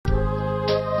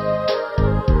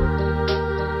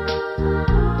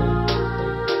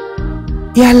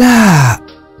Yala,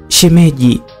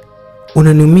 shemeji,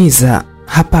 unaniumiza.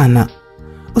 Hapana,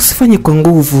 usifanye kwa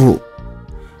nguvu.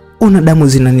 Una damu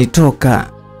zinanitoka.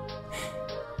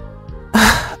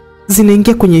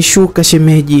 Zinaingia kwenye shuka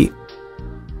shemeji.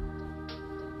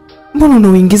 Mbona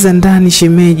unauingiza ndani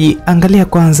shemeji? Angalia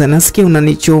kwanza, nasikia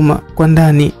unanichoma kwa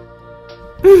ndani.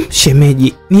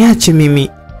 Shemeji, niache mimi.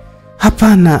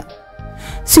 Hapana,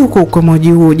 si uko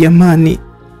ukomoji huo jamani.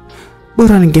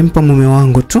 Bora ningempa mume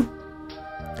wangu tu.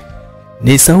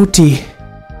 Ni sauti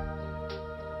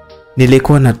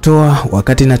nilikuwa natoa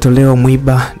wakati natolewa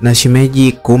mwiba na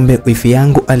shemeji. Kumbe wifi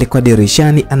yangu alikuwa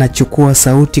dirishani anachukua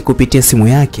sauti kupitia simu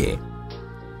yake.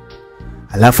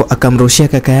 Alafu akamrushia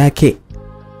kaka yake.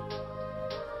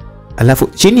 Alafu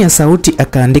chini ya sauti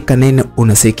akaandika neno,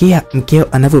 unasikia mkeo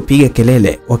anavyopiga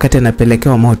kelele wakati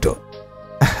anapelekewa moto.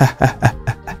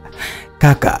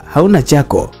 Kaka, hauna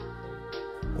chako.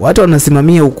 Watu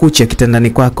wanasimamia ukucha kitandani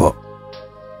kwako.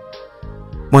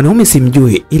 Mwanaume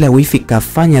simjui, ila wifi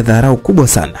kafanya dharau kubwa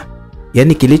sana.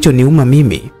 Yaani kilichoniuma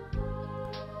mimi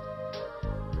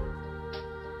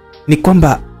ni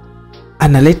kwamba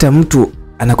analeta mtu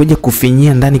anakuja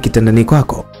kufinyia ndani kitandani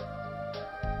kwako.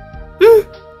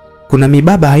 Kuna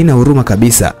mibaba haina huruma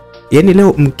kabisa. Yaani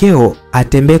leo mkeo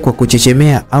atembee kwa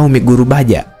kuchechemea au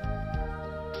migurubaja,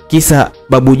 kisa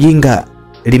babu jinga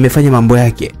limefanya mambo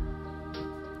yake.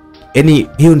 Yaani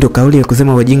hiyo ndio kauli ya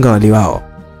kusema wajinga waliwao.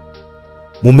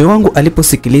 Mume wangu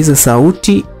aliposikiliza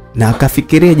sauti na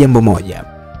akafikiria jambo moja.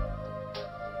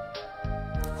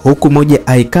 Huku moja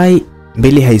haikai,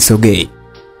 mbili haisogei.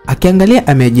 Akiangalia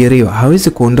ameajiriwa, hawezi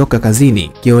kuondoka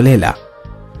kazini kiolela.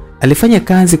 Alifanya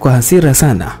kazi kwa hasira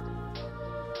sana.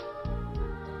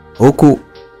 Huku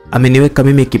ameniweka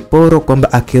mimi kiporo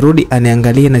kwamba akirudi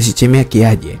aniangalie na chichemea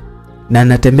kiaje na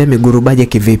anatembea migurubaje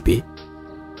kivipi.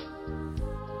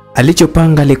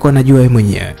 Alichopanga alikuwa najua yeye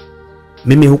mwenyewe.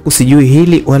 Mimi huku sijui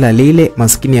hili wala lile.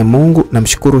 Maskini ya Mungu,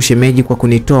 namshukuru shemeji kwa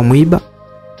kunitoa mwiba,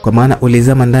 kwa maana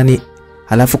ulizama ndani,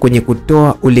 halafu kwenye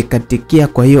kutoa ulikatikia,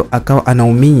 kwa hiyo akawa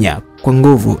anauminya kwa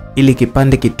nguvu ili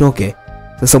kipande kitoke.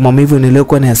 Sasa maumivu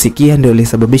niliyokuwa nayasikia ndio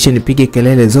ilisababisha nipige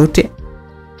kelele zote.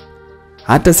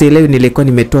 Hata sielewi nilikuwa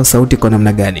nimetoa sauti kwa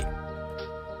namna gani.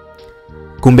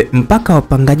 Kumbe mpaka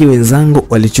wapangaji wenzangu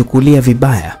walichukulia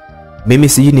vibaya. Mimi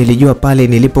sijui nilijua pale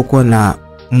nilipokuwa na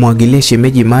mwagilia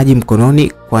shemeji maji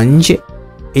mkononi kwa nje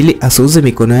ili asuuze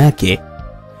mikono yake.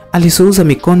 Alisuuza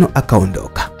mikono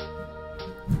akaondoka.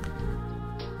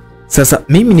 Sasa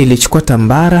mimi nilichukua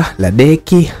tambara la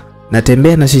deki,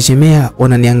 natembea na shishimea,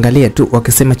 wananiangalia tu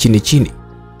wakisema chini chini,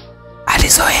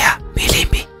 alizoea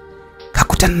bilimbi,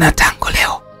 kakutana na tango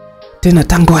leo, tena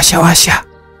tango washawasha.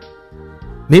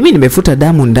 Mimi nimefuta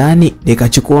damu ndani,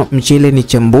 nikachukua mchele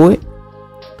nichambue.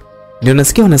 Ndio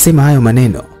nasikia wanasema hayo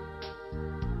maneno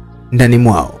ndani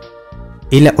mwao,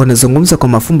 ila wanazungumza kwa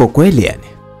mafumbo kweli. Yani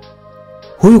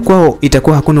huyu kwao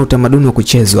itakuwa hakuna utamaduni wa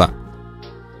kuchezwa.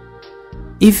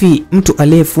 Hivi mtu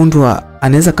aliyefundwa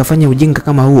anaweza kafanya ujinga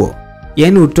kama huo?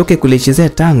 Yani utoke kulichezea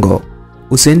tango,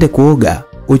 usiende kuoga,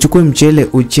 uchukue mchele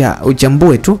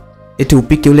uchambue tu eti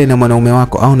upike ule na mwanaume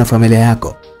wako au na familia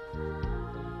yako.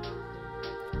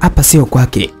 Hapa sio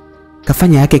kwake.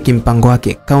 Kafanya yake kimpango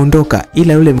wake, kaondoka,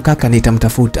 ila yule mkaka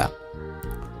nitamtafuta.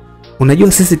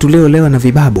 Unajua sisi tuliolewa na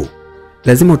vibabu,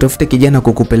 lazima utafute kijana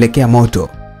kukupelekea moto.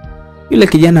 Yule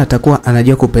kijana atakuwa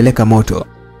anajua kupeleka moto,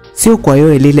 sio kwa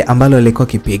yoe lile ambalo alikuwa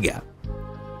kipiga.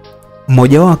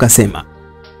 Mmoja wao akasema,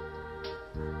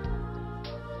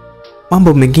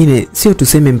 mambo mengine sio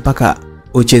tuseme mpaka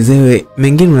uchezewe,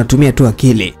 mengine unatumia tu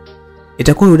akili.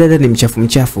 Itakuwa udada ni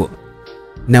mchafu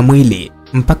na mwili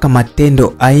mpaka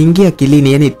matendo aingia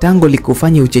akilini. Yani tango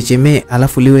likufanye uchechemee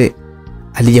alafu liwe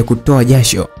alija kutoa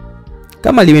jasho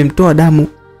kama limemtoa damu.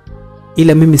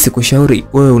 Ila mimi sikushauri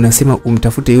wewe, unasema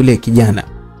umtafute yule kijana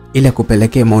ila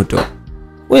kupelekea moto.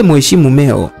 Wewe mheshimu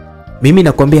mumeo. Mimi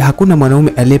nakwambia hakuna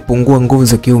mwanaume aliyepungua nguvu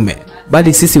za kiume,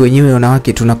 bali sisi wenyewe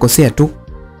wanawake tunakosea tu.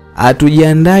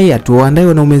 Hatujiandai, hatuandai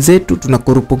wanaume zetu,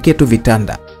 tunakurupukia tu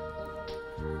vitanda.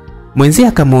 Mwenzie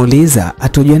akamuuliza,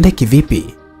 atujiandae kivipi?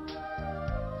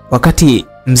 Wakati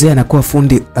mzee anakuwa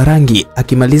fundi rangi,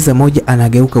 akimaliza moja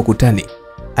anageuka ukutani,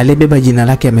 aliyebeba jina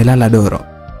lake amelala doro.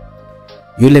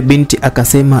 Yule binti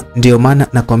akasema, ndio maana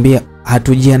nakwambia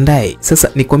hatujiandae. Sasa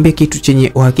nikwambie kitu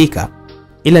chenye uhakika,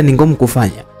 ila ni ngumu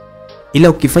kufanya. Ila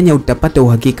ukifanya utapata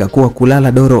uhakika kuwa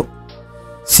kulala doro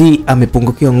si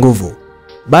amepungukiwa nguvu,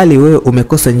 bali wewe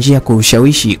umekosa njia kwa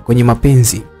ushawishi kwenye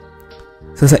mapenzi.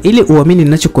 Sasa ili uamini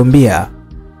ninachokwambia,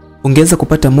 ungeweza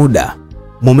kupata muda.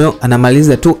 Mumeo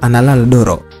anamaliza tu analala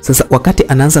doro. Sasa wakati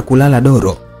anaanza kulala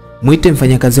doro, muite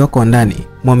mfanyakazi wako wa ndani,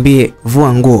 mwambie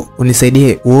vua nguo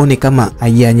unisaidie uone kama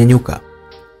hajanyanyuka.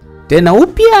 tena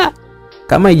upya.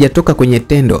 Kama haijatoka kwenye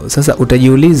tendo, sasa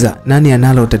utajiuliza nani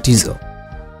analo tatizo?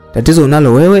 Tatizo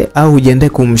unalo wewe au hujiandae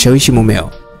kumshawishi mumeo?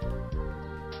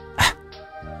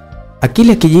 Akili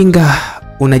ya kijinga,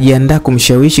 unajiandaa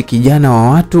kumshawishi kijana wa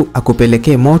watu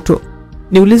akupelekee moto.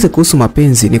 Niulize kuhusu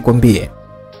mapenzi nikwambie.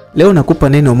 Leo nakupa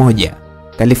neno moja,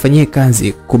 kalifanyie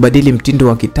kazi. Kubadili mtindo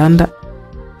wa kitanda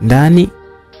ndani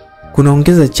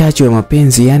kunaongeza chachu ya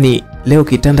mapenzi. Yani leo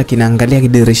kitanda kinaangalia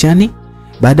dirishani,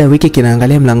 baada ya wiki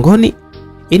kinaangalia mlangoni.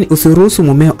 Yaani usiruhusu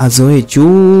mumeo azoee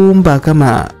chumba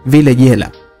kama vile jela.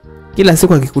 Kila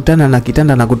siku akikutana na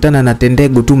kitanda nakutana na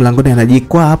tendegu tu mlangoni,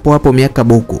 anajikwaa hapo hapo miaka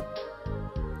buku.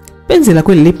 Penzi la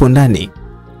kweli lipo ndani.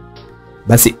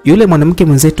 Basi yule mwanamke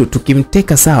mwenzetu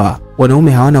tukimteka sawa,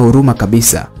 wanaume hawana huruma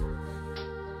kabisa.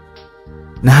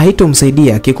 Na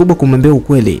haitomsaidia kikubwa kumwambia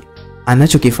ukweli,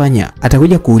 anachokifanya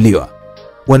atakuja kuuliwa.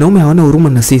 Wanaume hawana huruma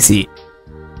na sisi.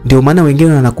 Ndio maana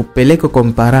wengine wanakupeleka kwa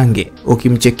mparange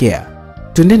ukimchekea.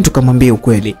 Twendeni tukamwambie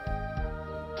ukweli.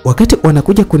 Wakati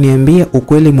wanakuja kuniambia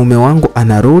ukweli, mume wangu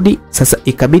anarudi. Sasa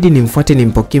ikabidi nimfuate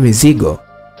nimpokee mizigo.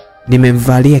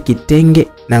 Nimemvalia kitenge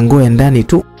na nguo ya ndani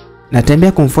tu,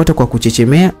 natembea kumfuata kwa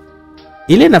kuchechemea.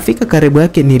 Ile nafika karibu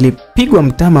yake nilipigwa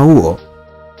mtama huo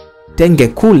tenge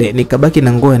kule, nikabaki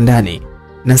na nguo ya ndani.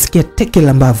 Nasikia teke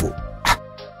la mbavu.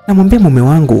 Namwambia mume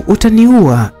wangu,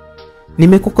 utaniua.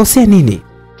 Nimekukosea nini?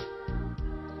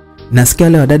 Nasikia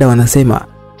wale wadada wanasema,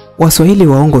 Waswahili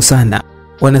waongo sana.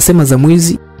 Wanasema za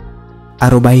mwizi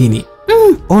 40.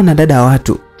 Ona dada wa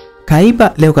watu.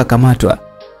 Kaiba leo kakamatwa.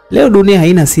 Leo dunia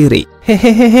haina siri.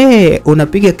 Hehehehe,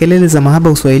 unapiga kelele za mahaba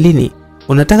Uswahilini.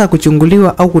 Unataka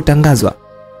kuchunguliwa au kutangazwa?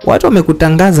 Watu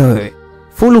wamekutangaza wewe.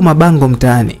 Fulu mabango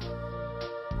mtaani.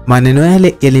 Maneno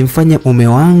yale yalimfanya mume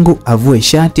wangu avue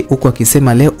shati huku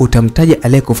akisema, leo utamtaja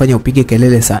aliyekufanya upige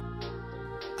kelele sana.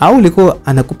 Au ulikuwa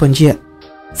anakupa njia?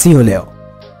 Sio leo.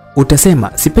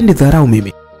 Utasema sipendi dharau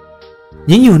mimi.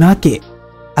 Nyinyi wanawake,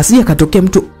 asije katokea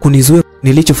mtu kunizuia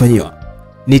nilichofanywa.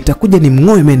 Nitakuja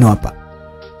nimngoe meno hapa.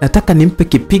 Nataka nimpe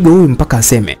kipigo huyu mpaka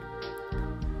aseme.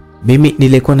 Mimi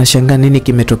nilikuwa nashangaa nini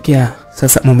kimetokea.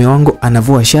 Sasa mume wangu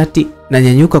anavua shati na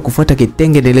nyanyuka kufuata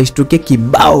kitenge, nilishtukia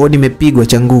kibao nimepigwa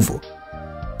cha nguvu.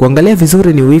 Kuangalia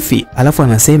vizuri ni wifi, alafu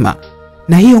anasema,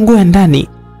 na hiyo nguo ya ndani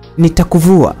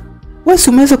nitakuvua. Wewe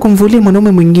umeweza kumvulia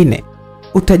mwanaume mwingine.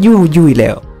 Utajua ujui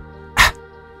leo.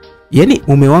 Yaani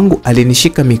mume wangu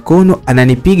alinishika mikono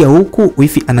ananipiga huku,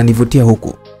 wifi ananivutia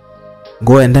huku.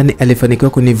 Nguo ya ndani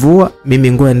alifanikiwa kunivua,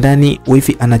 mimi nguo ya ndani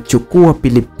wifi anachukua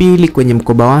pilipili kwenye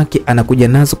mkoba wake anakuja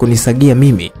nazo kunisagia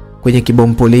mimi kwenye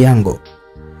kibompoli yangu.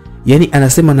 Yaani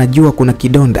anasema najua kuna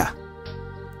kidonda.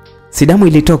 Si damu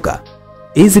ilitoka.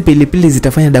 Hizi pilipili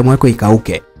zitafanya damu yako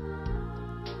ikauke.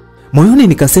 Moyoni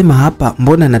nikasema hapa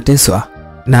mbona nateswa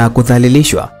na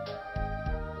kudhalilishwa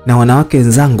na wanawake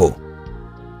wenzangu.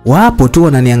 Wapo tu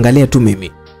wananiangalia tu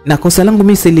mimi. Na kosa langu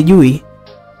mimi silijui.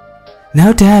 Na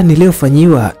yote haya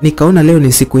niliyofanyiwa, nikaona leo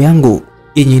ni siku yangu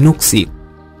yenye nuksi.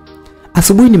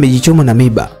 Asubuhi nimejichoma na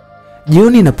miba.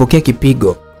 Jioni napokea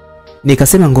kipigo.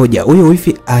 Nikasema ngoja huyo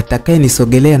wifi atakaye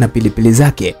nisogelea na pilipili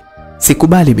zake.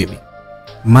 Sikubali mimi.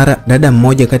 Mara dada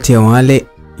mmoja kati ya wale,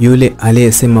 yule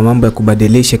aliyesema mambo ya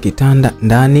kubadilisha kitanda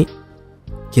ndani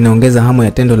kinaongeza hamu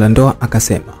ya tendo la ndoa,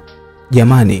 akasema,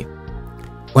 jamani,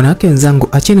 wanawake wenzangu,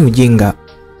 acheni ujinga.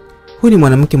 Huyu ni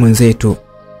mwanamke mwenzetu.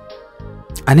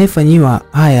 Anayefanyiwa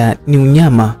haya ni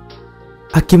unyama.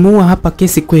 Akimuua hapa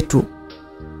kesi kwetu.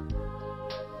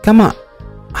 Kama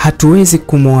hatuwezi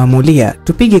kumuamulia,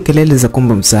 tupige kelele za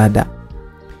kuomba msaada.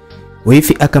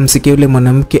 Wifi akamsikia yule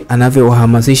mwanamke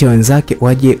anavyowahamasisha wenzake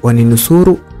waje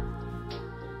waninusuru.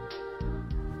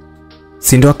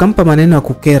 Si ndo akampa maneno ya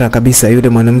kukera kabisa yule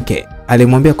mwanamke.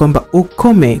 Alimwambia kwamba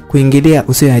ukome kuingilia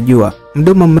usiyojua.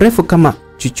 Mdomo mrefu kama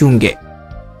chuchunge.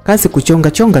 Kazi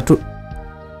kuchonga chonga tu.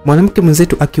 Mwanamke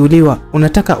mwenzetu akiuliwa,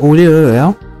 unataka uuliwe wewe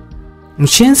yao?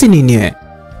 Mshenzi nini wewe?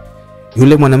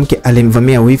 Yule mwanamke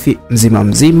alimvamia wifi mzima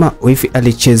mzima. Wifi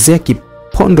alichezea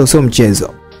kipondo sio mchezo.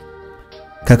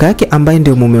 Kaka yake ambaye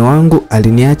ndio mume wangu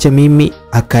aliniacha mimi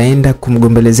akaenda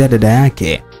kumgombelezea dada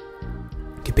yake.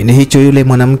 Kipindi hicho yule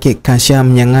mwanamke kasha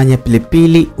mnyang'anya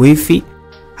pilipili wifi,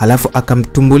 halafu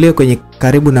akamtumbulia kwenye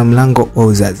karibu na mlango wa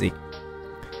uzazi.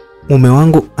 Mume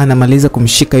wangu anamaliza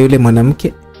kumshika yule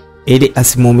mwanamke ili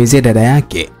asimuumizie dada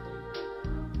yake.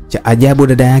 Cha ajabu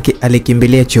dada yake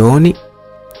alikimbilia chooni.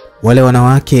 Wale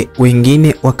wanawake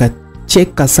wengine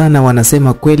wakacheka sana,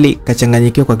 wanasema kweli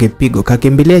kachanganyikiwa kwa kipigo.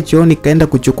 Kakimbilia chooni kaenda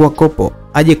kuchukua kopo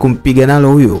aje kumpiga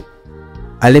nalo huyu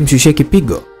alimshushia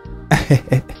kipigo.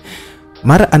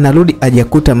 Mara anarudi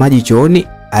ajakuta maji chooni,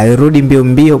 alirudi mbio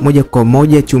mbio moja kwa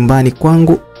moja chumbani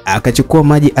kwangu. akachukua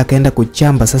maji akaenda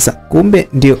kuchamba. Sasa kumbe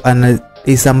ndio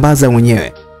anaisambaza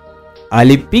mwenyewe.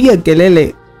 Alipiga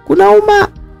kelele, kunauma,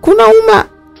 kunauma,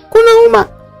 kunauma.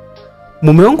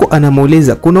 Mume wangu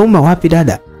anamuuliza, kunauma wapi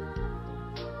dada?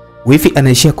 Wifi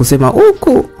anaishia kusema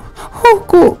huku,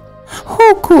 huku,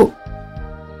 huku.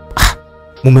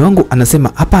 Mume wangu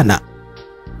anasema hapana.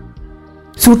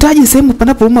 Si utaje sehemu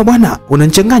panapouma bwana,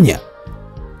 unanichanganya.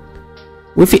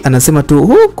 Wifi anasema tu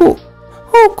huku,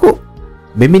 huku.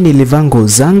 Mimi nilivaa nguo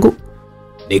zangu,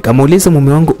 nikamuuliza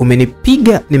mume wangu,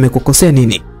 umenipiga nimekukosea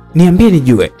nini? Niambie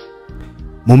nijue.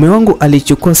 Mume wangu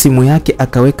alichukua simu yake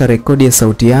akaweka rekodi ya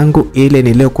sauti yangu ile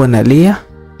niliyokuwa nalia,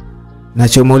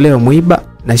 nachomolewa mwiba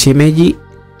na shemeji.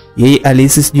 Yeye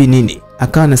alihisi sijui nini,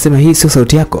 akawa anasema hii sio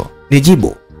sauti yako,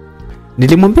 nijibu.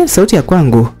 Nilimwambia sauti ya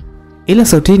kwangu, ila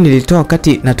sauti hii nilitoa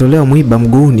wakati natolewa mwiba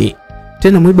mguuni.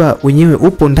 Tena mwiba wenyewe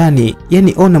upo ndani,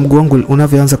 yani ona mguu wangu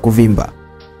unavyoanza kuvimba.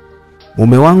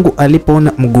 Mume wangu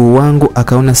alipoona mguu wangu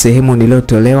akaona sehemu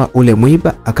niliyotolewa ule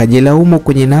mwiba, akajilaumu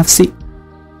kwenye nafsi,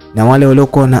 na wale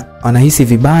waliokuwa wanahisi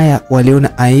vibaya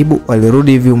waliona aibu,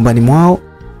 walirudi vyumbani mwao.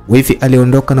 Wifi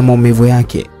aliondoka na maumivu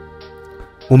yake.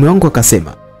 Mume wangu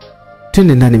akasema,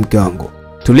 twende ndani mke wangu.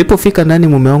 Tulipofika ndani,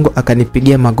 mume wangu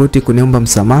akanipigia magoti kuniomba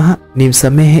msamaha,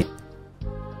 nimsamehe.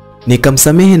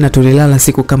 Nikamsamehe na tulilala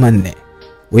siku kama 4.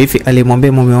 Wifi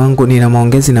alimwambia mume wangu, nina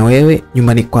maongezi na wewe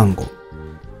nyumbani kwangu.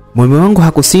 Mume wangu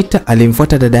hakusita,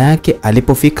 alimfuata dada yake.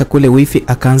 Alipofika kule, wifi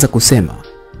akaanza kusema,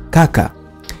 kaka,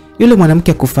 yule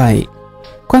mwanamke akufai.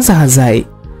 Kwanza hazai,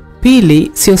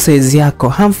 pili sio size yako,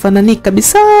 hamfanani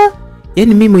kabisa.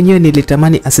 Yani mimi mwenyewe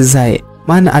nilitamani asizae,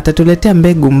 maana atatuletea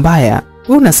mbegu mbaya.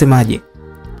 Wewe unasemaje?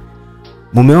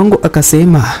 Mume wangu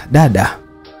akasema, dada,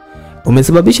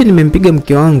 umesababisha nimempiga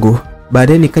mke wangu,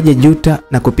 baadaye nikaja juta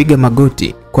na kupiga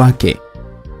magoti kwake,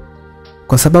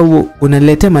 kwa sababu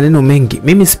unaniletea maneno mengi.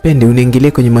 Mimi sipendi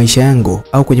uniingilie kwenye maisha yangu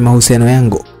au kwenye mahusiano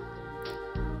yangu.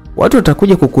 Watu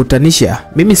watakuja kukutanisha,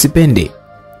 mimi sipendi.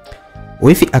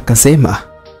 Wifi akasema,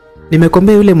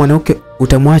 nimekwambia yule mwanamke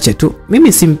utamwacha tu,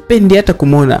 mimi simpendi hata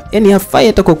kumwona, yani hafai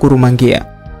hata kwa kurumangia.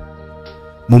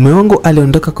 Mume wangu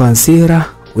aliondoka kwa hasira.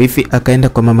 Wifi akaenda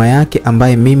kwa mama yake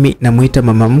ambaye mimi namuita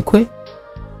mama mkwe.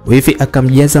 Wifi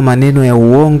akamjaza maneno ya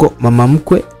uongo mama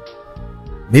mkwe.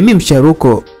 Mimi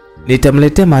mcharuko,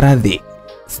 nitamletea maradhi,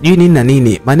 sijui nini na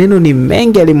nini. Maneno ni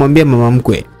mengi alimwambia mama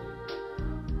mkwe.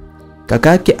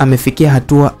 Kakake amefikia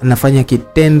hatua anafanya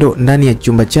kitendo ndani ya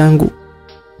chumba changu,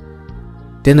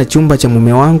 tena chumba cha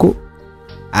mume wangu.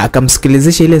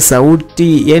 Akamsikilizisha ile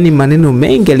sauti, yani maneno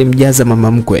mengi alimjaza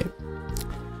mama mkwe.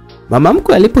 Mama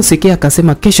mkwe aliposikia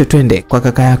akasema, kesho twende kwa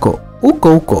kaka yako,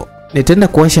 huko nitaenda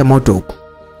kuwasha moto huko.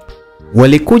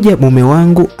 Walikuja, mume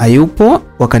wangu hayupo,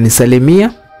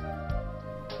 wakanisalimia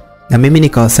na mimi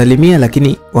nikawasalimia,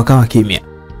 lakini wakawa kimya.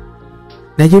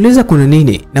 Najiuliza kuna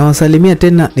nini, na wasalimia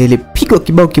tena nilipigwa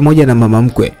kibao kimoja na mama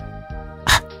mkwe.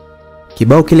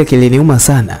 Kibao kile kiliniuma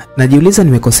sana, najiuliza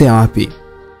nimekosea wapi.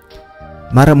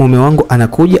 Mara mume wangu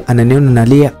anakuja, ananiona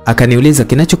nalia, akaniuliza,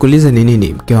 kinachokuuliza ni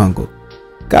nini mke wangu?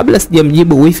 Kabla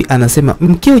sijamjibu, wifi anasema,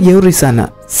 mkeo jeuri sana,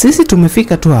 sisi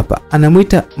tumefika tu hapa.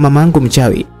 Anamuita mama yangu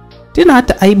mchawi, tena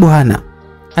hata aibu hana.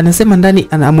 Anasema ndani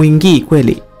anamuingii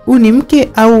kweli. Huyu ni mke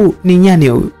au ni nyani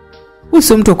huyu? Huyu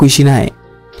sio mtu wa kuishi naye.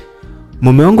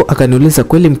 Mume wangu akaniuliza,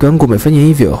 kweli mke wangu umefanya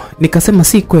hivyo? Nikasema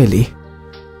si kweli.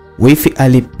 Wifi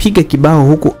alipiga kibao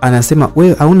huku anasema,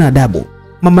 wewe hauna adabu.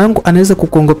 Mama yangu anaweza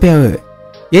kukuongopea wewe.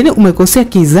 Yaani umekosea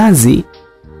kizazi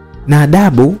na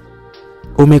adabu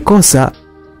umekosa.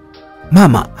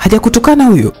 Mama hajakutukana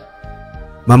huyo.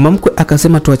 Mama mkwe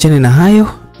akasema, tuachane na hayo,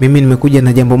 mimi nimekuja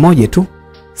na jambo moja tu.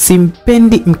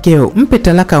 Simpendi mkeo, mpe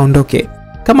talaka aondoke.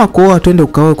 Kama kuoa twende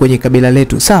ukaoe kwenye kabila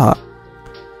letu, sawa?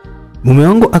 Mume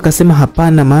wangu akasema,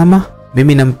 hapana mama,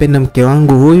 mimi nampenda mke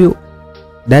wangu huyu.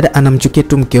 Dada anamchukia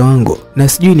tu mke wangu na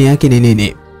sijui ni yake ni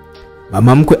nini.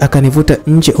 Mama mkwe akanivuta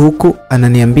nje huku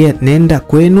ananiambia, nenda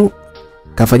kwenu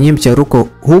kafanyie mcharuko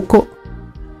huko.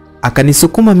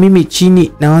 Akanisukuma mimi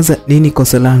chini, nawaza nini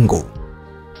kosa langu.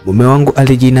 Mume wangu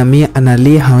alijinamia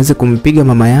analia, hawezi kumpiga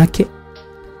mama yake.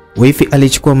 Wifi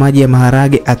alichukua maji ya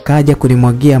maharage akaja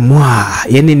kunimwagia mwa,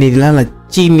 yani nililala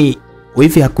chini.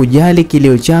 Wifi hakujali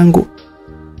kilio changu,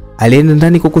 alienda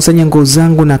ndani kukusanya nguo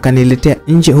zangu na akaniletea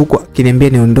nje huko akiniambia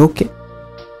niondoke,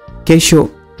 kesho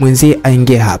mwenzie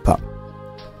aingie hapa.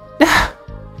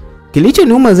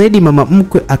 Kilichoniuma zaidi, mama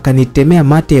mkwe akanitemea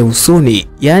mate ya usoni,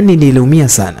 yani niliumia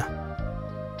sana.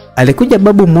 Alikuja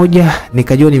babu mmoja,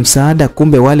 nikajua ni msaada,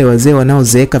 kumbe wale wazee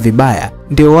wanaozeeka vibaya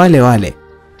ndio wale.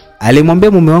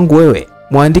 Alimwambia mume wangu, wewe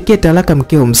muandikie talaka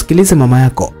mkeo, msikilize mama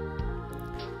yako.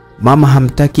 Mama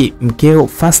hamtaki mkeo,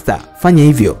 faster fanya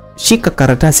hivyo, shika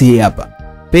karatasi hii hapa.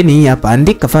 peni hii hapa,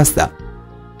 andika faster.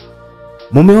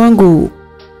 Mume wangu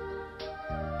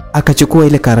akachukua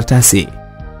ile karatasi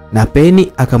na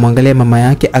peni, akamwangalia mama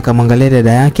yake, akamwangalia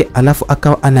dada yake, alafu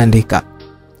akawa anaandika.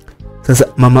 Sasa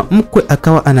mama mkwe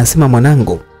akawa anasema,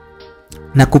 mwanangu,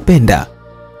 nakupenda.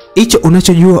 Hicho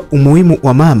unachojua umuhimu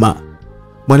wa mama.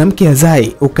 Mwanamke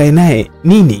azai ukae naye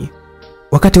nini?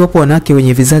 Wakati wapo wanawake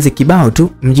wenye vizazi kibao tu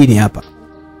mjini hapa.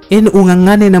 Yaani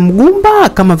ungangane na mgumba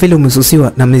kama vile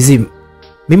umesusiwa na mizimu.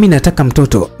 Mimi nataka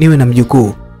mtoto, niwe na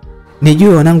mjukuu.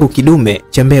 Nijue wanangu kidume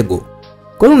cha mbegu.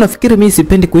 Kwa nini unafikiri mimi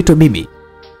sipendi kuitwa bibi?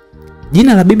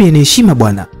 Jina la bibi ni heshima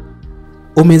bwana.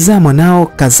 Umezaa mwanao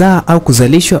kazaa au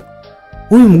kuzalishwa,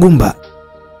 huyu mgumba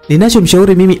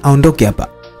ninachomshauri mimi aondoke hapa.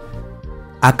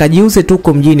 Akajiuze tu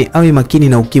huko mjini, awe makini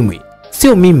na ukimwi.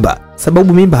 Sio mimba,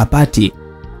 sababu mimba hapati.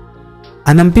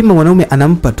 Anampima mwanaume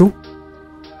anampa tu.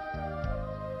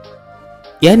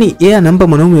 Yaani yeye anampa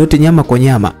mwanaume yote nyama kwa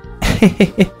nyama.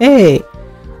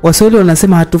 Waswahili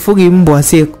wanasema hatufugi mbwa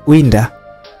asiyewinda.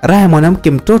 Raha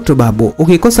mwanamke mtoto babu.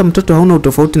 Ukikosa mtoto hauna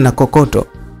utofauti na kokoto.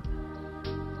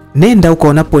 Nenda huko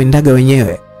wanapoendaga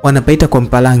wenyewe, wanapaita kwa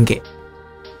mpalange.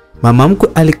 Mama mkwe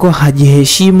alikuwa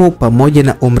hajiheshimu pamoja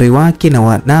na umri wake na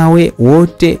wanawe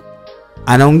wote.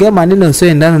 Anaongea maneno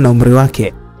yasiyoendana na umri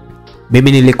wake.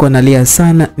 Mimi nilikuwa nalia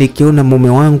sana nikiona mume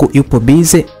wangu yupo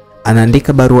bize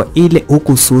anaandika barua ile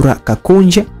huku sura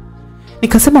kakunja.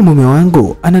 Nikasema mume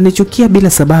wangu ananichukia bila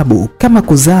sababu, kama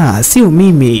kuzaa sio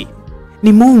mimi,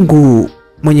 ni Mungu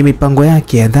mwenye mipango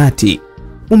yake ya dhati.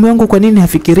 Mume wangu kwa nini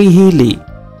hafikiri hili?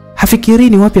 Hafikiri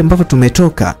ni wapi ambapo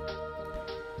tumetoka?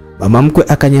 Mama mkwe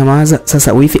akanyamaza.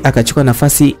 Sasa wifi akachukua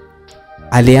nafasi,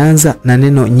 alianza na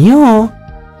neno nyoo.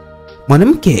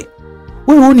 Mwanamke,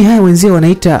 wewe uoni haya wenzio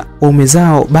wanaita waume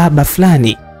zao baba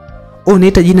fulani?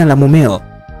 Unaita jina la mumeo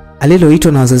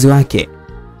aliloitwa na wazazi wake.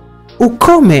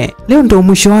 Ukome, leo ndio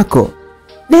mwisho wako.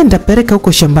 Nenda peleka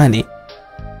huko shambani.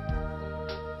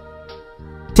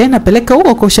 Tena peleka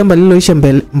huko kwa shamba lililoisha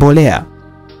mbolea.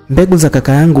 Mbegu za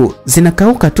kaka yangu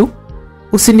zinakauka tu.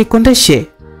 Usinikondeshe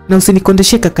na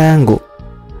usinikondeshe kaka yangu.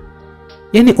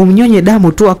 Yaani umnyonye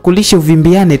damu tu akulishe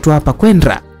uvimbiane tu hapa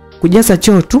kwenda kujaza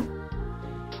choo tu.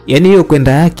 Yaani hiyo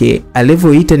kwenda yake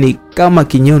alivyoita ni kama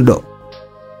kinyondo.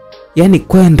 Yaani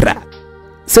kwenda.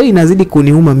 So inazidi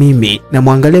kuniuma mimi, na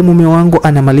muangalie mume wangu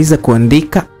anamaliza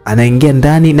kuandika, anaingia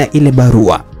ndani na ile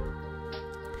barua.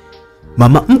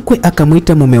 Mama mkwe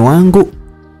akamuita mume wangu,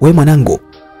 we mwanangu,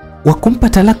 wakumpa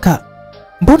talaka,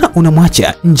 mbona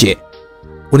unamwacha nje?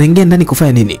 Unaingia ndani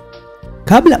kufanya nini?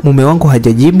 Kabla mume wangu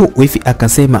hajajibu, wifi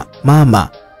akasema, mama,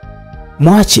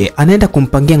 mwache, anaenda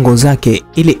kumpangia nguo zake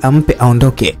ili ampe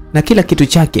aondoke na kila kitu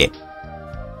chake.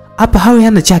 Hapa hawe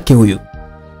hana chake huyu.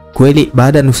 Kweli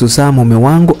baada ya nusu saa mume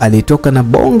wangu alitoka na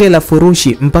bonge la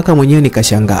furushi mpaka mwenyewe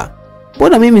nikashangaa.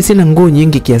 Mbona mimi sina nguo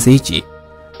nyingi kiasi hichi?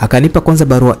 Akanipa kwanza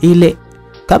barua ile.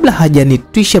 Kabla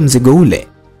hajanitwisha mzigo ule,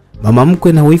 mama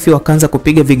mkwe na wifi wakaanza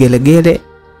kupiga vigelegele,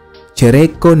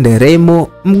 chereko, nderemo.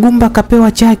 Mgumba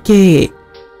kapewa chake,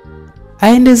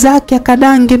 aende zake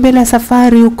akadange mbele ya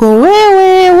safari huko.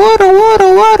 Wewe woro woro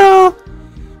woro.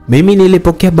 Mimi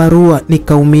nilipokea barua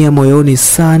nikaumia moyoni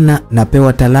sana,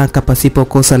 napewa talaka pasipo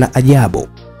kosa la ajabu.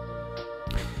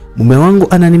 Mume wangu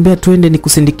ananiambia twende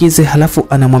nikusindikize, halafu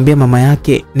anamwambia mama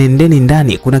yake, nendeni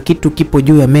ndani, kuna kitu kipo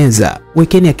juu ya meza,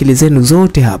 wekeni akili zenu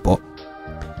zote hapo.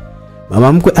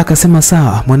 Mama mkwe akasema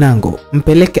sawa mwanangu,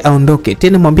 mpeleke aondoke,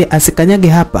 tena mwambie asikanyage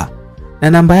hapa, na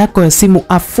namba yako ya simu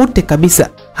afute kabisa,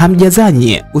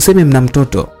 hamjazanye, useme mna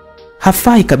mtoto,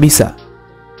 hafai kabisa.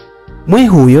 Mwe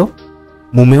huyo.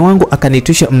 Mume wangu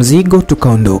akanitusha mzigo,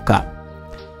 tukaondoka.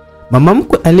 Mama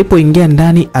mkwe alipoingia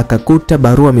ndani akakuta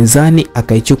barua mezani,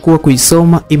 akaichukua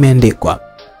kuisoma. Imeandikwa,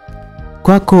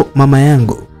 kwako mama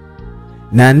yangu,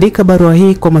 naandika barua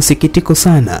hii kwa masikitiko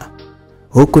sana,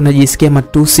 huku najisikia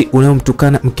matusi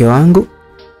unayomtukana mke wangu.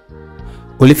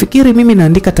 Ulifikiri mimi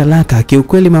naandika talaka?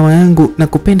 Kiukweli mama yangu,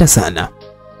 nakupenda sana,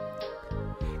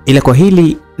 ila kwa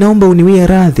hili naomba uniwie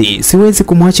radhi. Siwezi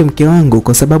kumwacha mke wangu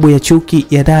kwa sababu ya chuki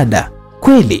ya dada,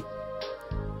 kweli.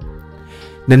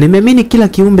 Na nimeamini kila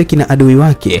kiumbe kina adui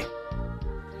wake.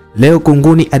 Leo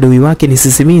kunguni adui wake ni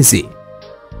sisimizi.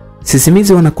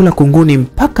 Sisimizi wanakula kunguni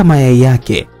mpaka mayai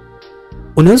yake.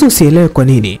 Unaweza usielewe kwa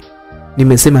nini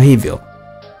nimesema hivyo,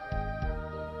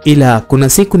 ila kuna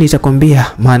siku nitakwambia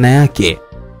maana yake.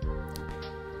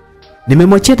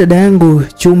 Nimemwachia dada yangu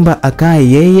chumba akae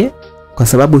yeye, kwa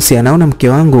sababu si anaona mke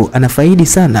wangu anafaidi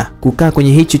sana kukaa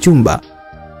kwenye hicho chumba.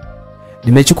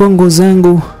 Nimechukua nguo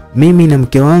zangu mimi na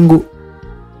mke wangu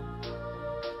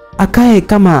akae,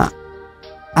 kama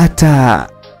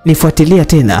atanifuatilia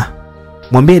tena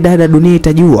mwambie dada dunia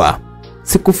itajua,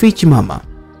 sikufichi mama.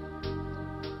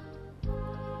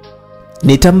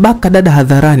 Nitambaka dada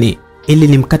hadharani ili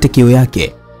nimkate kiu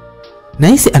yake.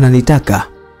 Nahisi ananitaka.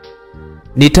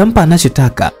 Nitampa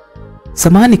anachotaka.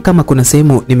 Samahani kama kuna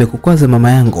sehemu nimekukwaza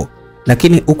mama yangu,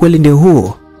 lakini ukweli ndio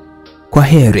huo. Kwa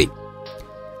heri.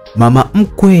 Mama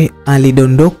mkwe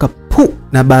alidondoka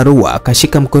na barua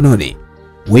akashika mkononi.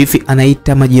 Wifi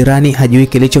anaita majirani, hajui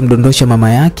kilichomdondosha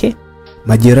mama yake.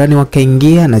 Majirani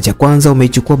wakaingia na cha kwanza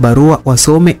wameichukua barua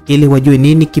wasome ili wajue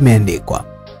nini kimeandikwa.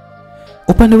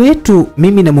 Upande wetu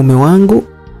mimi na mume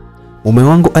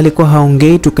wangu alikuwa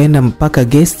haongei, tukaenda mpaka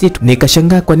gesti.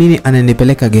 Nikashangaa kwa nini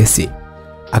ananipeleka gesti.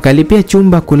 Akalipia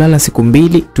chumba kulala siku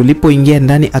 2. Tulipoingia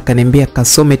ndani akaniambia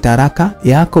kasome taraka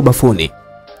yako bafuni.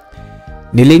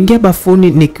 Niliingia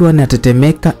bafuni nikiwa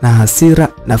natetemeka na hasira,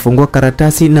 nafungua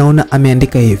karatasi naona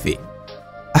ameandika hivi.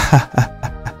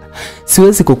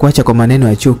 Siwezi kukuacha kwa maneno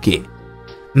ya chuki.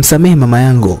 Msamehe mama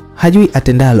yangu, hajui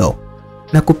atendalo.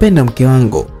 Na kupenda mke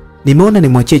wangu. Nimeona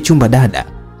nimwachie chumba dada.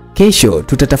 Kesho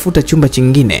tutatafuta chumba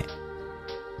chingine.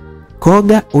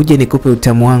 Koga uje nikupe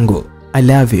utamu wangu. I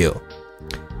love you.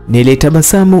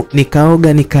 Nilitabasamu,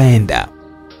 nikaoga, nikaenda.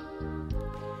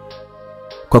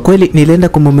 Kwa kweli nilienda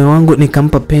kwa mume wangu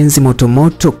nikampa penzi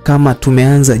motomoto kama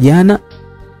tumeanza jana.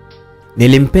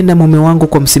 Nilimpenda mume wangu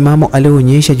kwa msimamo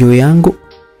alioonyesha juu yangu.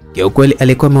 Kwa kweli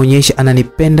alikuwa ameonyesha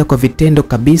ananipenda kwa vitendo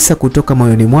kabisa kutoka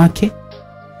moyoni mwake.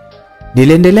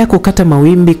 Niliendelea kukata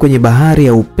mawimbi kwenye bahari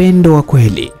ya upendo wa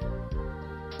kweli.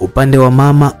 Upande wa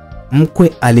mama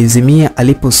mkwe alizimia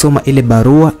aliposoma ile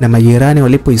barua, na majirani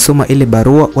walipoisoma ile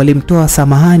barua walimtoa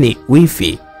samahani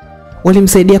wifi.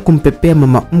 Walimsaidia kumpepea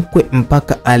mama mkwe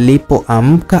mpaka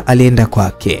alipoamka alienda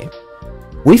kwake.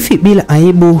 Wifi bila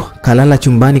aibu kalala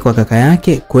chumbani kwa kaka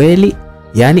yake. Kweli,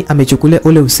 yani amechukulia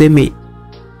ule usemi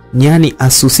nyani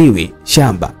asusiwi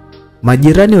shamba.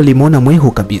 Majirani walimuona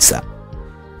mwehu kabisa.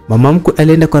 Mama mkwe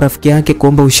alienda kwa rafiki yake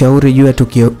kuomba ushauri juu ya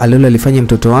tukio alilolifanya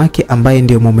mtoto wake ambaye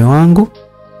ndio mume wangu.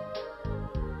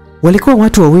 Walikuwa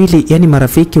watu wawili, yani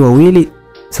marafiki wawili.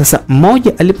 Sasa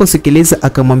mmoja aliposikiliza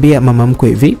akamwambia mama mkwe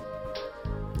hivi,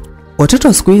 watoto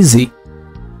wa siku hizi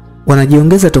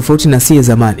wanajiongeza tofauti na si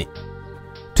zamani.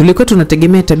 Tulikuwa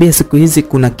tunategemea tabia, siku hizi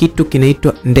kuna kitu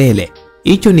kinaitwa ndele.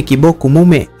 Hicho ni kiboko,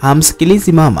 mume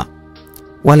hamsikilizi mama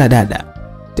wala dada.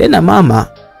 Tena mama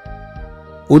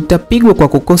utapigwa kwa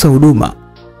kukosa huduma,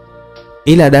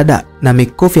 ila dada na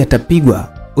mikofi atapigwa.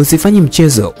 Usifanye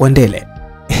mchezo wa ndele.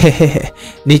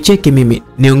 Nicheke mimi,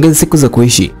 niongeze siku za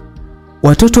kuishi.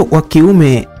 Watoto wa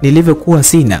kiume nilivyokuwa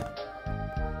sina.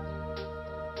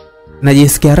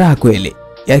 Najisikia raha kweli.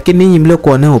 Lakini ninyi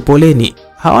mliokuwa nao poleni.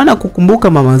 Hawana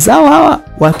kukumbuka mama zao hawa.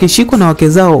 Wakishikwa na wake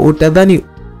zao utadhani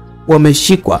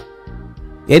wameshikwa.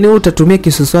 Yani utatumia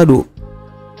kisuswadu.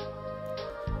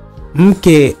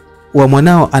 Mke wa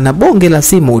mwanao anabonge la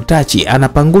simu utachi,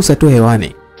 anapangusa tu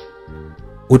hewani.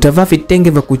 Utavaa vitenge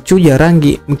vya kuchuja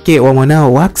rangi, mke wa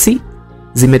mwanao waksi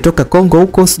zimetoka Kongo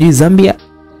huko sijui Zambia.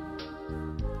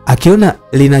 Akiona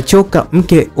linachoka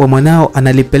mke wa mwanao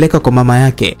analipeleka kwa mama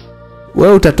yake.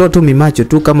 Wewe utatoa tu mimacho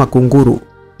tu kama kunguru.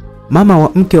 Mama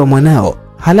wa mke wa mwanao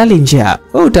halali njaa,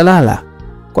 wewe utalala.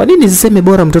 Kwa nini siseme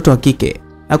bora mtoto wa kike?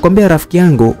 Nakwambia rafiki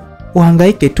yangu,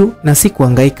 uhangaike tu na si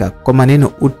kuhangaika kwa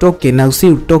maneno, utoke na usi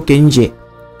utoke nje.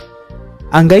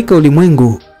 Hangaika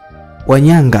ulimwengu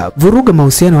wanyanga, vuruga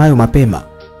mahusiano hayo mapema.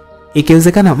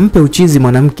 Ikiwezekana mpe uchizi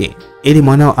mwanamke ili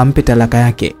mwanao ampe talaka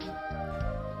yake.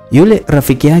 Yule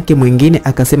rafiki yake mwingine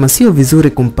akasema sio vizuri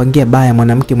kumpangia baya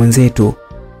mwanamke mwenzetu.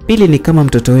 Pili ni kama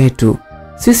mtoto wetu.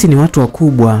 Sisi ni watu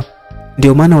wakubwa.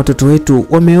 Ndio maana watoto wetu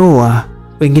wameoa,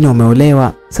 wengine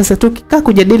wameolewa. Sasa tukikaa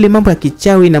kujadili mambo ya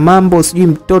kichawi na mambo sijui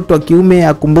mtoto wa kiume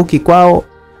akumbuki kwao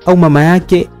au mama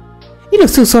yake, hilo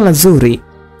sio swala zuri.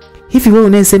 Hivi wewe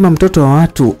unayesema mtoto wa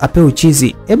watu apewe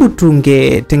uchizi, hebu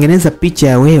tungetengeneza picha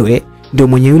ya wewe ndio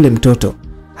mwenye yule mtoto.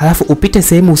 Halafu upite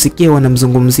sehemu usikie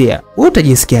wanamzungumzia. Wewe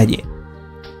utajisikiaje?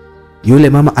 Yule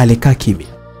mama alikaa kimya.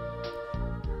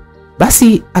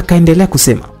 Basi akaendelea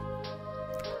kusema,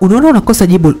 unaona unakosa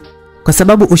jibu kwa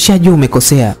sababu ushajua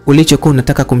umekosea ulichokuwa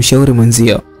unataka kumshauri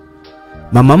mwenzio.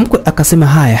 Mama mkwe akasema,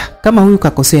 haya, kama huyu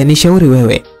kakosea ni shauri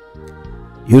wewe.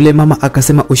 Yule mama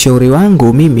akasema, ushauri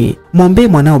wangu mimi, muombe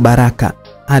mwanao baraka,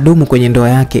 adumu kwenye ndoa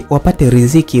yake, wapate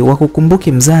riziki,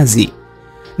 wakukumbuke mzazi.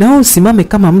 Na wewe usimame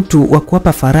kama mtu wa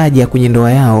kuwapa faraja kwenye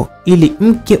ndoa yao, ili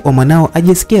mke wa mwanao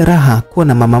ajisikie raha kuwa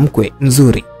na mama mkwe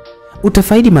mzuri.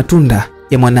 Utafaidi matunda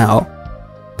ya mwanao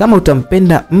kama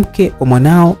utampenda mke wa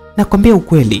mwanao, na kwambia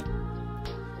ukweli.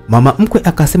 Mama mkwe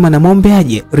akasema, na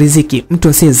muombeaje riziki mtu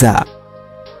asiyezaa?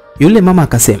 Yule mama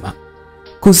akasema,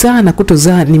 kuzaa na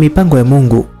kutozaa ni mipango ya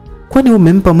Mungu. Kwani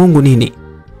umempa Mungu nini?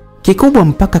 Kikubwa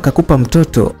mpaka kakupa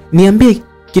mtoto. Niambie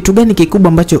Kitu gani kikubwa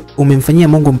ambacho umemfanyia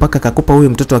Mungu mpaka akakupa huyo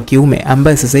mtoto wa kiume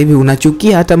ambaye sasa hivi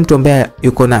unachukia hata mtu ambaye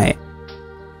yuko naye?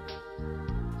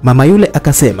 Mama yule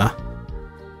akasema,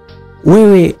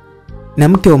 wewe na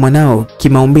mke wa mwanao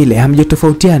kimaumbile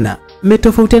hamjatofautiana,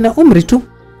 mmetofautiana umri tu.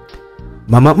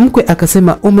 Mama mkwe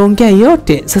akasema, umeongea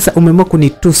yote, sasa umeamua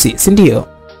kunitusi, si ndio?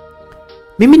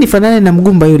 Mimi nifanane na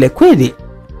mgumba yule kweli?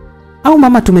 Au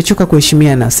mama tumechoka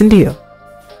kuheshimiana, si ndio?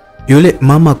 Yule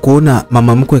mama kuona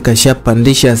mama mkwe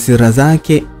kashapandisha hasira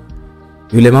zake,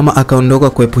 yule mama akaondoka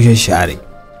kuepusha shari.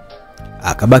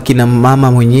 Akabaki na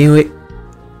mama mwenyewe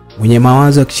mwenye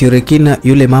mawazo ya kishirikina.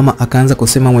 Yule mama akaanza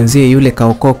kusema mwenzie yule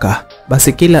kaokoka,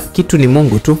 basi kila kitu ni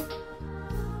Mungu tu.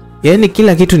 Yaani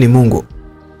kila kitu ni Mungu.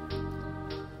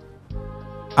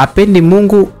 Hapendi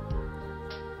Mungu,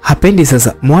 hapendi,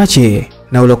 sasa mwache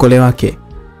na ulokole wake.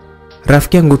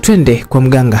 Rafiki yangu, twende kwa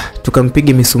mganga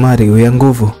tukampige misumari ya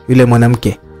nguvu yule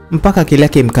mwanamke mpaka akili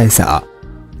yake imkae sawa.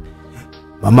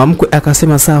 Mama mkwe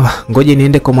akasema sawa, ngoje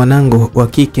niende kwa mwanangu wa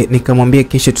kike nikamwambie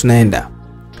kesho tunaenda.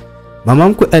 Mama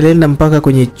mkwe alienda mpaka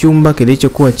kwenye chumba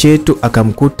kilichokuwa chetu,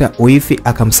 akamkuta wifi,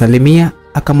 akamsalimia,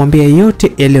 akamwambia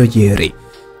yote yaliyojiri.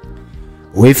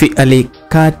 Wifi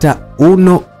alikata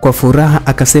uno kwa furaha,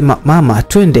 akasema mama,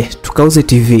 twende tukauze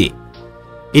TV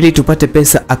ili tupate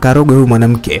pesa akaroge huyu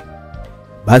mwanamke.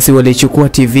 Basi walichukua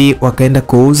TV wakaenda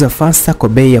kuuza fasta kwa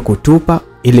bei ya kutupa,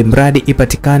 ili mradi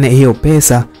ipatikane hiyo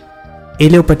pesa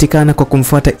iliyopatikana kwa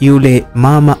kumfuata yule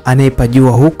mama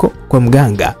anayepajua huko kwa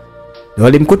mganga. Na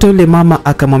walimkuta yule mama,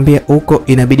 akamwambia huko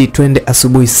inabidi twende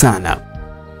asubuhi sana.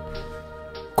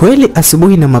 Kweli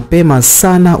asubuhi na mapema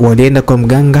sana walienda kwa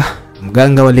mganga.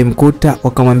 Mganga walimkuta,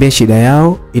 wakamwambia shida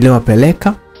yao ile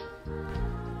wapeleka.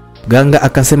 Mganga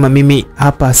akasema, mimi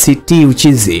hapa sitii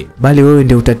uchizi, bali wewe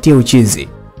ndio utatia uchizi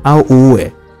au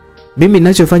uue. Mimi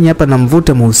ninachofanya hapa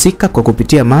namvuta mhusika kwa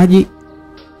kupitia maji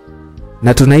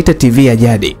na tunaita TV ya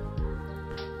jadi.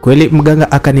 Kweli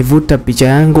mganga akanivuta picha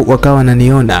yangu, wakawa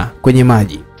wananiona kwenye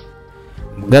maji.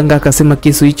 Mganga akasema,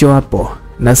 kisu hicho hapo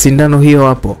na sindano hiyo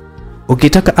hapo,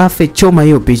 ukitaka afe choma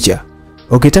hiyo picha,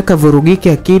 ukitaka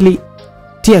vurugike akili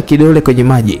tia kidole kwenye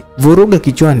maji, vuruga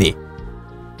kichwani,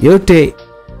 yote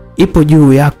ipo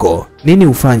juu yako, nini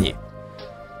ufanye?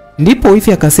 Ndipo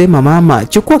wifi akasema, mama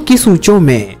chukua kisu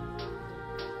uchome.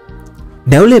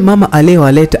 Na yule mama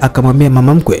aliyewaleta akamwambia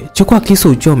mama mkwe, chukua kisu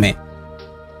uchome,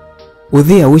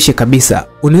 udhia uishe kabisa.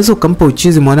 Unaweza ukampa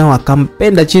uchizi mwanao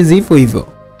akampenda chizi hivyo hivyo,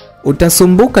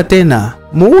 utasumbuka tena,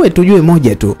 muue tujue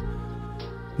moja tu.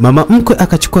 Mama mkwe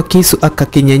akachukua kisu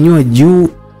akakinyanyua juu.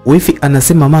 Wifi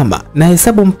anasema, mama na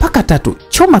hesabu mpaka 3,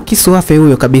 choma kisu afe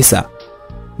huyo kabisa.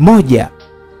 1,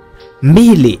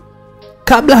 2.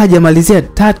 Kabla hajamalizia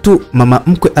 3, mama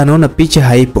mkwe anaona picha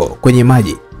haipo kwenye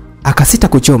maji, akasita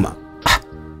kuchoma.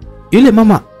 Yule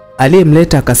mama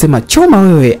aliyemleta akasema, choma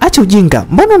wewe, acha ujinga,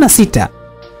 mbona unasita?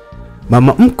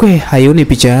 Mama mkwe haioni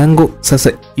picha yangu.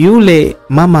 Sasa yule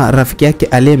mama rafiki yake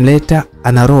aliyemleta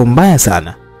ana roho mbaya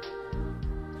sana,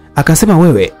 akasema,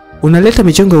 wewe unaleta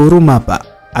michongo ya huruma hapa.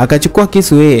 Akachukua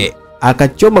kisu yeye,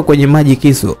 akachoma kwenye maji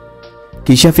kisu.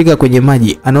 Kishafika kwenye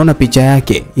maji anaona picha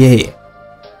yake yeye,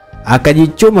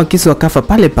 akajichoma kisu akafa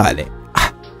pale pale.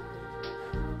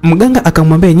 Mganga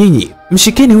akamwambia, nyinyi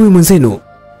mshikeni huyu mwenzenu,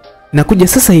 nakuja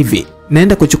sasa hivi,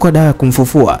 naenda kuchukua dawa ya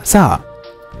kumfufua, sawa?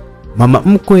 Mama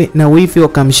mkwe na wifi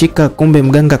wakamshika. Kumbe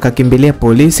mganga akakimbilia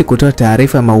polisi kutoa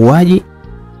taarifa ya mauaji.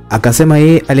 Akasema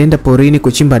yeye alienda porini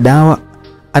kuchimba dawa,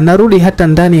 anarudi hata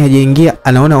ndani hajaingia,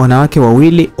 anaona wanawake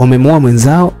wawili wamemuua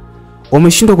mwenzao,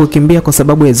 wameshindwa kukimbia kwa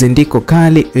sababu ya zindiko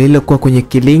kali lililokuwa kwenye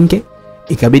kilinge,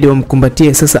 ikabidi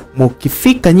wamkumbatie. Sasa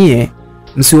mkifika nyie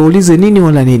msiwaulize nini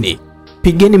wala nini,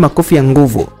 pigeni makofi ya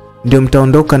nguvu ndio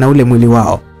mtaondoka na ule mwili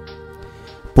wao.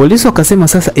 Polisi wakasema,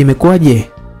 sasa imekuwaje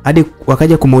hadi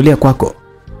wakaja kumuulia kwako?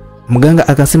 Mganga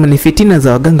akasema, ni fitina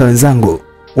za waganga wenzangu,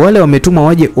 wale wametuma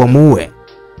waje wamuue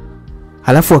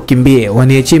halafu wakimbie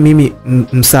waniachie mimi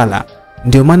msala,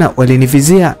 ndio maana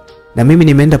walinivizia na mimi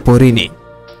nimeenda porini.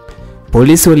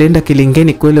 Polisi walienda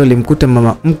kilingeni, kweli walimkuta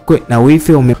mama mkwe na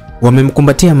wifi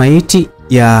wamemkumbatia maiti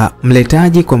ya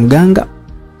mletaji kwa mganga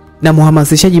na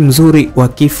mhamasishaji mzuri wa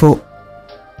kifo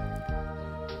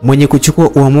mwenye kuchukua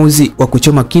uamuzi wa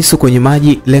kuchoma kisu kwenye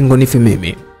maji, lengo nife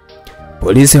mimi.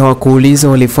 Polisi hawakuuliza,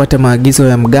 walifuata maagizo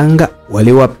ya mganga,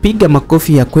 waliwapiga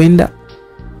makofi ya kwenda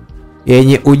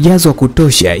yenye ujazo wa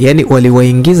kutosha, yani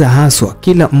waliwaingiza haswa.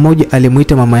 Kila mmoja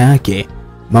alimuita mama yake.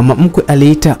 Mama mkwe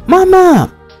aliita mama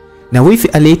na wifi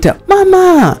aliita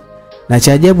mama, na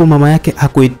cha ajabu mama yake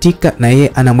hakuitika na yeye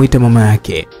anamuita mama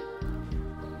yake.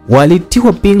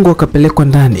 Walitiwa pingu wakapelekwa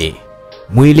ndani,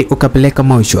 mwili ukapeleka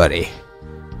mortuary.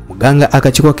 Mganga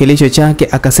akachukua kilicho chake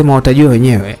akasema watajua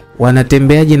wenyewe.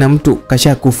 Wanatembeaji na mtu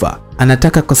kashakufa.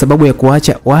 Anataka kwa sababu ya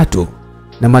kuacha watu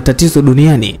na matatizo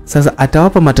duniani. Sasa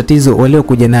atawapa matatizo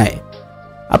waliokuja naye.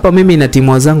 Hapa mimi na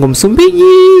timu zangu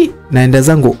Msumbiji, naenda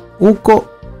zangu huko.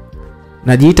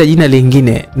 Najiita jina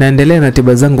lingine, naendelea na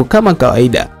tiba zangu kama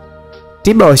kawaida.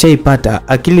 Tiba washaipata,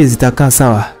 akili zitakaa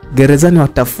sawa. Gerezani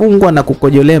watafungwa na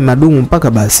kukojolea madumu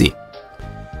mpaka basi.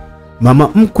 Mama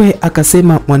mkwe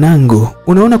akasema, mwanangu,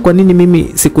 unaona kwa nini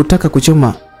mimi sikutaka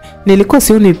kuchoma? Nilikuwa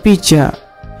sioni picha.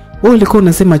 Wewe ulikuwa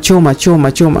unasema choma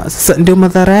choma choma. Sasa ndio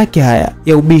madhara yake haya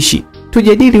ya ubishi.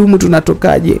 Tujadili humu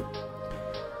tunatokaje.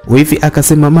 Wifi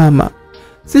akasema, mama,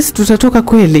 sisi tutatoka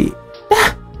kweli.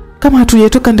 Kama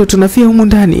hatujatoka ndio tunafia humu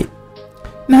ndani.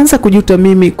 Naanza kujuta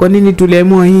mimi kwa nini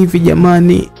tuliamua hivi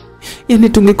jamani. Yaani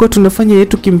tungekuwa tunafanya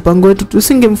yetu kimpango wetu,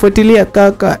 tusingemfuatilia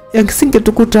kaka.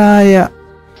 Yasingetukuta haya.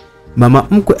 Mama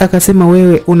mkwe akasema,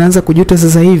 wewe unaanza kujuta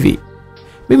sasa hivi?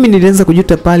 Mimi nilianza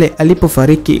kujuta pale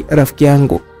alipofariki rafiki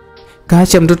yangu.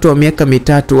 Kaacha mtoto wa miaka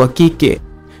 3 wa kike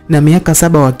na miaka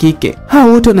 7 wa kike. Hao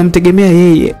wote wanamtegemea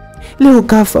yeye. Leo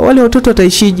kafa, wale watoto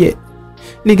wataishije?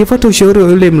 Ningefuata ushauri wa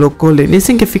yule mlokole,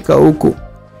 nisingefika huku.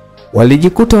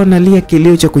 Walijikuta wanalia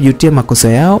kilio cha kujutia makosa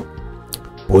yao.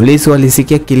 Polisi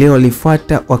walisikia kilio,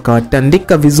 walifuata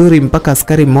wakawatandika vizuri mpaka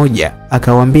askari mmoja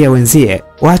akawaambia wenzie,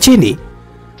 waacheni.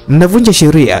 Mnavunja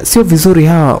sheria, sio vizuri,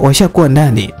 hawa washakuwa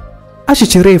ndani. Acha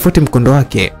sheria ifuate mkondo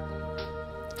wake.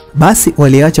 Basi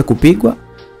waliacha kupigwa,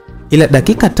 ila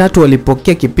dakika 3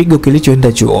 walipokea kipigo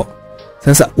kilichoenda chuo.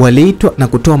 Sasa waliitwa na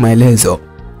kutoa maelezo.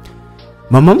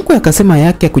 Mama mkwe akasema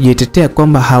yake kujitetea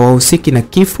kwamba hawahusiki na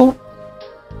kifo,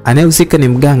 anayehusika ni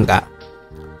mganga.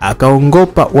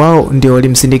 Akaongopa wao ndio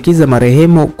walimsindikiza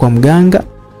marehemu kwa mganga,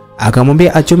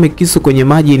 akamwambia achome kisu kwenye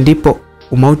maji ndipo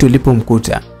umauti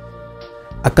ulipomkuta.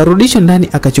 Akarudishwa ndani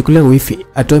akachukulia wifi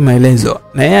atoe maelezo.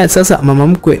 Na yeye sasa mama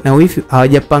mkwe na wifi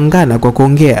hawajapangana kwa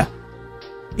kuongea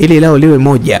ili lao liwe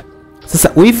moja.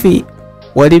 Sasa wifi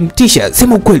walimtisha,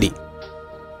 sema ukweli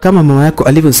kama mama yako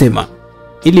alivyosema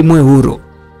ili muwe huru.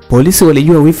 Polisi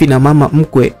walijua wifi na mama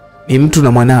mkwe ni mtu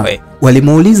na mwanawe.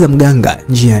 Walimuuliza mganga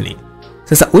njiani.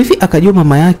 Sasa wifi akajua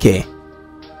mama yake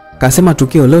kasema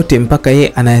tukio lote mpaka yeye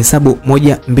anahesabu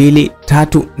 1 2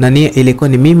 3 na nia ilikuwa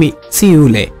ni mimi si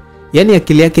yule. Yaani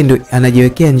akili yake ndio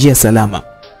anajiwekea njia salama.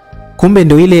 Kumbe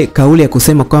ndio ile kauli ya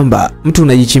kusema kwamba mtu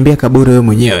unajichimbia kaburi wewe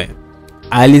mwenyewe.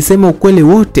 Alisema ukweli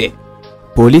wote.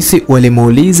 Polisi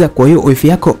walimuuliza, kwa hiyo wifi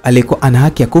yako alikuwa ana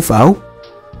haki ya kufa au?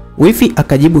 Wifi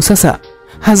akajibu, sasa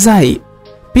hazai.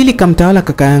 Pili kamtawala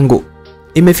kaka yangu.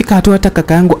 Imefika hatua hata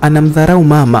kaka yangu anamdharau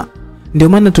mama. Ndio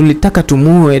maana tulitaka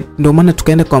tumuue, ndio maana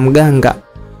tukaenda kwa mganga.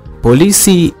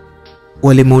 Polisi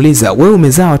walimuuliza, wewe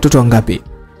umezaa watoto wangapi?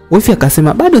 Wifi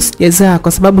akasema, bado sijazaa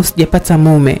kwa sababu sijapata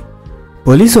mume.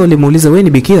 Polisi walimuuliza, wewe ni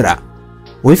bikira?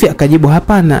 Wifi akajibu,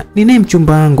 hapana, ninaye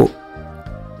mchumba wangu.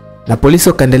 Na polisi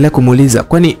wakaendelea kumuuliza,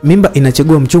 kwani mimba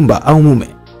inachagua mchumba au mume?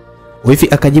 Wifi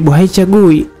akajibu,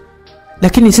 haichagui,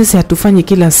 lakini sisi hatufanyi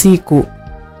kila siku.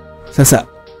 Sasa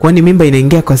kwani mimba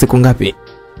inaingia kwa siku ngapi?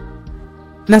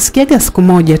 Nasikiaga siku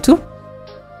moja tu.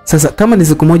 Sasa kama ni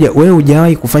siku moja, wewe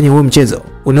hujawahi kufanya huo mchezo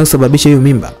unaosababisha hiyo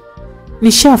mimba?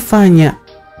 Nishafanya.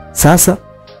 Sasa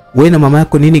wewe na mama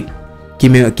yako nini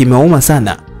kimeuma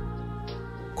sana?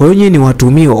 Kwa hiyo nyinyi ni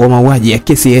watuhumiwa wa mauaji ya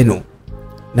kesi yenu.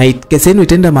 Na kesi yenu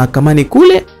itaenda mahakamani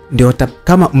kule, ndio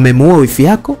kama mmemuua wifi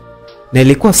yako na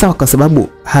ilikuwa sawa kwa sababu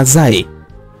hazai.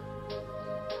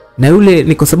 Na yule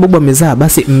ni kwa sababu amezaa,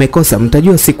 basi mmekosa,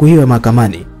 mtajua siku hiyo ya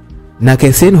mahakamani. Na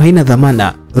kesi yenu haina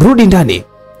dhamana. Rudi ndani.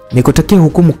 Nikutakia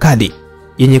hukumu kali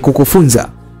yenye kukufunza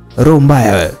roho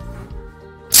mbaya wewe.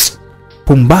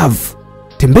 Pumbavu.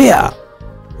 Tembea.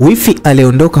 Wifi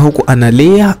aliondoka huku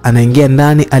analia, anaingia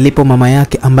ndani alipo mama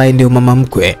yake ambaye ndio mama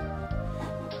mkwe.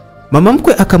 Mama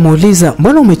mkwe akamuuliza,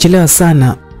 mbona umechelewa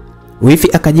sana? Wifi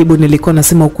akajibu, nilikuwa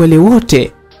nasema ukweli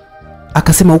wote.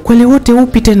 Akasema, ukweli wote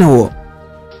upi tena huo?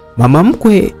 Mama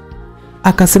mkwe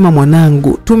akasema,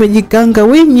 mwanangu, tumejikanga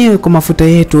wenyewe kwa mafuta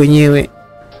yetu wenyewe.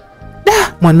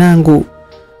 Mwanangu,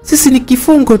 sisi ni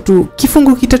kifungo tu,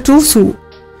 kifungo kitatuhusu.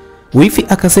 Wifi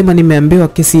akasema, nimeambiwa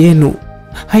kesi yenu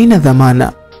haina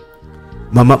dhamana.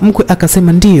 Mama mkwe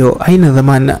akasema, ndiyo, haina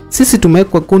dhamana. Sisi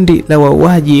tumewekwa kundi la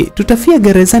wauaji, tutafia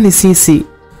gerezani sisi.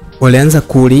 Walianza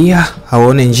kulia,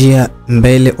 hawaone njia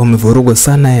mbele, wamevurugwa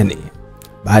sana yani.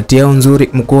 Bahati yao nzuri,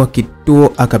 mkuu wa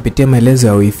kituo akapitia maelezo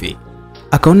ya wifi.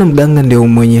 Akaona mganga ndio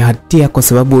mwenye hatia kwa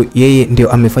sababu yeye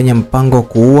ndio amefanya mpango wa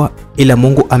kuua, ila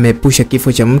Mungu ameepusha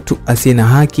kifo cha mtu asiye na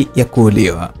haki ya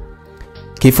kuuliwa.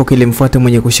 Kifo kilimfuata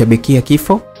mwenye kushabikia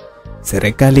kifo.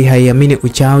 Serikali haiamini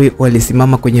uchawi,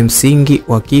 walisimama kwenye msingi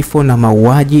wa kifo na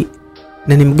mauaji.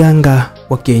 na ni mganga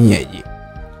wa kienyeji.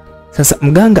 Sasa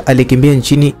mganga alikimbia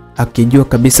nchini akijua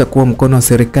kabisa kuwa mkono wa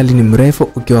serikali ni mrefu,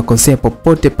 ukiwakosea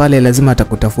popote pale lazima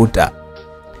atakutafuta.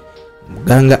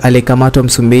 Mganga alikamatwa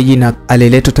Msumbiji na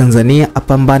aliletwa Tanzania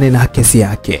apambane na kesi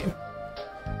yake.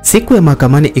 Siku ya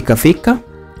mahakamani ikafika,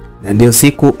 na ndio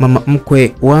siku mama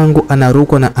mkwe wangu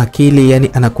anarukwa na akili, yani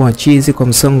anakuwa chizi kwa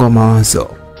msongo wa mawazo.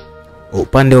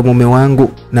 Upande wa mume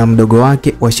wangu na mdogo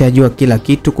wake washajua kila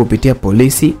kitu kupitia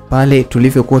polisi pale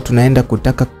tulivyokuwa tunaenda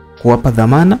kutaka kuwapa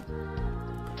dhamana.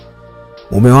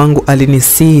 Mume wangu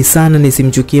alinisihi sana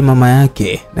nisimchukie mama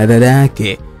yake na dada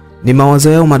yake. Ni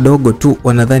mawazo yao madogo tu,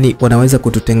 wanadhani wanaweza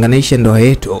kututenganisha ndoa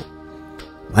yetu.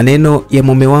 Maneno ya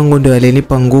mume wangu ndio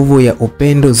yalinipa nguvu ya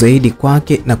upendo zaidi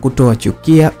kwake na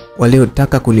kutowachukia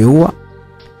waliotaka kuniua.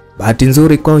 Bahati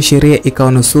nzuri kwao sheria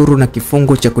ikawanusuru na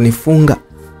kifungo cha kunifunga.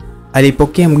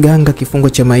 Alipokea mganga kifungo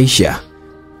cha maisha,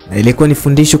 na ilikuwa ni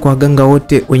fundisho kwa waganga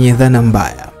wote wenye dhana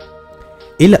mbaya.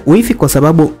 Ila wifi kwa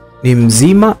sababu ni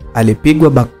mzima alipigwa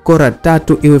bakora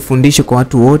 3 iwe fundisho kwa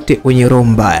watu wote wenye roho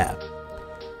mbaya.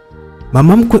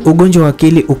 Mama mkwe ugonjwa wa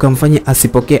akili ukamfanya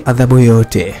asipokee adhabu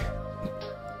yoyote.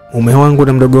 Mume wangu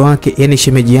na mdogo wake, yani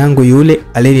shemeji yangu yule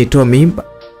aliyenitoa mimba,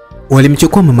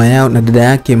 walimchukua mama yao na dada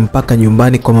yake mpaka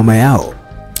nyumbani kwa mama yao.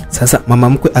 Sasa mama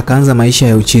mkwe akaanza maisha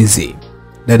ya uchizi.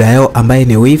 Dada yao ambaye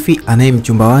ni wifi anaye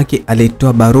mchumba wake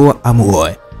alitoa barua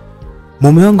amuoe.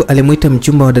 Mume wangu alimuita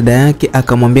mchumba wa dada yake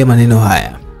akamwambia maneno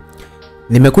haya: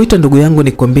 nimekuita ndugu yangu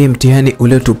nikwambie mtihani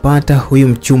uliotupata huyu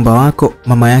mchumba wako,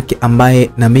 mama yake ambaye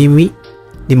na mimi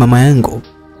ni mama yangu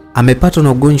amepatwa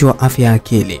na ugonjwa wa afya ya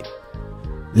akili.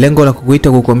 Lengo la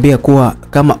kukuita kukwambia kuwa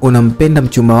kama unampenda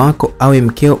mchumba wako awe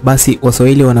mkeo, basi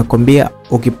Waswahili wanakwambia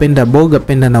ukipenda boga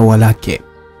penda na ua lake.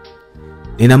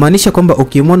 Ninamaanisha kwamba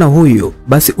ukimwona huyu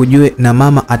basi ujue na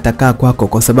mama atakaa kwako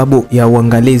kwa sababu ya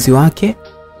uangalizi wake,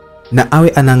 na awe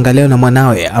anaangaliwa na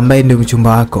mwanawe ambaye ndio mchumba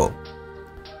wako.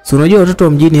 Si unajua watoto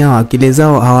wa mjini hawa akili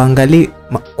zao hawaangalii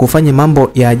kufanya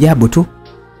mambo ya ajabu tu.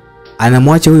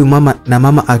 Anamwacha huyu mama, na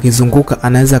mama akizunguka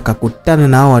anaweza kukutana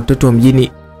na hao watoto wa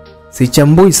mjini.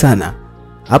 Sichambui sana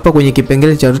hapa kwenye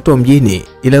kipengele cha watoto wa mjini,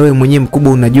 ila wewe mwenyewe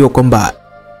mkubwa unajua kwamba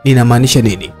ninamaanisha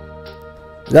nini.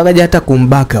 Zakaja hata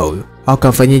kumbaka huyu au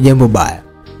kafanyia jambo baya.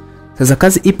 Sasa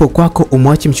kazi ipo kwako,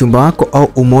 umwache mchumba wako au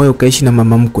umoe ukaishi na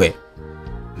mama mkwe.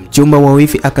 Mchumba wa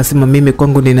wifi akasema mimi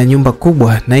kwangu nina nyumba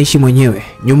kubwa, naishi mwenyewe,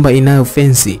 nyumba inayo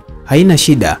fensi, haina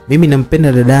shida, mimi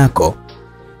nampenda dada yako.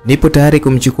 Nipo tayari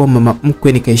kumchukua mama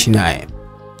mkwe nikaishi naye.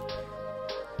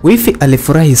 Wifi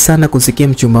alifurahi sana kusikia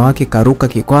mchumba wake karuka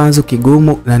kikwazo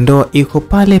kigumu na ndoa iko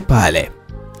pale pale.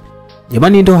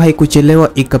 Jamani, ndoa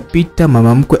haikuchelewa ikapita,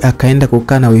 mama mkwe akaenda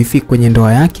kukaa na wifi kwenye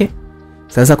ndoa yake.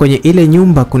 Sasa kwenye ile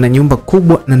nyumba kuna nyumba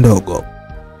kubwa na ndogo,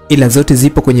 ila zote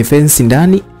zipo kwenye fensi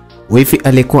ndani. Wifi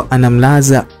alikuwa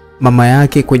anamlaza mama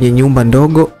yake kwenye nyumba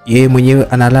ndogo, yeye mwenyewe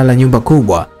analala nyumba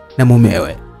kubwa na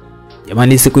mumewe.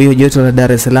 Jamani, siku hiyo joto la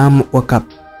Dar es Salaam,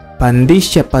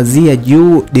 wakapandisha pazia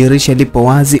juu, dirisha lipo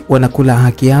wazi, wanakula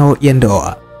haki yao ya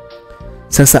ndoa.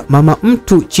 Sasa mama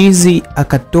mtu chizi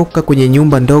akatoka kwenye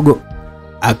nyumba ndogo,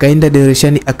 akaenda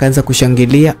dirishani, akaanza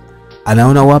kushangilia,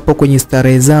 anaona wapo kwenye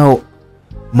starehe zao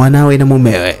mwanawe na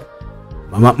mumewe.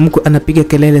 Mama mkwe anapiga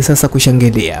kelele sasa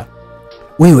kushangilia.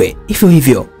 Wewe hivyo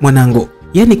hivyo mwanangu,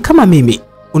 yani kama mimi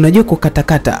unajua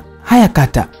kukatakata, haya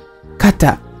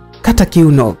kata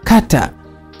kiuno, kata.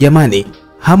 Jamani,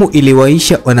 hamu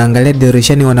iliwaisha, wanaangalia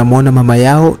dirishani, wanamuona mama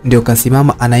yao ndio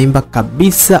kasimama anaimba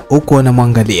kabisa huko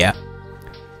wanamwangalia.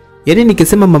 Yani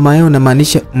nikisema mama yao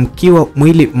namaanisha mkiwa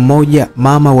mwili mmoja,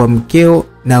 mama wa mkeo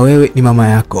na wewe ni mama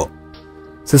yako.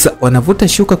 Sasa wanavuta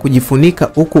shuka kujifunika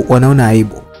huku wanaona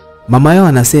aibu. Mama yao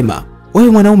anasema, wewe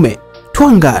mwanaume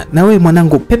twanga, na wewe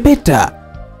mwanangu pepeta,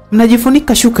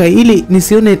 mnajifunika shuka ili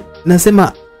nisione.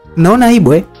 Nasema mnaona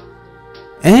aibu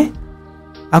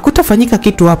hakutafanyika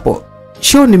kitu hapo,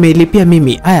 show nimeilipia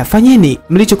mimi, haya fanyeni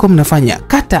mlichokuwa mnafanya,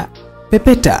 kata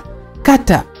pepeta.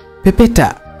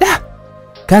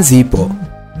 Kazi ipo.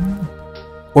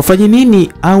 Wafanye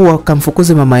nini au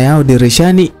wakamfukuze mama yao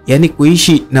dirishani? Yani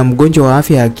kuishi na mgonjwa wa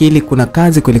afya ya akili kuna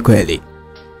kazi kweli.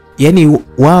 Yani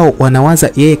wao wanawaza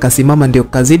yeye kasimama ndio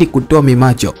kazidi kutoa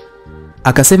mimacho.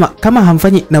 Akasema kama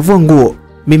hamfanyi navua nguo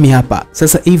mimi hapa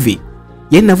sasa hivi.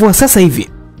 Yani navua sasa hivi.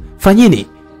 Fanyeni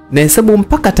na hesabu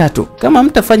mpaka 3. Kama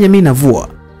mtafanya mimi navua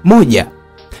 1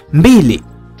 2.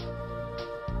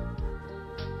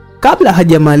 Kabla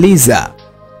hajamaliza,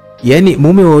 yani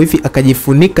mume wa wifi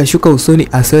akajifunika shuka usoni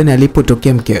asione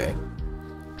alipotokea mkewe.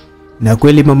 Na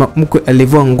kweli mama mkwe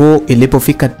alivua nguo.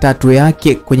 Ilipofika 3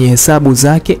 yake kwenye hesabu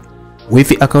zake,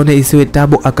 Wifi akaona isiwe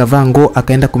tabu, akavaa nguo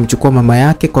akaenda kumchukua mama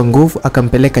yake kwa nguvu,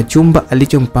 akampeleka chumba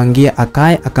alichompangia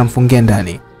akae, akamfungia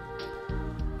ndani.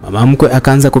 Mama mkwe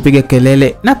akaanza kupiga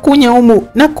kelele, nakunya humu,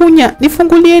 nakunya,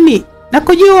 nifungulieni,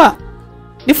 nakujua,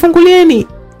 nifungulieni,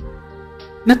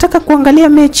 nataka kuangalia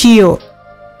mechi hiyo,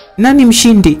 nani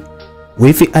mshindi?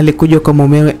 Wifi alikuja kwa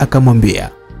mumewe akamwambia,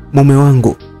 mume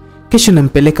wangu, kesho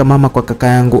nampeleka mama kwa kaka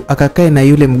yangu akakae na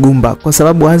yule mgumba kwa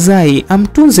sababu hazai,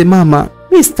 amtunze mama,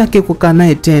 mimi sitaki kukaa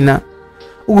naye tena.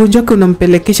 Ugonjwa wake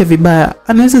unampelekesha vibaya,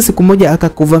 anaweza siku moja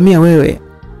akakuvamia wewe,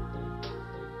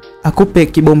 akupe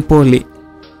kibompoli.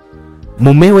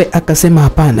 Mumewe akasema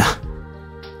hapana,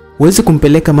 huwezi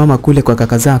kumpeleka mama kule kwa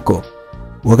kaka zako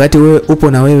wakati wewe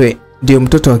upo na wewe ndio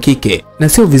mtoto wa kike, na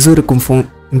sio vizuri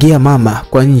kumfungia mama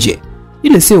kwa nje.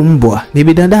 Yule sio mbwa, ni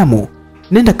binadamu,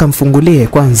 nenda kamfungulie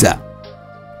kwanza.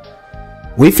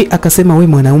 Wifi akasema, we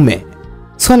mwanaume,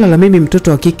 swala la mimi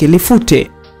mtoto wa kike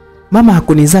lifute. Mama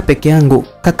hakunizaa peke yangu,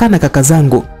 kaka na kaka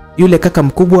zangu, yule kaka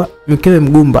mkubwa mkewe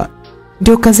mgumba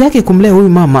ndio kazi yake kumlea huyu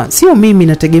mama, sio mimi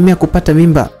nategemea kupata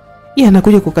mimba. Yeye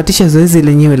anakuja kukatisha zoezi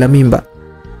lenyewe la mimba.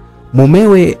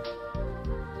 Mumewe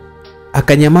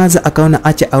akanyamaza, akaona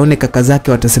acha aone kaka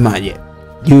zake watasemaje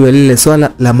juu ya lile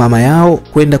swala la mama yao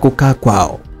kwenda kukaa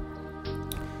kwao.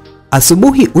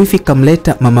 Asubuhi wifi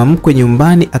kamleta mama mkwe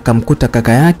nyumbani, akamkuta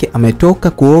kaka yake ametoka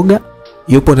kuoga,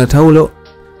 yupo na taulo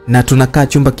na tunakaa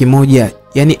chumba kimoja,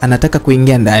 yani anataka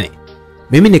kuingia ndani.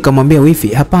 Mimi nikamwambia wifi,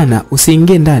 hapana,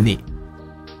 usiingie ndani,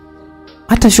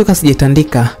 hata shuka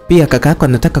sijatandika, pia kaka yako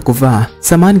anataka kuvaa,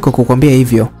 samahani kwa kukwambia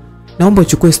hivyo, naomba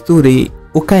uchukue sturi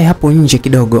ukae hapo nje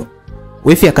kidogo.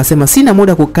 Wifi akasema, sina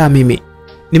muda kukaa mimi,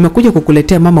 nimekuja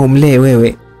kukuletea mama umlee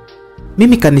wewe.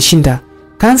 Mimi kanishinda,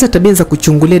 kaanza tabia za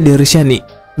kuchungulia dirishani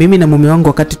mimi na mume wangu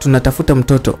wakati tunatafuta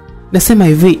mtoto. Nasema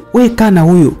hivi, wewe kaa na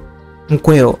huyu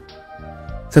mkweo.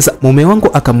 Sasa mume wangu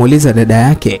akamuuliza dada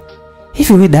yake,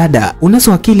 hivi we dada,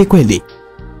 unazo akili kweli?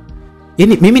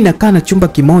 Yaani mimi nakaa na chumba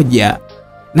kimoja,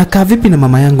 nakaa vipi na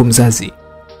mama yangu mzazi?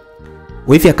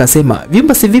 Wifi akasema,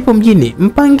 vyumba si vipo mjini,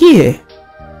 mpangie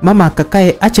mama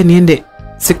akakae, acha niende,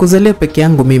 siku za leo peke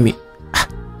yangu mimi.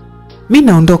 Mimi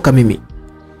naondoka mimi.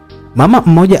 Mama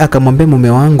mmoja akamwambia mume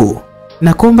wangu,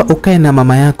 nakuomba ukae na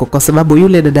mama yako kwa sababu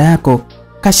yule dada yako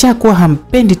kashakuwa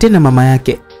hampendi tena mama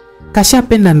yake,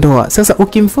 kashapenda ndoa. Sasa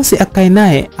ukimfosi akae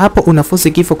naye, hapo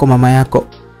unafosi kifo kwa mama yako,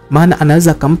 maana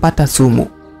anaweza akampata sumu.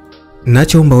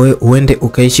 Nachoomba wewe uende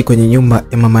ukaishi kwenye nyumba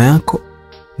ya mama yako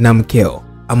na mkeo,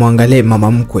 amwangalie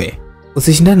mama mkwe,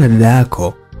 usishindane na dada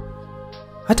yako.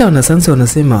 Hata wanasayansi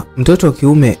wanasema mtoto wa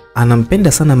kiume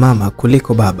anampenda sana mama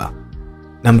kuliko baba,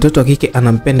 na mtoto wa kike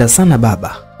anampenda sana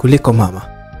baba kuliko mama.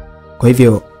 Kwa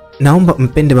hivyo naomba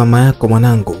mpende mama yako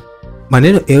mwanangu.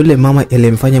 Maneno ya yule mama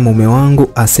yalimfanya mume wangu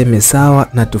aseme sawa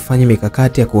na tufanye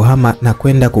mikakati ya kuhama na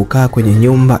kwenda kukaa kwenye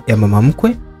nyumba ya mama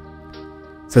mkwe.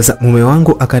 Sasa mume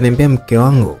wangu akaniambia, mke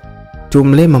wangu,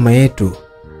 tumlee mama yetu.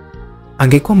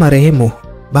 Angekuwa marehemu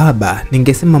baba,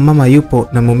 ningesema mama yupo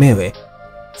na mumewe.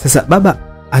 Sasa baba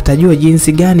atajua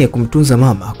jinsi gani ya kumtunza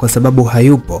mama kwa sababu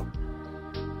hayupo.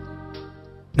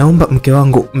 Naomba mke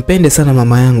wangu mpende sana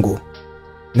mama yangu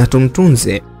na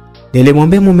tumtunze.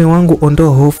 Nilimwambia mume wangu,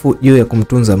 ondoa hofu juu ya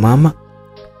kumtunza mama.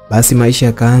 Basi maisha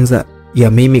yakaanza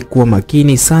ya mimi kuwa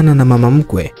makini sana na mama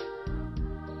mkwe.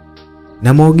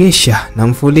 Namuogesha,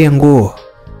 namfulia nguo,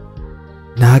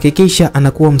 na hakikisha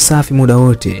anakuwa msafi muda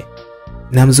wote,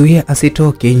 namzuia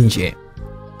asitoke nje.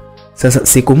 Sasa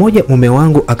siku moja mume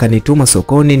wangu akanituma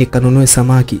sokoni nikanunue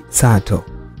samaki sato.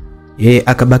 Yeye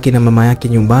akabaki na mama yake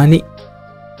nyumbani,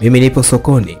 mimi nipo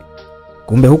sokoni.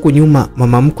 Kumbe huku nyuma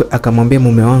mama mkwe akamwambia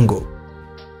mume wangu,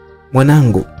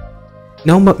 mwanangu,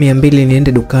 naomba 200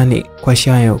 niende dukani kwa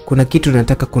Shayo, kuna kitu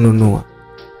nataka kununua.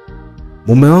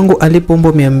 Mume wangu alipoomba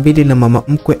 200 na mama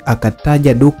mkwe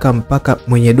akataja duka mpaka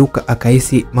mwenye duka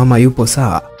akahisi mama yupo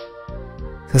sawa.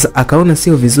 Sasa akaona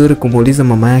sio vizuri kumuuliza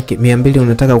mama yake, 200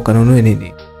 unataka ukanunue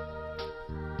nini?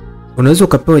 Unaweza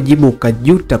ukapewa jibu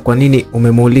ukajuta kwa nini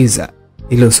umemuuliza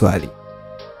hilo swali,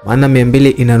 maana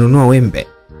 200 inanunua wembe.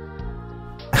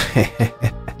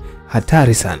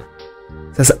 Hatari sana.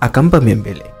 Sasa akampa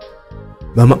 200.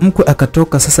 Mama mkwe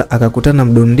akatoka, sasa akakutana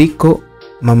mdundiko.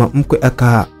 Mama mkwe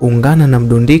akaungana na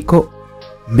mdundiko,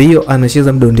 mbio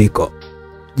anacheza mdundiko.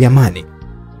 Jamani,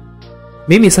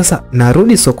 mimi sasa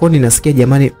narudi sokoni, nasikia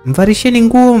jamani, mvalisheni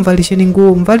nguo, mvalisheni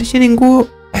nguo, mvalisheni nguo.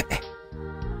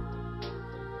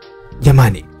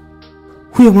 Jamani,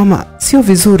 huyo mama sio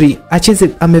vizuri acheze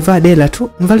amevaa dela tu,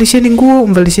 mvalisheni nguo,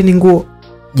 mvalisheni nguo.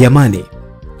 Jamani,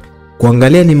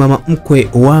 kuangalia ni mama mkwe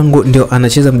wangu ndio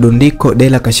anacheza mdundiko,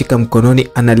 dela kashika mkononi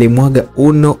analimwaga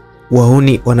uno,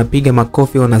 wauni wanapiga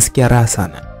makofi, wanasikia raha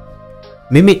sana.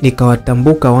 Mimi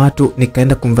nikawatambuka watu,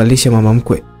 nikaenda kumvalisha mama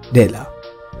mkwe dela.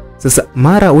 Sasa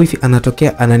mara wifi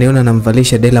anatokea, ananiona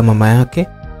namvalisha dela mama yake,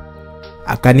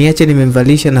 akaniacha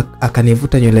nimemvalisha na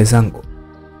akanivuta nywele zangu.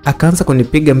 Akaanza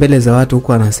kunipiga mbele za watu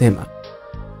huko anasema,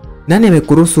 "Nani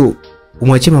amekuruhusu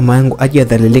umwachie mama yangu aje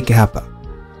adhalilike hapa?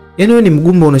 Yaani wewe ni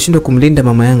mgumba, unashindwa kumlinda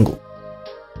mama yangu."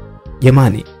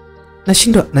 Jamani,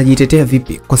 nashindwa najitetea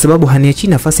vipi kwa sababu haniachi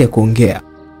nafasi ya kuongea.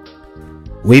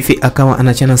 Wifi akawa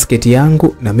anachana sketi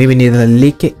yangu na mimi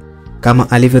nidhalilike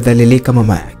kama alivyodhalilika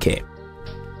mama yake.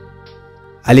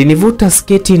 Alinivuta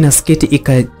sketi na sketi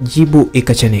ikajibu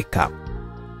ikachanika.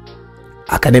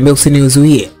 Akaniambia,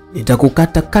 "Usiniuzuie,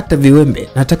 nitakukata kata viwembe,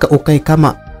 nataka ukae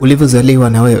kama ulivyozaliwa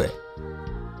na wewe."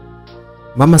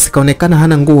 Mama sikaonekana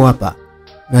hana nguo hapa,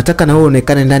 nataka na wewe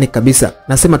uonekane ndani kabisa.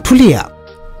 Nasema tulia.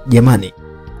 Jamani,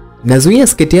 nazuia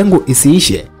sketi yangu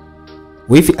isiishe.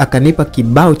 Wifi akanipa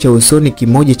kibao cha usoni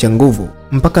kimoja cha nguvu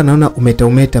mpaka naona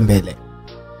umetaumeta mbele.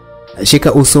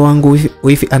 Nashika uso wangu,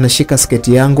 wifi anashika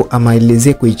sketi yangu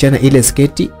amailizie kuichana ile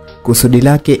sketi. Kusudi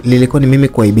lake lilikuwa ni mimi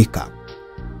kuaibika.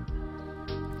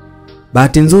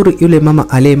 Bahati nzuri yule mama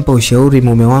aliyempa ushauri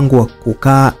mume wangu wa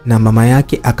kukaa na mama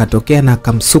yake akatokea na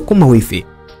akamsukuma wifi,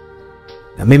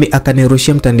 na mimi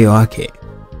akanirushia mtandio wake.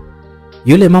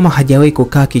 Yule mama hajawahi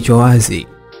kukaa kichwa wazi,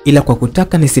 ila kwa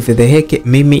kutaka nisifedheheke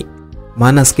mimi,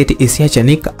 maana sketi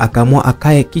isiachanika, akaamua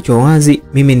akae kichwa wazi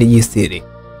mimi nijistiri.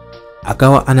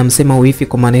 Akawa anamsema wifi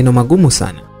kwa maneno magumu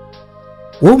sana.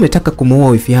 "Wewe umetaka kumuua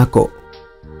wifi yako,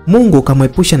 Mungu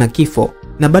kamwepusha na kifo,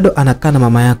 na bado anakaa na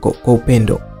mama yako kwa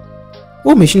upendo.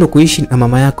 Wewe umeshindwa kuishi na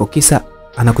mama yako kisa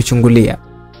anakuchungulia.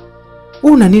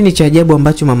 Wewe una nini cha ajabu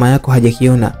ambacho mama yako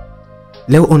hajakiona?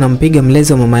 Leo unampiga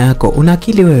mlezi wa mama yako, una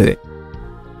akili wewe?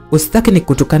 Usitaki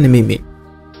nikutukane mimi,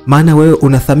 maana wewe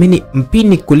unathamini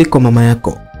mpini kuliko mama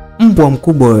yako. Mbwa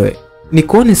mkubwa wewe.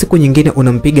 Nikuone siku nyingine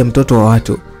unampiga mtoto wa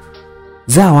watu.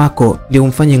 Zaa wako ndio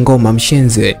umfanye ngoma,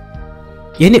 mshenzi wewe.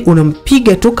 Yaani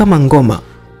unampiga tu kama ngoma."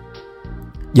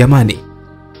 Jamani,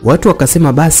 watu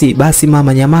wakasema basi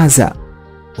mama nyamaza.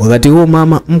 Wakati huo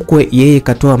mama mkwe yeye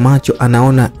katoa macho,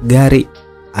 anaona gari,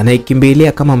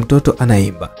 anaikimbilia kama mtoto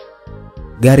anaimba,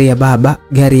 "Gari ya baba,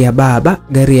 gari ya baba,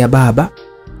 gari ya baba."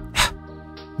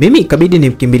 Mimi ikabidi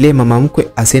nimkimbilie mama mkwe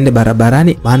asiende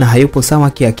barabarani, maana hayupo sawa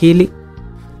kiakili.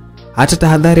 Hata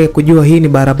tahadhari ya kujua hii ni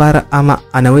barabara ama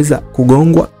anaweza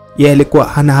kugongwa, yeye alikuwa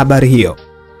hana habari hiyo.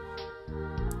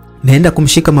 Naenda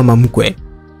kumshika mama mkwe,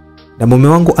 na mume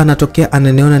wangu anatokea,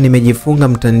 ananiona nimejifunga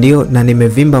mtandio na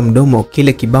nimevimba mdomo.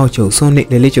 Kile kibao cha usoni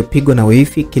lilichopigwa na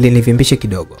wifi kilinivimbisha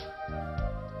kidogo.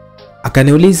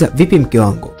 Akaniuliza, "Vipi mke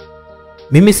wangu?"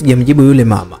 Mimi sijamjibu yule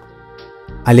mama.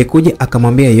 Alikuja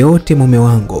akamwambia yote mume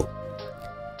wangu.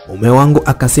 Mume wangu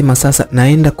akasema sasa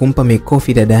naenda kumpa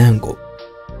mikofi dada yangu.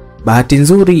 Bahati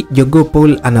nzuri Jogoo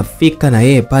Paul anafika na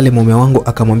yeye pale. Mume wangu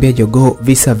akamwambia Jogoo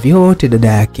visa vyote dada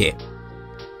yake.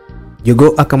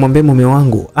 Jogoo akamwambia mume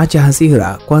wangu, "Acha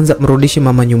hasira, kwanza mrudishe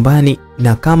mama nyumbani,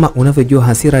 na kama unavyojua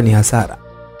hasira ni hasara.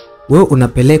 Wewe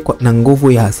unapelekwa na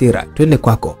nguvu ya hasira, twende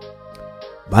kwako."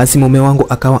 Basi mume wangu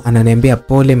akawa ananiambia,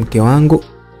 "Pole mke wangu,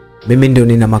 mimi ndio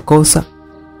nina makosa.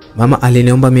 Mama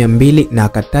aliniomba 200 na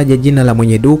akataja jina la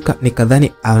mwenye duka,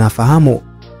 nikadhani anafahamu.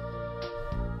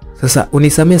 Sasa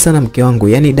unisamee sana mke wangu,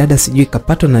 yani dada sijui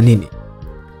kapatwa na nini."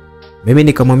 Mimi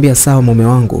nikamwambia, "Sawa mume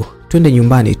wangu, twende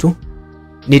nyumbani tu.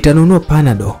 Nitanunua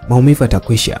Panado, maumivu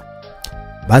yatakwisha."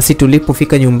 Basi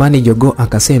tulipofika nyumbani Jogoo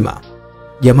akasema,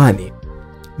 "Jamani,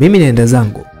 mimi naenda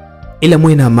zangu, ila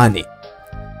muwe na amani."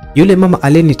 Yule mama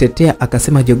aliyenitetea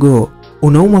akasema, "Jogoo,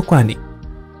 unaumwa kwani?"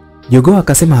 Jogoo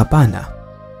akasema, "Hapana,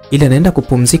 ila naenda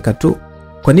kupumzika tu."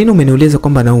 "Kwa nini umeniuliza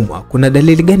kwamba naumwa? Kuna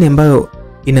dalili gani ambayo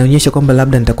inaonyesha kwamba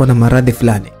labda nitakuwa na maradhi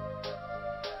fulani?"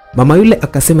 Mama yule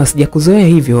akasema, "Sijakuzoea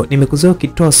hivyo, nimekuzoea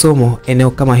ukitoa somo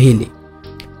eneo kama hili."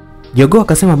 Jogoo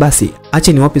akasema, "Basi,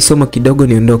 acha niwape somo kidogo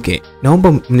niondoke.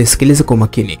 Naomba mnisikilize kwa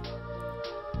makini."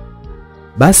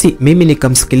 Basi mimi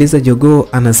nikamsikiliza Jogoo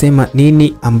anasema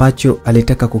nini ambacho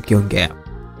alitaka kukiongea.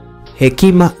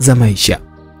 Hekima za maisha.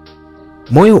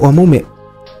 Moyo wa mume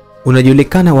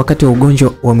unajulikana wakati wa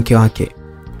ugonjwa wa mke wake.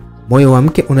 Moyo wa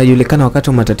mke unajulikana wakati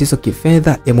wa matatizo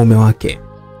kifedha ya mume wake.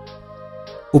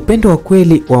 Upendo wa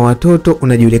kweli wa watoto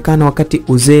unajulikana wakati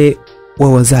uzee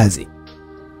wa wazazi.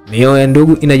 Mioyo ya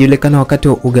ndugu inajulikana wakati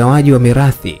wa ugawaji wa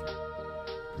mirathi.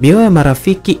 Mioyo ya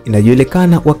marafiki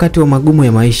inajulikana wakati wa magumu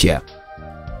ya maisha.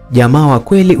 Jamaa wa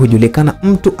kweli hujulikana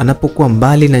mtu anapokuwa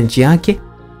mbali na nchi yake,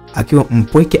 akiwa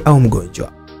mpweke au mgonjwa.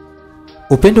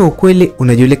 Upendo wa kweli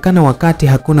unajulikana wakati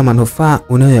hakuna manufaa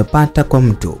unayoyapata kwa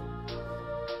mtu.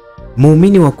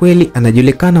 Muumini wa kweli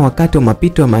anajulikana wakati wa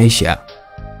mapito ya maisha.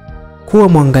 kuwa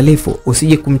mwangalifu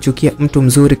usije kumchukia mtu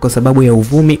mzuri kwa sababu ya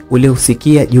uvumi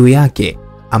uliosikia juu yake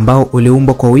ambao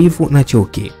uliumbwa kwa wivu na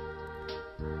chuki.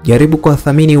 Jaribu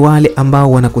kuwathamini wale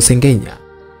ambao wanakusengenya.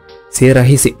 Si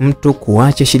rahisi mtu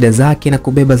kuacha shida zake na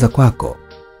kubeba za kwako.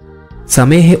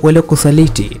 Samehe wale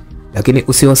kusaliti, lakini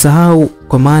usiwasahau,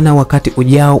 kwa maana wakati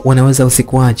ujao wanaweza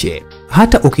usikuache.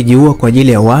 Hata ukijiua kwa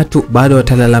ajili ya watu bado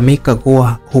watalalamika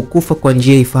kuwa hukufa kwa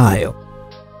njia ifaayo.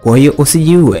 Kwa hiyo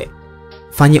usijiue.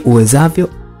 Fanya uwezavyo,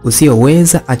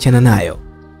 usiyoweza achana nayo.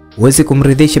 Huwezi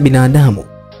kumridhisha binadamu.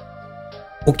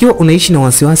 Ukiwa unaishi na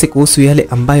wasiwasi kuhusu yale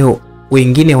ambayo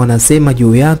wengine wanasema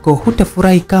juu yako,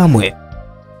 hutafurahi kamwe.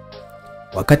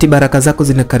 Wakati baraka zako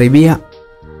zinakaribia,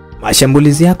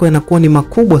 mashambulizi yako yanakuwa ni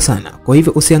makubwa sana. Kwa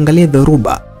hivyo usiangalie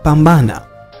dhoruba, pambana.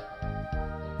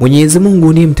 Mwenyezi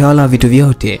Mungu ni mtawala wa vitu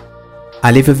vyote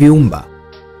alivyoviumba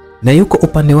na yuko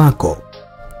upande wako.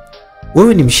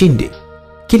 Wewe ni mshindi.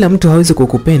 Kila mtu hawezi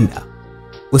kukupenda.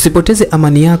 Usipoteze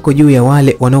amani yako juu ya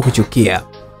wale wanaokuchukia.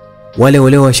 Wale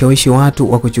waliowashawishi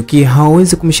watu wakuchukie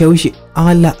hawawezi kumshawishi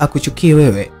Allah akuchukie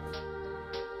wewe.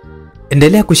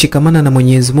 Endelea kushikamana na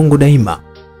Mwenyezi Mungu daima.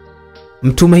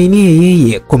 Mtumainie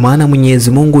yeye, kwa maana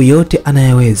Mwenyezi Mungu yote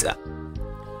anayaweza.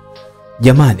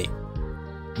 Jamani,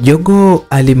 Jogoo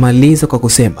alimaliza kwa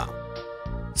kusema,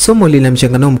 somo lina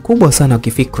mchanganuo mkubwa sana wa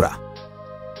kifikra.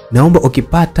 Naomba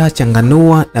ukipata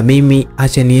changanua na mimi,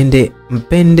 acha niende.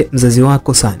 Mpende mzazi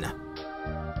wako sana.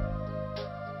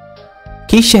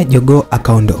 Kisha Jogoo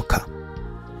akaondoka.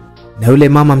 Na yule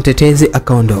mama mtetezi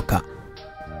akaondoka.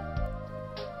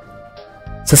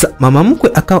 Sasa mama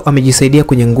mkwe akao amejisaidia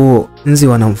kwenye nguo. Nzi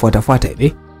wanamfuatafuata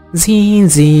hivi.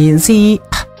 Zi.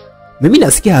 Mimi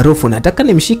nasikia harufu, nataka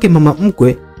nimshike mama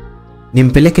mkwe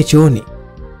nimpeleke chooni.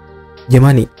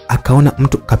 Jamani, akaona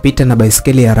mtu kapita na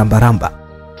baisikeli ya rambaramba.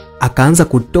 Akaanza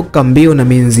kutoka mbio na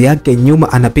minzi yake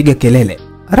nyuma, anapiga kelele,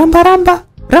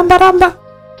 rambaramba,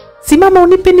 simama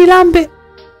unipe nilambe,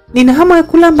 nina hamu ya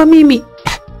kulamba mimi.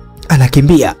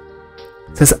 Anakimbia.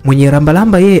 Sasa mwenye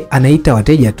rambalamba yeye anaita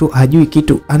wateja tu, hajui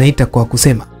kitu, anaita kwa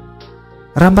kusema,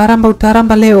 rambaramba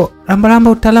utaramba leo,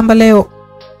 rambaramba utalamba leo.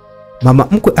 Mama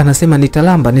mkwe anasema,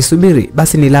 nitalamba, nisubiri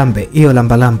basi nilambe hiyo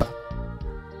lambalamba.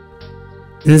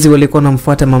 Nzi walikuwa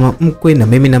wanamfuata mama mkwe na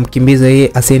mimi namkimbiza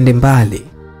yeye asiende mbali.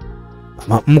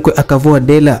 Mama mkwe akavua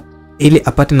dela ili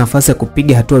apate nafasi ya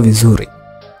kupiga hatua vizuri.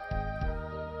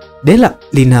 Dela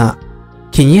lina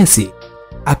kinyesi,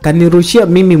 akanirushia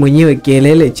mimi mwenyewe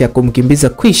kelele cha kumkimbiza,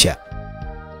 kwisha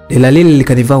dela lile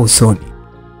likanivaa usoni.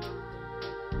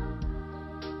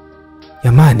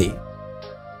 Jamani,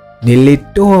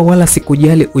 nilitoa wala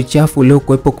sikujali uchafu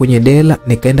uliokuwepo kwenye dela,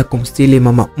 nikaenda kumstili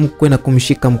mama mkwe na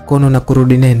kumshika mkono na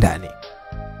kurudi naye ndani.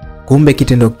 Kumbe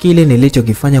kitendo kile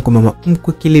nilichokifanya kwa mama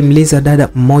mkwe kilimliza dada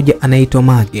mmoja anaitwa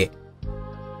Mage.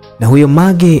 Na huyo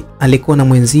Mage alikuwa na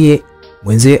mwenzie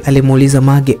alimuuliza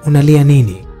Mage, unalia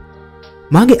nini?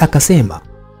 Mage akasema,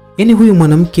 yaani huyu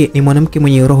mwanamke ni mwanamke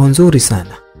mwenye roho nzuri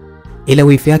sana, ila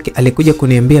wifi yake alikuja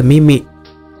kuniambia mimi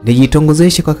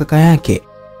nijitongozeshe kwa kaka yake,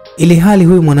 ili hali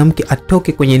huyu mwanamke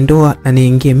atoke kwenye ndoa na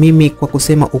niingie mimi. Kwa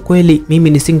kusema ukweli, mimi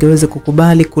nisingeweza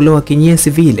kukubali kuloa kinyesi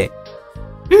vile.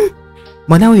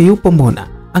 Mwanawe yupo, mbona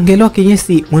angeloa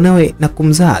kinyesi mwanawe na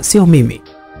kumzaa, sio mimi.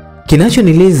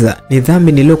 Kinachoniliza ni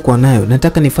dhambi niliyokuwa nayo,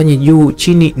 nataka nifanye juu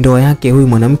chini ndoa yake huyu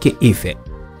mwanamke ife.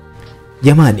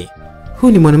 Jamani,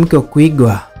 huyu ni mwanamke wa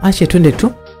kuigwa, acha twende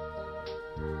tu.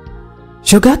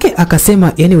 Shogake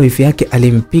akasema, yani wifi yake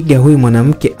alimpiga huyu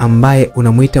mwanamke ambaye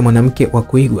unamuita mwanamke wa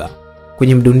kuigwa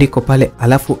kwenye mdundiko pale,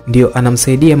 alafu ndio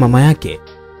anamsaidia mama yake.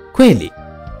 Kweli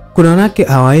kuna wanawake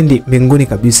hawaendi mbinguni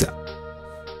kabisa.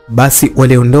 Basi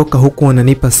waliondoka huku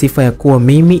wananipa sifa ya kuwa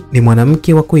mimi ni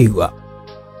mwanamke wa kuigwa.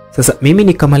 Sasa mimi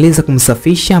nikamaliza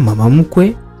kumsafisha mama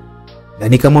mkwe na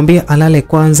nikamwambia alale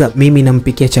kwanza, mimi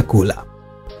nampikia chakula.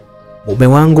 Mume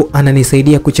wangu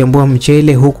ananisaidia kuchambua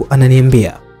mchele huku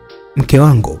ananiambia, mke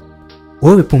wangu,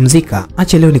 wewe pumzika,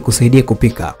 acha leo nikusaidie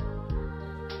kupika.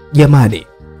 Jamani,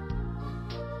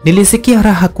 nilisikia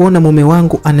raha kuona mume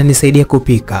wangu ananisaidia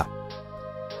kupika.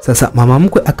 Sasa mama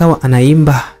mkwe akawa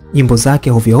anaimba nyimbo zake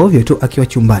hovyo tu akiwa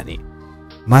chumbani.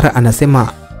 Mara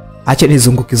anasema, acha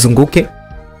nizunguke.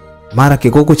 Mara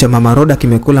kikuku cha mama Roda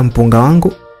kimekula mpunga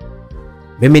wangu.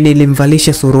 Mimi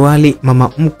nilimvalisha suruali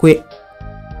mama mkwe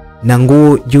na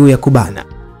nguo juu ya kubana,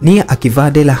 nia akivaa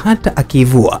dela hata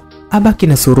akiivua abaki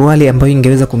na suruali ambayo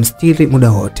ingeweza kumstiri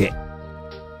muda wote.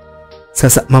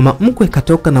 Sasa mama mkwe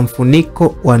katoka na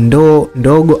mfuniko wa ndoo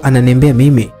ndogo, ananiambia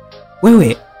mimi,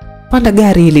 wewe panda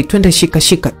gari ili twende,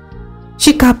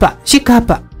 shika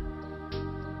hapa.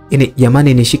 Yaani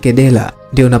jamani, nishike dela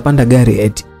ndio napanda gari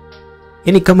eti.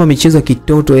 Yaani kama michezo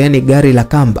kitoto, yani gari la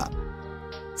kamba.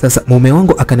 Sasa mume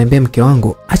wangu akaniambia, mke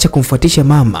wangu, acha kumfuatisha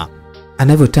mama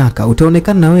anavyotaka,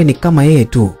 utaonekana na wewe ni kama yeye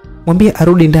tu, mwambie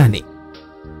arudi ndani.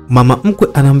 Mama mkwe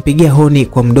anampigia honi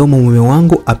kwa mdomo mume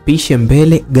wangu apishe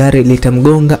mbele, gari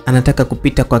litamgonga, anataka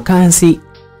kupita kwa kasi.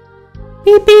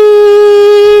 Pipi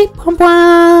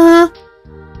pompwa.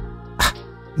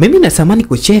 Mimi natamani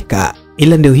kucheka,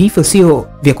 ila ndio hivyo, sio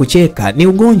vya kucheka, ni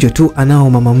ugonjwa tu anao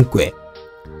mama mkwe.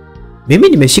 Mimi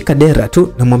nimeshika dera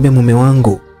tu, namwambia mume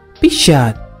wangu,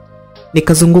 pisha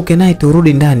nikazunguke naye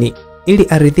turudi ndani ili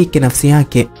aridhike nafsi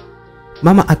yake.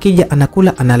 Mama akija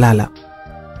anakula analala.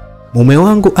 Mume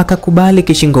wangu akakubali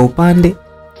kishingo upande.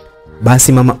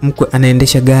 Basi mama mkwe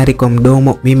anaendesha gari kwa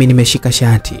mdomo, mimi nimeshika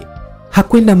shati.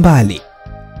 Hakwenda mbali,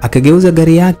 akageuza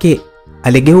gari yake,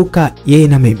 aligeuka yeye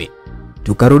na mimi.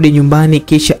 Tukarudi nyumbani,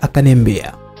 kisha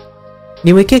akaniambia,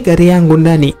 niweke gari yangu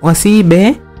ndani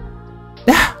wasiibe.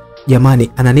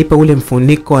 Jamani, ananipa ule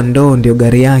mfuniko wa ndoo ndio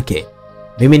gari yake.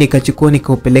 Mimi nikachukua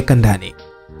nikaupeleka ndani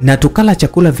na tukala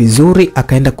chakula vizuri,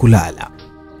 akaenda kulala.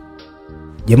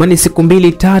 Jamani, siku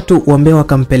 2-3 wambea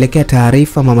wakampelekea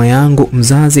taarifa mama yangu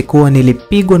mzazi kuwa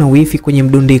nilipigwa na wifi kwenye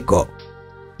mdundiko.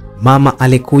 Mama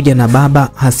alikuja na baba,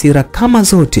 hasira kama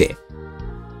zote.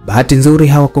 Bahati nzuri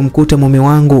hawakumkuta mume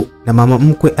wangu na mama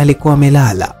mkwe alikuwa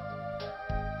amelala.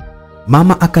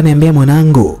 Mama akaniambia,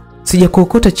 mwanangu,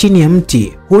 sijakuokota chini ya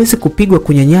mti, huwezi kupigwa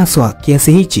kunyanyaswa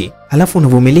kiasi hichi halafu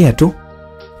unavumilia tu.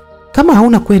 Kama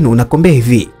hauna kwenu unakombea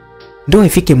hivi, ndoa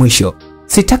ifike mwisho.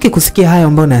 Sitaki kusikia haya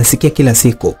ambayo nayasikia kila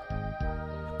siku.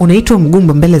 Unaitwa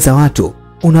mgumba mbele za watu,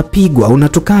 unapigwa,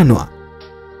 unatukanwa.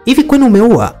 Hivi kwenu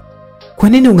umeua? Kwa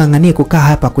nini unganganie kukaa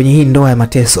hapa kwenye hii ndoa ya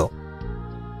mateso?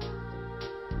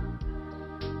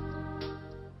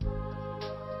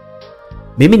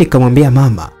 Mimi nikamwambia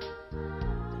mama,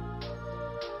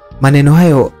 maneno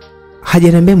hayo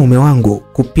hajaniambia mume wangu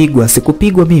kupigwa,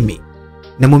 sikupigwa mimi.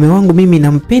 Na mume wangu mimi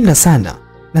nampenda sana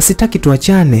na sitaki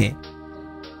tuachane.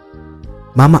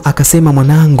 Mama akasema,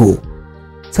 mwanangu,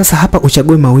 sasa hapa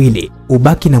uchague mawili,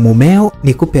 ubaki na mumeo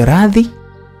nikupe radhi,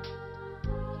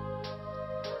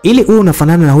 ili uwe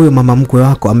unafanana na huyo mama mkwe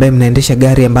wako ambaye mnaendesha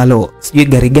gari ambalo sijui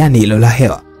gari gani hilo la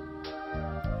hewa.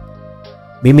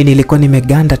 Mimi nilikuwa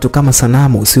nimeganda tu kama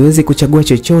sanamu, siwezi kuchagua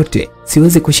chochote,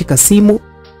 siwezi kushika simu.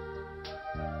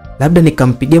 Labda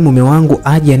nikampigia mume wangu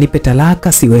aje anipe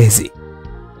talaka, siwezi.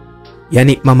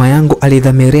 Yaani mama yangu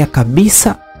alidhamiria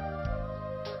kabisa.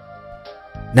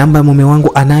 Namba ya mume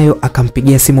wangu anayo,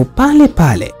 akampigia simu pale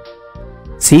pale.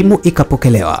 Simu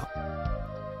ikapokelewa.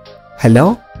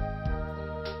 Hello?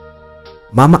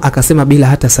 Mama akasema bila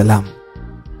hata salamu,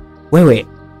 wewe,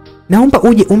 naomba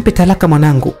uje umpe talaka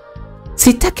mwanangu.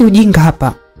 Sitaki ujinga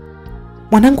hapa.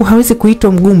 Mwanangu hawezi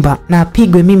kuitwa mgumba na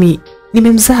apigwe, mimi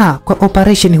nimemzaa kwa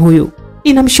operation huyu.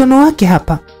 Ina mshono wake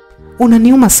hapa.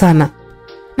 Unaniuma sana.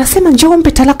 Nasema njoo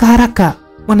umpe talaka haraka,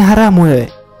 mwanaharamu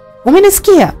wewe.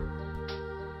 Umenisikia?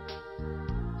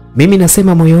 Mimi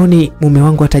nasema moyoni, mume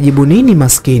wangu atajibu nini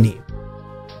maskini?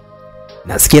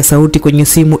 Nasikia sauti kwenye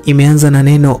simu imeanza na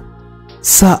neno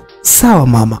sawa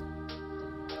mama.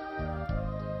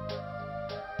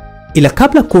 Ila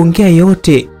kabla kuongea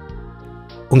yote,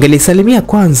 ungelisalimia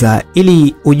kwanza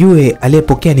ili ujue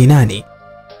aliyepokea ni nani.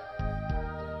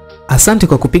 Asante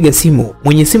kwa kupiga simu,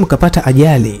 mwenye simu kapata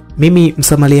ajali, mimi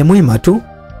msamaria mwema tu.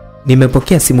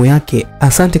 Nimepokea simu yake,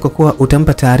 asante kwa kuwa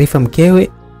utampa taarifa mkewe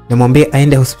na mwambie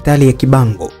aende hospitali ya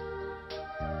Kibango.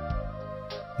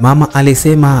 Mama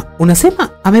alisema, unasema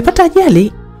amepata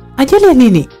ajali? Ajali ya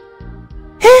nini?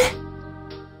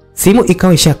 Simu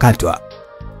ikawa ishakatwa.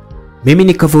 Mimi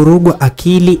nikavurugwa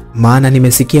akili, maana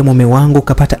nimesikia mume wangu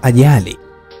kapata ajali.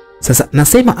 Sasa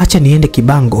nasema acha niende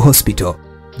Kibango hospital.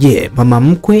 Je, mama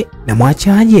mkwe na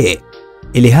mwacha aje?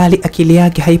 Ili hali akili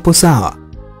yake haipo sawa.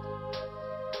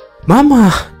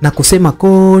 Mama na kusema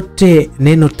kote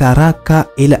neno taraka,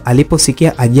 ila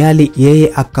aliposikia ajali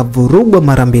yeye akavurugwa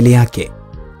mara mbili yake.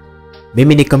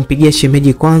 Mimi nikampigia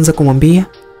shemeji kwanza kumwambia,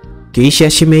 kisha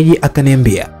shemeji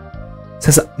akaniambia,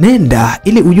 sasa nenda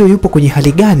ili ujue yupo kwenye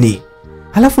hali gani,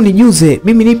 halafu nijuze,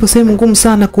 mimi nipo sehemu ngumu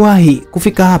sana kuwahi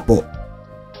kufika hapo.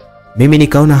 Mimi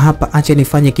nikaona hapa acha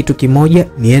nifanye kitu kimoja,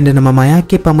 niende na mama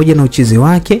yake pamoja na uchizi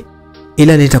wake,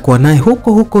 ila nitakuwa naye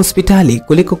huko huko hospitali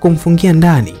kuliko kumfungia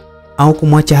ndani au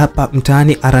kumwacha hapa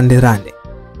mtaani aranderande.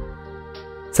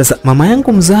 Sasa mama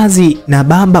yangu mzazi na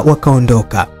baba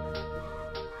wakaondoka.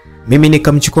 Mimi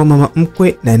nikamchukua mama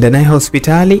mkwe naenda naye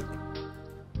hospitali.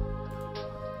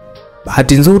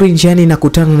 Bahati nzuri njiani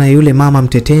nakutana na yule mama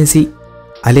mtetezi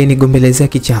aliyenigombelezea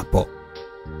kichapo.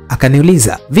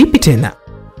 Akaniuliza, vipi tena?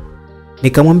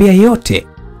 Nikamwambia yote.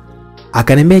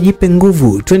 Akaniambia jipe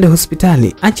nguvu, twende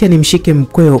hospitali, acha nimshike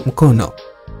mkweo mkono.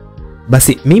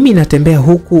 Basi mimi natembea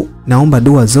huku naomba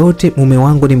dua zote mume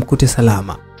wangu nimkute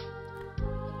salama.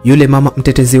 Yule mama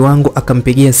mtetezi wangu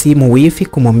akampigia simu wifi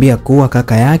kumwambia kuwa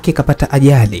kaka yake kapata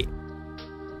ajali.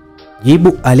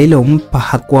 Jibu alilompa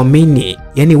hakuamini,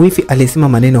 yani wifi alisema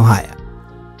maneno haya: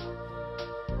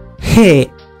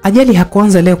 ajali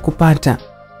hakuanza leo kupata,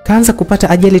 kaanza kupata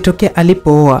ajali tokea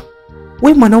alipooa.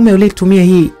 We mwanaume uliyetumia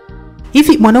hii,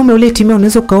 hivi mwanaume uliyetimia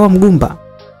unaweza kuoa mgumba?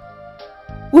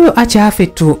 Huyo acha afe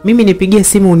tu, mimi nipigie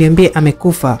simu uniambie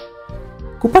amekufa.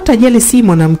 Kupata ajali si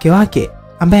mwanamke wake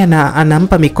ambaye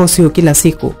anampa mikosi hiyo kila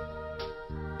siku.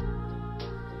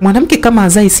 Mwanamke kama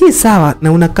azai si sawa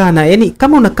na unakana, yani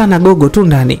kama unakana gogo tu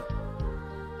ndani.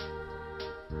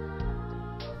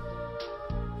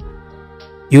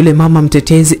 Yule mama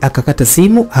mtetezi akakata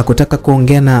simu, hakutaka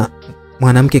kuongea na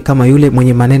mwanamke kama yule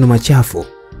mwenye maneno machafu.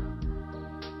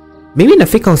 Mimi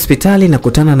nafika hospitali na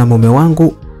kutana na mume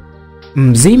wangu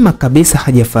mzima kabisa,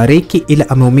 hajafariki ila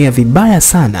ameumia vibaya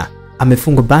sana,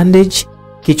 amefungwa bandage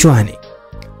kichwani.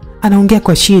 Anaongea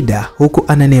kwa shida huku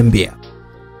ananiambia,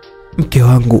 mke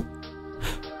wangu,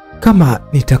 kama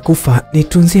nitakufa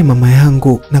nitunzie mama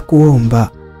yangu na kuomba.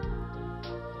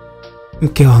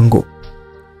 Mke wangu,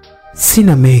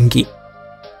 sina mengi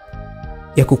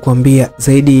ya kukuambia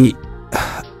zaidi,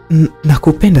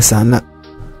 nakupenda sana.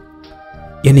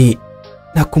 Yani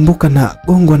nakumbuka na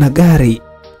gongwa na gari.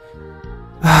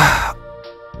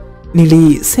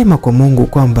 Nilisema kwa Mungu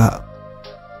kwamba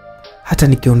hata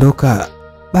nikiondoka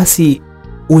basi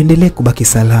uendelee kubaki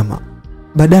salama.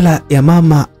 Badala ya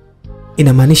mama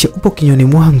inamaanisha upo kinywani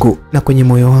mwangu na kwenye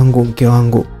moyo wangu. Mke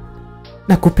wangu,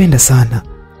 nakupenda sana.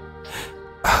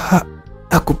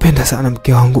 Nakupenda sana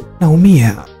mke wangu,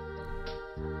 naumia.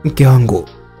 Mke wangu,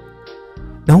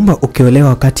 naomba ukiolewa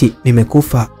wakati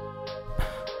nimekufa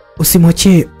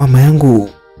usimwachie mama yangu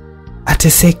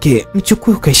ateseke,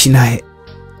 mchukue ukaishi naye.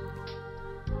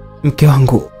 Mke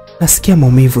wangu, nasikia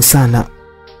maumivu sana.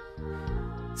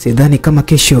 Sidhani kama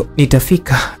kesho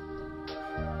nitafika.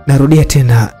 Narudia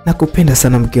tena, nakupenda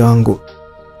sana mke wangu.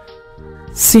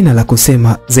 Sina la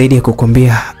kusema zaidi ya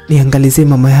kukwambia niangalizie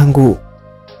mama yangu.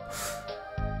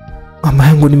 Mama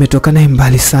yangu nimetoka naye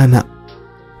mbali sana.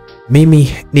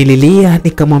 Mimi nililia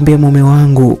nikamwambia mume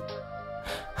wangu,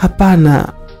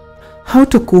 hapana,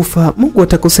 hautokufa, Mungu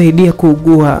atakusaidia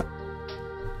kuugua.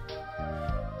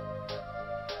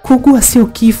 Kuugua sio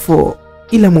kifo,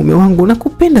 ila mume wangu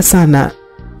nakupenda sana.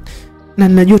 Na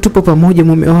ninajua tupo pamoja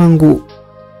mume wangu.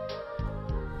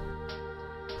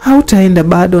 Hautaenda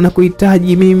bado na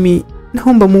kuhitaji mimi.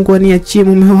 Naomba Mungu aniachie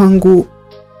mume wangu.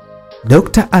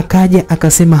 Dokta akaja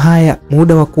akasema, haya,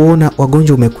 muda wa kuona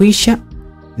wagonjwa umekwisha.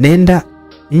 Nenda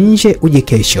nje uje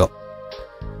kesho.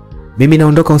 Mimi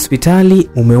naondoka hospitali,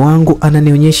 mume wangu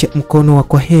ananionyesha mkono wa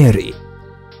kwaheri.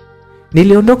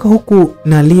 Niliondoka huku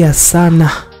nalia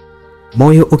sana,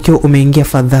 moyo ukiwa umeingia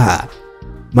fadhaa.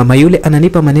 Mama yule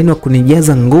ananipa maneno ya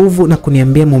kunijaza nguvu na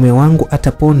kuniambia mume wangu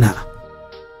atapona.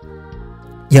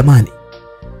 Jamani,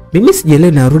 mimi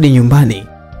sijaelewa, narudi nyumbani.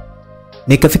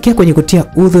 Nikafikia kwenye kutia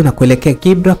udhu na kuelekea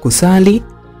kibla kusali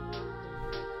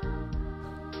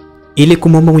ili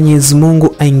kumwomba Mwenyezi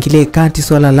Mungu aingilie kati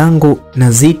swala langu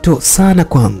na zito sana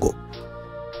kwangu.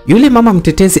 Yule mama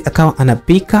mtetezi akawa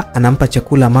anapika, anampa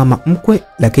chakula mama mkwe,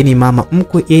 lakini mama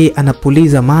mkwe yeye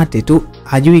anapuliza mate tu,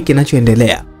 hajui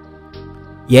kinachoendelea.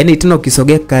 Yaani tena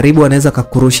ukisogea karibu anaweza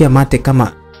kukurushia mate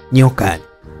kama nyoka.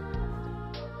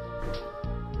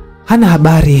 Hana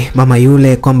habari mama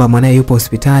yule kwamba mwanae yupo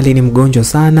hospitali, ni mgonjwa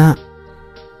sana.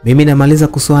 Mimi namaliza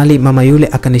kuswali, mama yule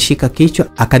akanishika kichwa,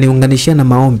 akaniunganishia na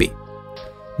maombi.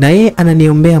 Na yeye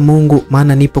ananiombea Mungu,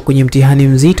 maana nipo kwenye mtihani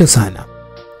mzito sana.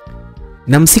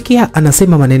 Namsikia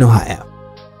anasema maneno haya: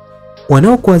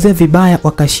 wanaokuwazia vibaya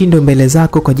wakashindwe mbele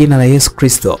zako kwa jina la Yesu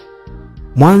Kristo.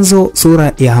 Mwanzo sura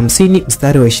ya 50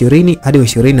 mstari wa 20 hadi wa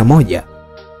 21.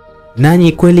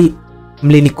 Nanyi kweli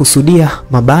mlinikusudia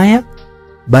mabaya,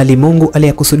 bali Mungu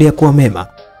aliyakusudia kuwa mema,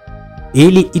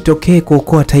 ili itokee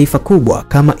kuokoa taifa kubwa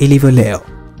kama ilivyo leo.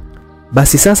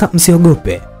 Basi sasa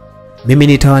msiogope, mimi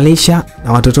nitawalisha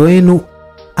na watoto wenu.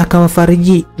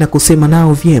 Akawafariji na kusema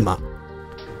nao vyema.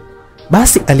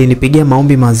 Basi alinipigia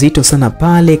maombi mazito sana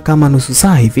pale kama nusu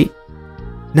saa hivi,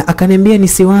 na akaniambia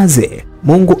nisiwaze,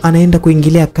 Mungu anaenda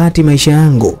kuingilia kati maisha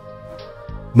yangu.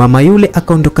 Mama yule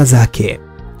akaondoka zake.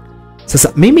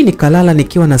 Sasa mimi nikalala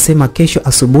nikiwa nasema kesho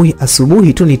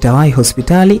asubuhi tu nitawahi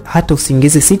hospitali, hata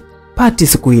usingizi sipati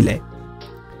siku ile.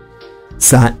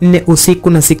 Saa 4 usiku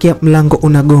nasikia mlango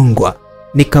unagongwa.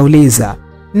 Nikauliza,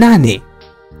 nani?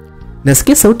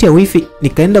 Nasikia sauti ya wifi,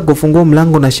 nikaenda kufungua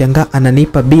mlango na shangaa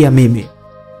ananipa bia mimi.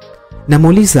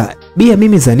 Namuuliza, bia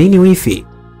mimi za nini wifi?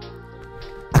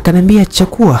 Akanambia,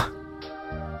 chakua,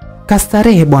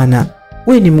 kastarehe bwana.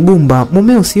 We ni mgumba,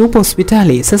 mumeo si upo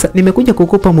hospitali. Sasa nimekuja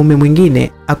kukupa mume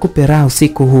mwingine akupe raha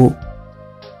usiku huu.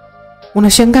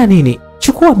 Unashangaa nini?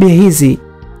 Chukua bia hizi.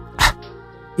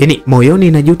 Yaani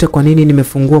moyoni najuta kwa nini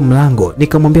nimefungua mlango.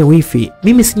 Nikamwambia wifi,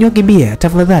 mimi sinywi bia,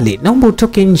 tafadhali naomba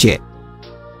utoke nje.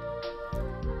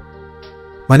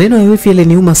 Maneno ya wifi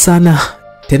yaliniuma sana,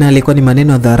 tena alikuwa ni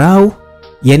maneno ya dharau.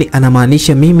 Yaani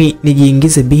anamaanisha mimi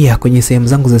nijiingize bia kwenye sehemu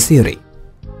zangu za siri.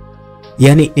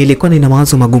 Yaani nilikuwa nina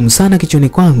mawazo magumu sana kichwani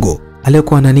kwangu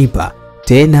aliyokuwa ananipa,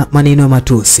 tena maneno ya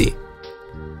matusi.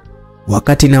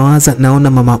 Wakati nawaza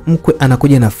naona mama mkwe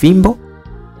anakuja na fimbo.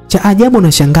 Cha ajabu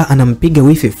na shangaa anampiga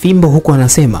wifi fimbo huku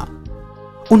anasema,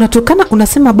 "Unatukana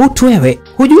unasema butu wewe,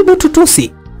 hujui butu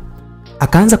tusi."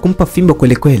 Akaanza kumpa fimbo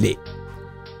kweli kweli.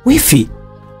 Wifi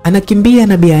anakimbia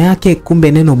na bia yake,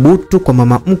 kumbe neno butu kwa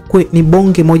mama mkwe ni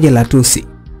bonge moja la tusi.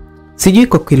 Sijui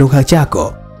kwa kilugha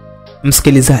chako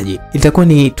msikilizaji itakuwa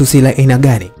ni tusi la aina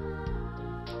gani?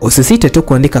 Usisite tu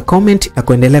kuandika comment na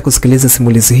kuendelea kusikiliza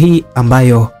simulizi hii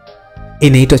ambayo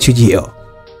inaitwa Chujio.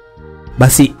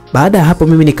 Basi baada ya hapo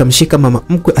mimi nikamshika mama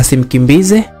mkwe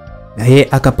asimkimbize, na yeye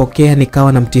akapokea.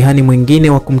 Nikawa na mtihani mwingine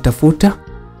wa kumtafuta,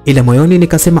 ila moyoni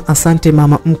nikasema asante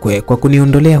mama mkwe kwa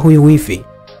kuniondolea huyu wifi,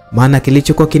 maana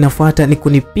kilichokuwa kinafuata ni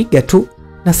kunipiga tu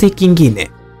na si kingine.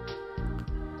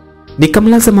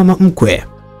 Nikamlaza mama mkwe.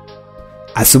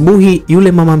 Asubuhi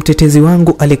yule mama mtetezi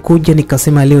wangu alikuja,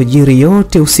 nikasema leo jiri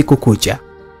yote usiku kucha.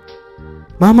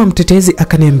 Mama mtetezi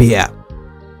akaniambia,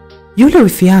 "Yule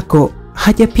wifi yako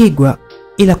hajapigwa,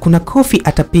 ila kuna kofi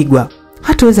atapigwa.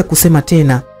 Hataweza kusema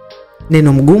tena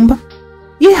neno mgumba.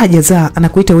 Yeye hajazaa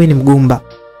anakuita wewe ni mgumba.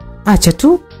 Acha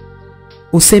tu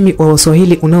usemi wa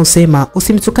Waswahili unaosema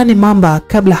usimtukane mamba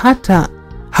kabla hata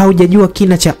haujajua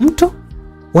kina cha mto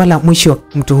wala mwisho wa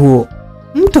mto huo.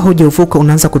 Mto hujauvuka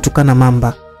unaanza kutukana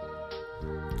mamba.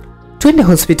 Twende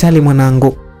hospitali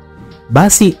mwanangu."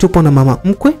 Basi tupo na mama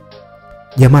mkwe.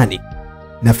 Jamani,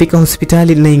 nafika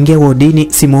hospitali, naingia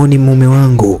wodini, simuoni mume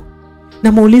wangu.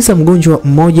 Namuuliza mgonjwa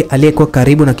mmoja aliyekuwa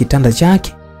karibu na kitanda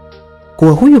chake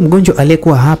kuwa huyu mgonjwa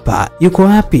aliyekuwa hapa yuko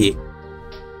wapi?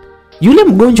 Yule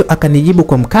mgonjwa akanijibu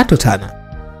kwa mkato tana,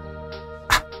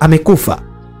 amekufa.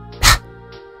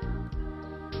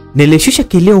 Nilishusha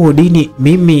kilio wodini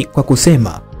mimi kwa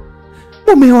kusema,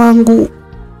 "Mume wangu,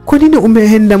 kwa nini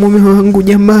umeenda mume wangu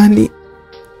jamani?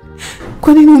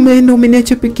 Kwa nini umeenda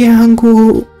umeniacha peke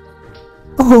yangu?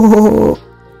 Oh,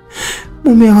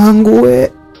 mume wangu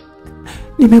we.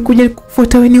 Nimekuja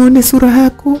kufuata we nione sura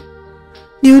yako,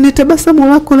 nione tabasamu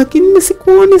lako, lakini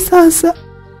nisikuone sasa."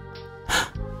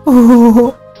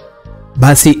 Oh.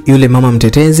 Basi yule mama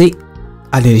mtetezi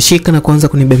alinishika na kuanza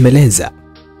kunibembeleza.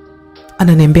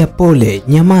 Ananiambia, "Pole,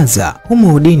 nyamaza,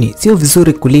 humo udini sio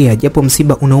vizuri kulia japo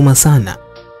msiba unauma sana."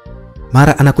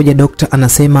 Mara anakuja dokta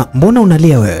anasema, "Mbona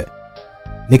unalia wewe?"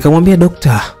 Nikamwambia,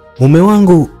 "Dokta, mume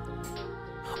wangu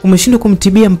umeshindwa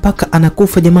kumtibia mpaka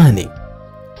anakufa jamani."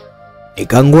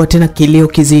 Nikaangua tena kilio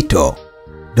kizito.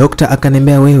 Dokta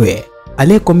akaniambia, "Wewe,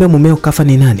 aliyekuambia mumeo kafa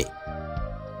ni nani?"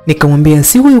 Nikamwambia,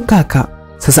 "Si huyu kaka."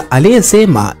 Sasa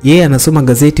aliyesema yeye anasoma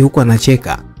gazeti huku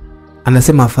anacheka.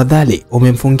 Anasema, "Afadhali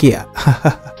umemfungia."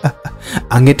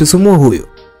 Angetusumua huyu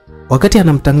wakati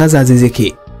anamtangaza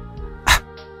Aziziki.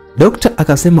 Dokta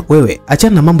akasema, "Wewe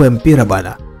achana na mambo ya mpira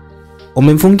bwana.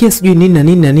 Umemfungia sijui nini na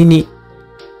nini na nini.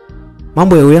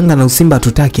 Mambo ya Uyanga na Usimba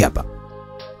hatutaki hapa.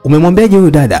 Umemwambiaje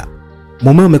huyu dada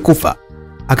mumeo amekufa?"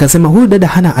 Akasema, "Huyu dada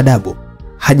hana adabu.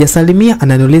 Hajasalimia,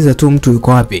 ananiuliza tu mtu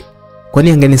yuko wapi.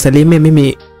 Kwani angenisalimia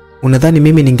mimi unadhani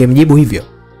mimi ningemjibu hivyo?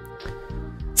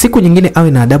 Siku nyingine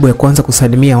awe na adabu ya kuanza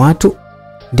kusalimia watu,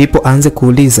 ndipo aanze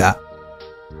kuuliza."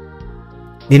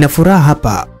 Nina furaha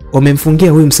hapa,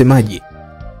 wamemfungia huyu msemaji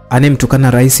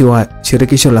anemtukana rais wa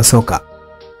shirikisho la soka.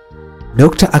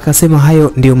 Dokta akasema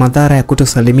hayo ndio madhara ya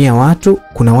kutosalimia watu.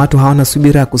 Kuna watu hawana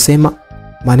subira ya kusema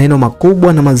maneno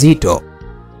makubwa na mazito.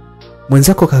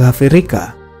 Mwenzako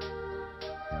kagafirika,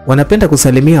 wanapenda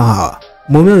kusalimia hawa.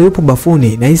 Mumeo yupo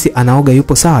bafuni na hisi anaoga,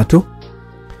 yupo sawa tu.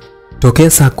 Tokea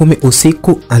saa 10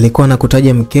 usiku alikuwa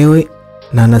anakutaja mkewe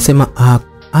na anasema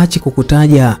aachi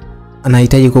kukutaja,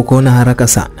 anahitaji kukuona haraka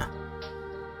sana.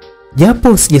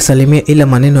 Japo sijasalimia ila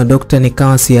maneno ya dokta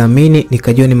nikawa siamini,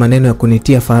 nikajua ni maneno ya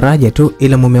kunitia faraja tu,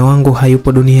 ila mume wangu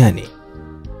hayupo duniani.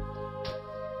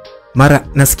 Mara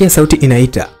nasikia sauti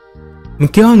inaita,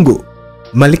 "Mke wangu,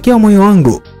 malkia wa moyo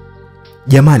wangu."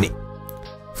 Jamani,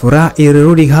 furaha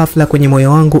ilirudi ghafla kwenye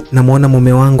moyo wangu na muona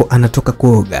mume wangu anatoka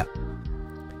kuoga.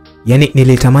 Yaani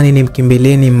nilitamani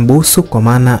nimkimbilie nimbusu, kwa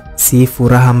maana si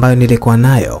furaha ambayo nilikuwa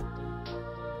nayo.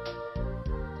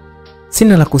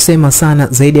 Sina la kusema sana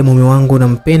zaidi ya mume wangu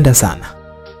nampenda sana.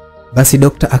 Basi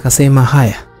dokta akasema,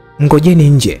 "Haya, mngojeni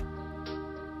nje.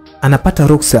 Anapata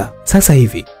ruksa sasa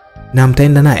hivi na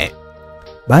mtaenda naye.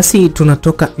 Basi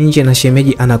tunatoka nje na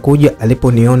shemeji anakuja.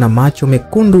 Aliponiona macho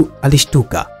mekundu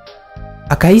alishtuka.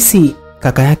 Akahisi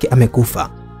kaka yake amekufa.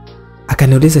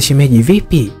 Akaniuliza, shemeji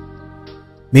vipi?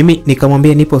 Mimi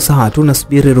nikamwambia nipo sawa tu,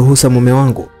 nasubiri ruhusa mume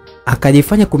wangu.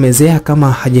 Akajifanya kumezea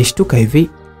kama hajashtuka hivi.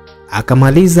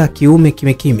 Akamaliza kiume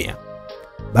kimya.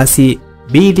 Basi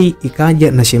bili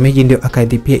ikaja na shemeji ndio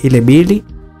akailipia ile bili.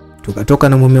 Tukatoka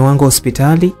na mume wangu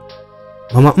hospitali.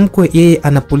 Mama mkwe yeye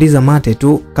anapuliza mate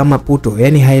tu kama puto,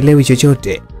 yani haelewi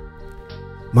chochote.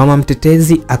 Mama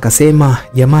mtetezi akasema,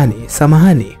 jamani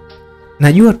samahani,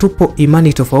 najua tupo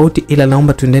imani tofauti, ila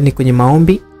naomba tuendeni kwenye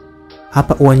maombi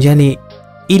hapa uwanjani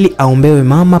ili aombewe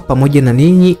mama pamoja na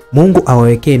ninyi, Mungu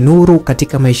awawekee nuru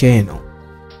katika maisha yenu.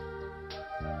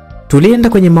 Tulienda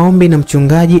kwenye maombi na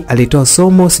mchungaji alitoa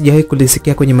somo sijawahi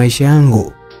kulisikia kwenye maisha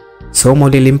yangu. Somo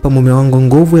lilimpa mume wangu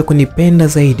nguvu ya kunipenda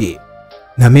zaidi,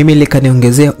 na mimi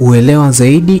likaniongezea uelewa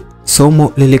zaidi.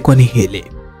 Somo lilikuwa ni hili: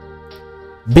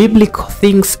 Biblical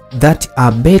things that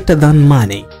are better than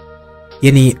money,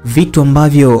 yani vitu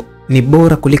ambavyo ni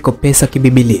bora kuliko pesa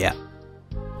kibibilia.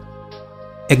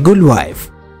 A good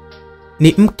wife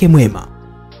ni mke mwema.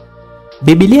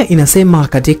 Biblia inasema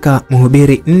katika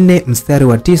Mhubiri 4 mstari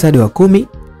wa 9 hadi wa 10,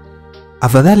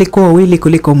 afadhali kuwa wawili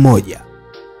kuliko mmoja,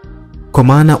 kwa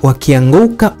maana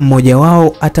wakianguka mmoja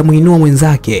wao atamuinua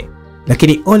mwenzake,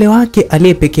 lakini ole wake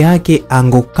aliye peke yake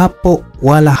angukapo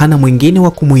wala hana mwingine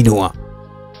wa kumuinua.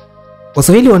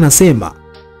 Waswahili wanasema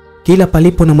kila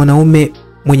palipo na mwanaume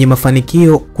mwenye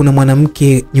mafanikio kuna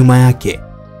mwanamke nyuma yake.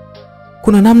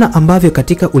 Kuna namna ambavyo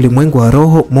katika ulimwengu wa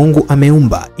roho Mungu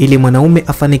ameumba ili mwanaume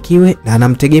afanikiwe na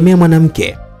anamtegemea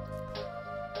mwanamke.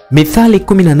 Mithali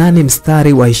 18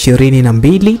 mstari wa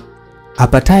 22,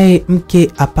 apataye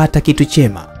mke apata kitu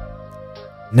chema,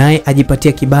 naye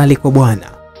ajipatia kibali kwa Bwana.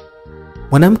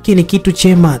 Mwanamke ni kitu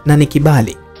chema na ni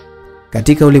kibali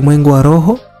katika ulimwengu wa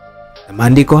roho, na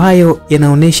maandiko hayo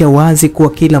yanaonesha wazi kuwa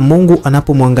kila Mungu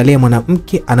anapomwangalia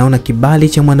mwanamke anaona kibali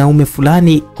cha mwanaume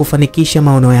fulani kufanikisha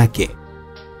maono yake.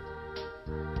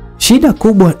 Shida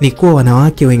kubwa ni kuwa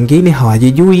wanawake wengine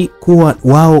hawajijui kuwa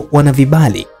wao wana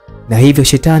vibali, na hivyo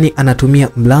shetani anatumia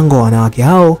mlango wa wanawake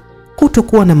hao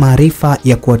kutokuwa na maarifa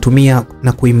ya kuwatumia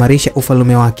na kuimarisha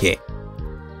ufalme wake.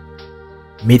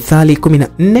 Mithali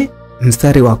 14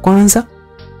 mstari wa 1,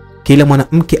 kila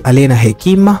mwanamke aliye na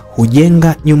hekima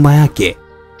hujenga nyumba yake,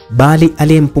 bali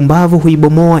aliye mpumbavu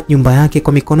huibomoa nyumba yake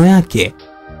kwa mikono yake.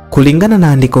 Kulingana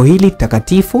na andiko hili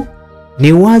takatifu,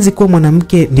 ni wazi kuwa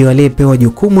mwanamke ndio aliyepewa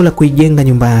jukumu la kuijenga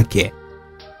nyumba yake.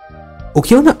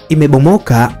 Ukiona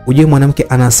imebomoka, ujue mwanamke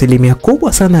ana asilimia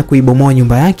kubwa sana ya kuibomoa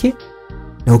nyumba yake,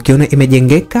 na ukiona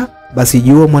imejengeka, basi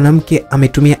jua mwanamke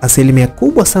ametumia asilimia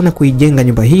kubwa sana kuijenga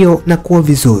nyumba hiyo na kuwa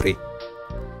vizuri.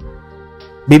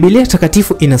 Biblia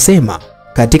takatifu inasema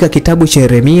katika kitabu cha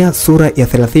Yeremia sura ya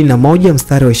 31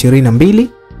 mstari wa 22,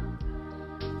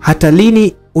 hata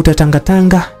lini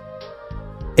utatangatanga,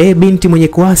 e binti mwenye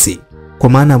kuasi? Kwa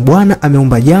maana Bwana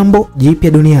ameumba jambo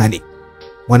jipya duniani,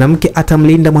 mwanamke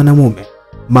atamlinda mwanamume.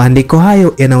 Maandiko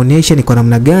hayo yanaonyesha ni kwa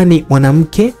namna gani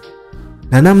mwanamke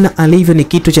na namna alivyo ni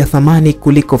kitu cha thamani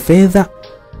kuliko fedha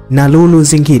na lulu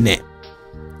zingine.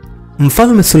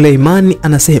 Mfalme Suleimani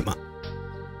anasema,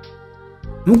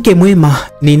 mke mwema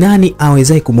ni nani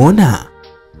awezaye kumwona?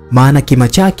 Maana kima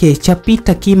chake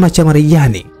chapita kima cha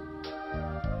marijani.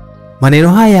 Maneno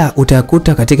haya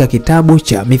utayakuta katika kitabu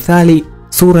cha Mithali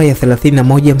sura ya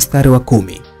 31 mstari wa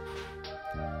 10.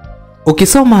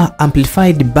 Ukisoma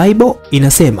Amplified Bible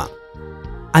inasema,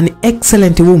 an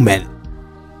excellent woman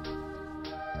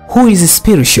who is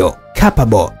spiritual,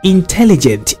 capable,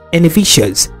 intelligent and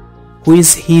vicious,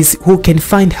 who can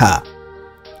find her.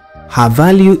 Her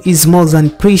value is more than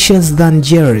precious than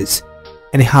jewels,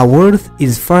 and her worth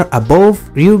is far above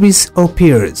rubies or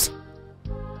pearls.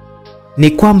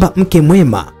 Ni kwamba mke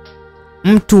mwema,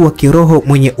 mtu wa kiroho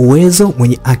mwenye uwezo,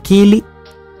 mwenye akili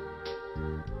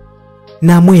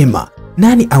na mwema,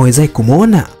 nani awezaye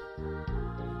kumwona?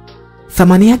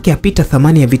 Thamani yake yapita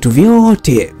thamani ya vitu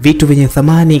vyote, vitu vyenye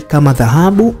thamani kama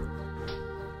dhahabu,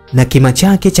 na kima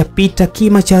chake chapita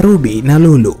kima cha rubi na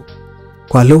lulu.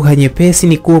 Kwa lugha nyepesi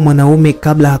ni kuwa mwanaume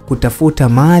kabla kutafuta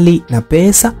mali na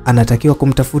pesa anatakiwa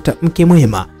kumtafuta mke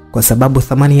mwema, kwa sababu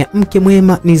thamani ya mke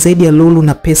mwema ni zaidi ya lulu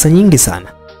na pesa nyingi sana.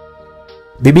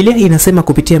 Biblia inasema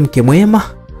kupitia mke mwema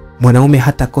mwanaume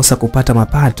hatakosa kupata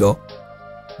mapato.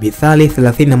 Mithali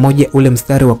 31 ule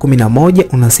mstari wa 11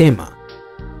 unasema,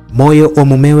 moyo wa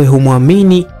mumewe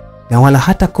humwamini na wala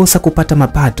hatakosa kupata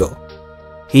mapato.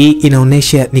 Hii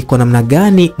inaonesha ni kwa namna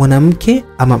gani mwanamke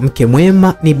ama mke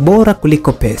mwema ni bora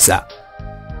kuliko pesa.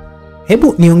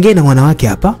 Hebu niongee na wanawake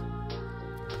hapa.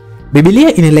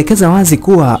 Biblia inaelekeza wazi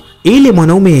kuwa ili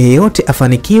mwanaume yeyote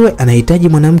afanikiwe anahitaji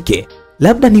mwanamke.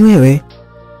 Labda ni wewe.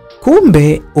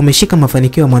 Kumbe umeshika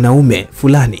mafanikio ya mwanaume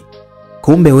fulani.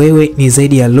 Kumbe wewe ni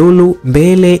zaidi ya lulu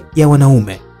mbele ya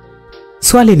wanaume.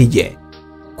 Swali ni je,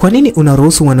 kwa nini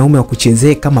unaruhusu wanaume wa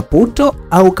kuchezee kama puto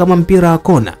au kama mpira wa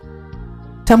kona?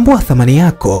 Tambua thamani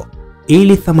yako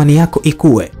ili thamani yako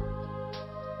ikue.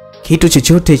 Kitu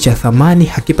chochote cha thamani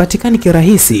hakipatikani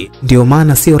kirahisi, ndio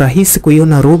maana sio rahisi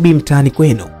kuiona rubi mtaani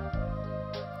kwenu.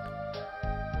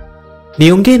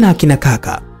 Niongee na akina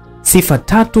kaka. Sifa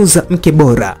 3 za mke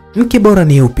bora. Mke bora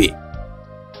ni upi?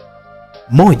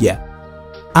 1.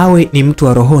 Awe ni mtu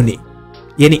wa rohoni.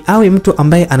 Yaani awe mtu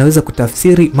ambaye anaweza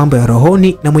kutafsiri mambo ya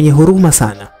rohoni na mwenye huruma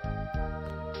sana.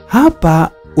 Hapa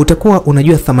utakuwa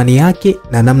unajua thamani yake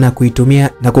na namna ya kuitumia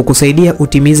na kukusaidia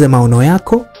utimize maono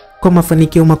yako kwa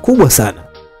mafanikio makubwa sana.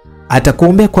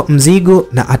 Atakuombea kwa mzigo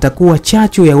na atakuwa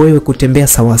chachu ya wewe kutembea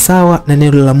sawasawa na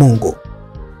neno la Mungu.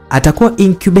 Atakuwa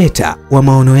incubator wa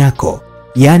maono yako,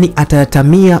 yaani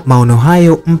atayatamia maono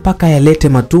hayo mpaka yalete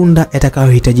matunda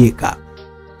yatakayohitajika.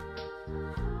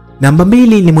 Namba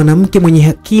 2 ni mwanamke mwenye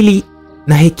akili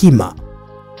na hekima,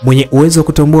 mwenye uwezo wa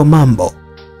kutambua mambo,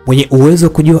 mwenye uwezo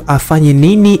wa kujua afanye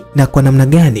nini na kwa namna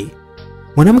gani.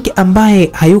 Mwanamke ambaye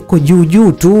hayuko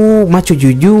juu tu, macho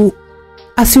juu,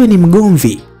 asiwe ni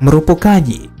mgomvi,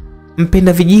 mropokaji,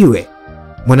 mpenda vijiwe.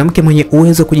 Mwanamke mwenye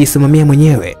uwezo kujisimamia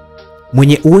mwenyewe,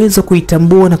 mwenye uwezo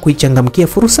kuitambua na kuichangamkia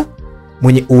fursa,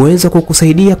 mwenye uwezo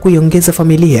kukusaidia kuiongeza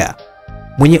familia,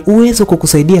 mwenye uwezo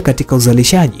kukusaidia katika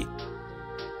uzalishaji.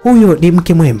 Huyo ni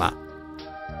mke mwema.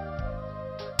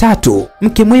 3,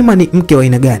 mke mwema ni mke wa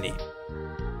aina gani?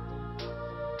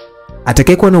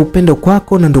 Atakayekuwa na upendo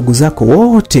kwako na ndugu zako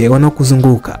wote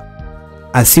wanaokuzunguka.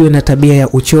 Asiwe na tabia ya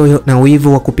uchoyo na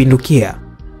wivu wa kupindukia.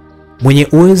 Mwenye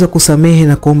uwezo kusamehe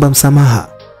na kuomba msamaha.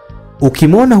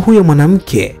 Ukimwona huyo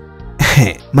mwanamke,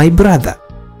 my brother,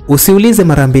 usiulize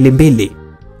mara mbili.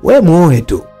 Wewe muoe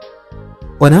tu.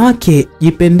 Wanawake,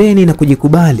 jipendeni na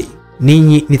kujikubali.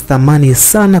 Ninyi ni thamani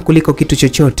sana kuliko kitu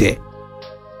chochote.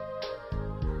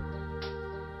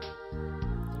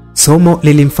 Somo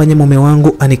lilimfanya mume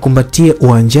wangu anikumbatie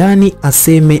uwanjani,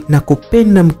 aseme na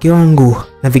kupenda mke wangu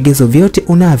na vigezo vyote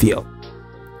unavyo.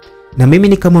 Na mimi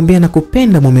nikamwambia na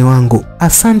kupenda mume wangu,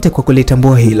 asante kwa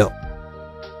kulitambua hilo.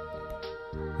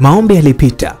 Maombi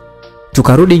yalipita.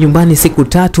 Tukarudi nyumbani siku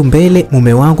 3 mbele,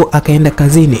 mume wangu akaenda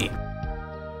kazini.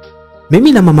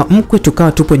 Mimi na mama mkwe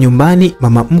tukawa tupo nyumbani.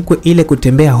 Mama mkwe ile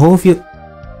kutembea hovyo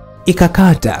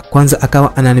ikakata. Kwanza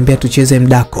akawa ananiambia tucheze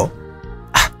mdako.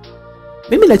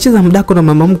 Mimi nacheza mdako na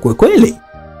mama mkwe kweli?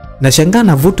 Nashangaa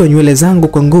navutwa nywele zangu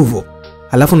kwa nguvu.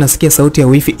 Halafu nasikia sauti ya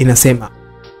wifi inasema,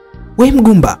 "We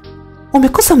mgumba,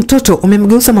 umekosa mtoto,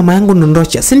 umemgeuza mama yangu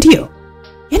Nondocha, si ndio?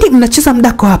 Yaani mnacheza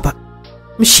mdako hapa?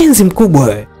 Mshenzi mkubwa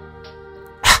wewe."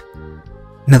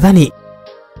 Nadhani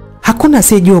hakuna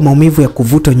asiyejua maumivu ya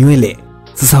kuvuta nywele.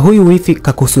 Sasa huyu wifi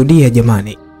kakusudia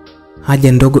jamani.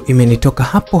 Haja ndogo imenitoka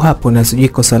hapo na sijui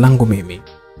kosa langu mimi.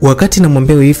 Wakati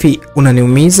namwambia wifi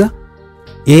unaniumiza,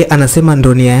 yeye anasema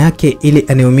ndo nia yake ili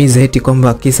aniumize eti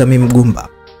kwamba kisa mimi mgumba.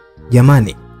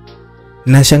 Jamani,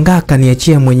 nashangaa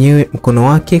kaniachia mwenyewe mkono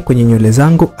wake kwenye nywele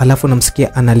zangu, alafu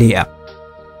namsikia analia.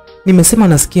 Nimesema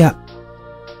nasikia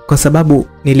kwa sababu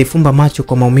nilifumba macho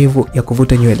kwa maumivu ya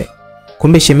kuvuta nywele.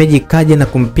 Kumbe shemeji kaja na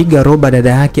kumpiga roba dada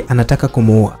yake, anataka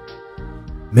kumuua.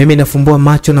 Mimi nafumbua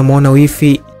macho na muona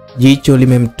wifi jicho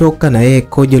limemtoka na yeye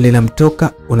kojo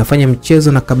linamtoka. Unafanya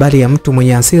mchezo na kabari ya mtu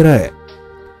mwenye hasira.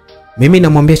 Mimi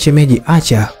namwambia shemeji,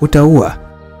 acha, utaua.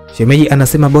 Shemeji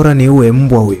anasema bora ni uwe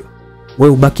mbwa huyo.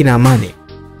 Wewe ubaki na amani.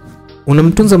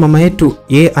 Unamtunza mama yetu,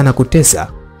 yeye anakutesa.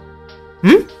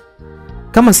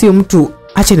 Kama sio mtu,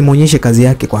 acha nimuonyeshe kazi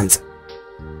yake kwanza.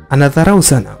 Anadharau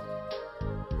sana.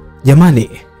 Jamani,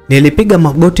 nilipiga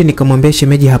magoti nikamwambia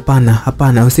shemeji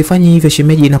hapana, usifanye hivyo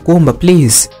shemeji, nakuomba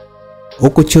please.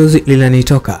 Huku chozi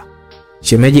linanitoka.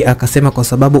 Shemeji akasema kwa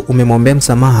sababu umemwombea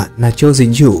msamaha na chozi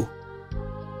juu,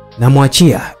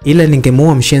 namwachia, ila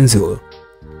ningemuua mshenzi huyo.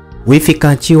 Wifi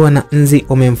kaachiwa na nzi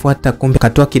umemfuata, kumbe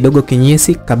katoa kidogo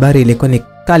kinyesi. Kabari ilikuwa ni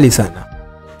kali sana.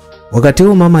 Wakati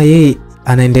huo mama yeye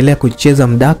anaendelea kucheza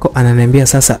mdako, ananiambia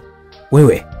sasa,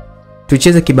 wewe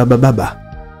tucheze kibaba baba.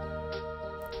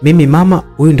 Mimi mama,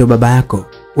 huyu ndio baba yako,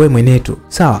 wewe mwenetu,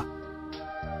 sawa?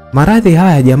 Maradhi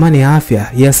haya jamani ya afya,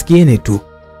 yasikieni tu,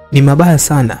 ni mabaya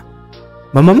sana.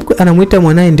 Mama mkwe anamuita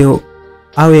mwanae ndio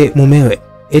awe mumewe,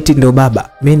 eti ndio baba,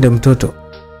 mimi ndio mtoto.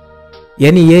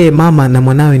 Yaani yeye mama na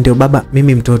mwanawe ndio baba,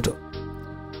 mimi mtoto.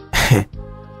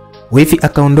 Wifi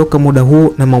akaondoka muda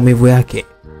huu na maumivu yake.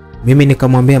 Mimi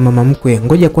nikamwambia mama mkwe,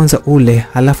 ngoja kwanza ule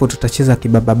halafu tutacheza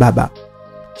kibaba baba.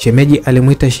 Shemeji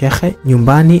alimuita shekhe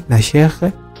nyumbani na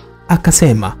shekhe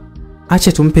akasema,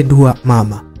 acha tumpe dua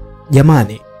mama.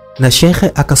 Jamani, na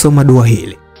shekhe akasoma dua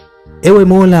hili. Ewe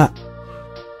Mola,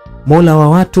 Mola wa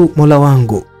watu, Mola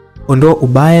wangu, ondoa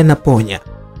ubaya na ponya.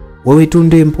 Wewe tu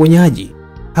ndiye mponyaji.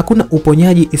 Hakuna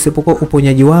uponyaji isipokuwa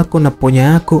uponyaji wako, na ponya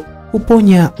yako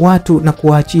uponya watu na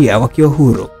kuwaachia wakiwa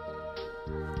huru.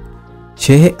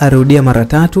 Shehe arudia mara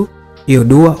 3 hiyo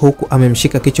dua huku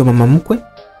amemshika kichwa mama mkwe.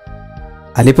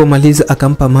 Alipomaliza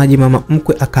akampa maji mama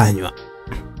mkwe akanywa.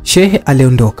 Shehe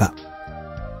aliondoka.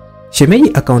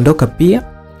 Shemeji akaondoka pia.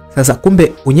 Sasa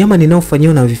kumbe unyama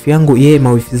ninaofanywa na wifi yangu, yeye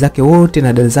mawifi zake wote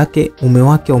na dada zake mume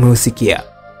wake wameusikia.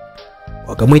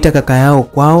 Wakamuita kaka yao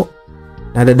kwao,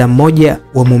 na dada mmoja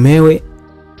wa mumewe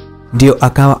ndio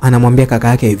akawa anamwambia kaka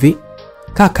yake hivi,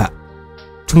 kaka,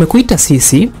 tumekuita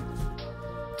sisi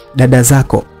dada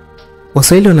zako.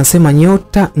 Waswahili wanasema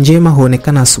nyota njema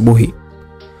huonekana asubuhi.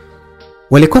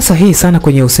 Walikuwa sahihi sana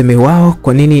kwenye usemi wao.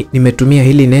 Kwa nini nimetumia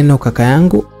hili neno kaka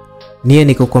yangu? Niye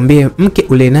nikukwambie mke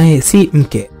ule naye si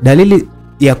mke. Dalili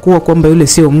ya kuwa kwamba yule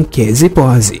sio mke zipo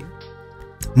wazi.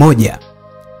 1.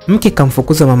 Mke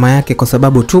kamfukuza mama yake kwa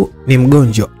sababu tu ni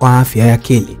mgonjwa wa afya ya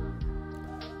akili.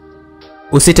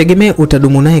 Usitegemee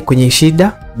utadumu naye kwenye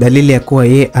shida. Dalili ya kuwa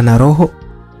yeye ana roho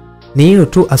ni hiyo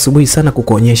tu, asubuhi sana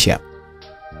kukuonyesha.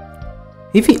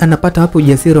 Hivi anapata hapo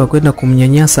ujasiri wa kwenda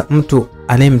kumnyanyasa mtu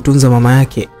anayemtunza mama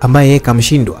yake ambaye yeye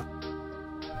kamshindwa,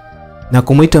 na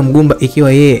kumuita mgumba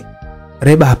ikiwa yeye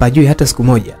Reba hapajui hata siku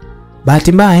moja.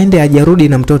 Bahati mbaya aende ajarudi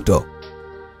na mtoto.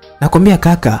 Nakwambia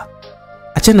kaka,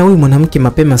 achana huyu mwanamke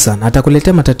mapema sana,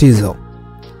 atakuletea matatizo.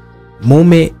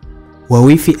 Mume wa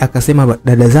wifi akasema,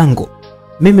 dada zangu,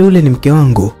 mimi ule ni mke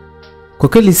wangu. Kwa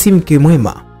kweli si mke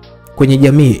mwema kwenye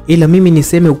jamii, ila mimi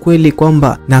niseme ukweli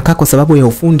kwamba nakaa kwa sababu ya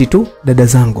ufundi tu. Dada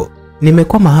zangu,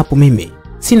 nimekwama hapo, mimi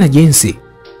sina jinsi.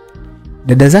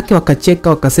 Dada zake wakacheka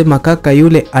wakasema, kaka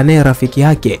yule anaye rafiki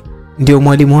yake ndio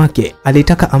mwalimu wake,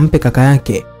 alitaka ampe kaka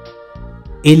yake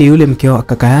ili yule mke wa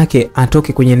kaka yake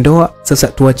atoke kwenye ndoa. Sasa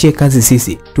tuachie kazi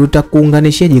sisi,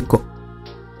 tutakuunganishia jiko.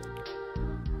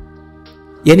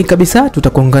 Yani kabisa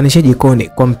tutakuunganisha jikoni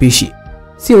kwa mpishi,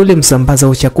 sio yule msambaza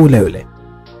wa chakula yule.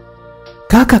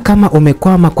 Kaka, kama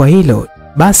umekwama kwa hilo,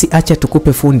 basi acha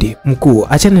tukupe fundi mkuu,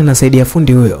 achana na saidia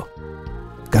fundi huyo.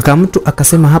 Kaka mtu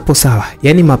akasema, hapo sawa,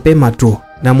 yani mapema tu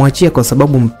namwachia kwa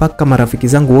sababu mpaka marafiki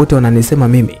zangu wote wananisema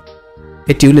mimi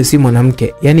eti yule si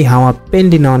mwanamke, yani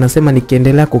hawapendi, na wanasema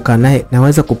nikiendelea kukaa naye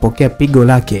naweza kupokea pigo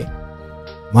lake.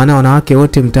 Maana wanawake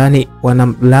wote mtaani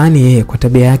wanamlaani yeye kwa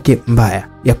tabia yake mbaya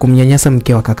ya kumnyanyasa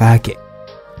mke wa kaka yake.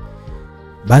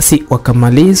 Basi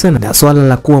wakamaliza na swala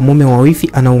la kuwa mume wa wifi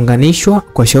anaunganishwa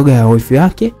kwa shoga ya wifi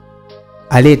yake.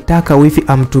 Aliyetaka wifi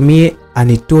amtumie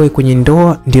anitoe kwenye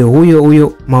ndoa ndio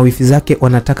huyo mawifi zake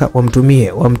wanataka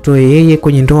wamtoe yeye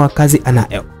kwenye ndoa, kazi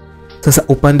anayo. Sasa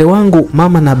upande wangu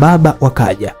mama na baba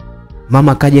wakaja.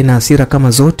 Mama kaja na hasira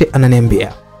kama zote,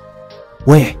 ananiambia,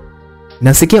 we,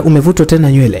 nasikia umevutwa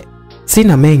tena nywele.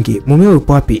 Sina mengi, mumeo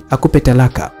yupo wapi akupe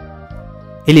talaka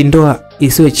ili ndoa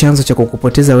isiwe chanzo cha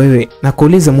kukupoteza wewe, na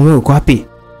kuuliza mumeo yuko wapi?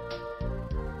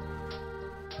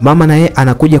 Mama naye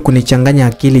anakuja kunichanganya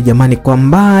akili. Jamani, kwa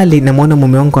mbali namuona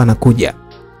mume wangu anakuja.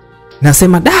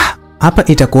 Nasema, da, hapa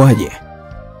itakuwaje?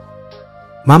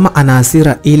 Mama ana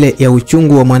hasira ile ya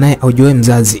uchungu wa mwanae aujoe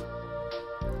mzazi.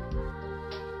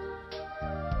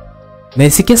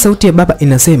 Naisikia sauti ya baba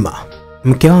inasema,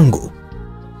 mke wangu,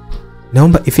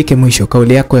 naomba ifike mwisho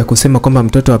kauli yako ya kusema kwamba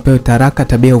mtoto apewe taraka,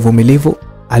 tabia ya uvumilivu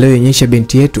aliyoonyesha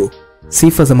binti yetu.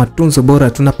 Sifa za matunzo bora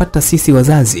tunapata sisi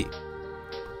wazazi.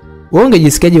 Wewe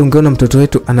ungejisikiaje ungeona mtoto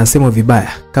wetu anasemwa vibaya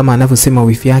kama anavyosema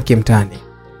wifi yake mtaani?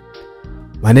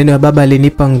 Maneno ya baba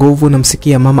alinipa nguvu.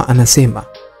 Namsikia mama anasema,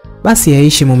 basi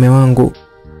yaishi mume wangu,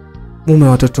 mume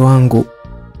wa watoto wangu.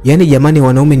 Yani jamani,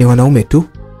 wanaume ni wanaume tu.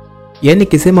 Yani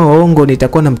kisema waongo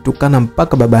nitakuwa namtukana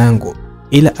mpaka baba yangu.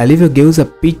 Ila alivyogeuza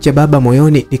picha baba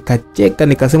moyoni, nikacheka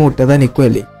nikasema utadhani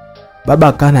kweli. Baba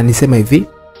akana anisema hivi,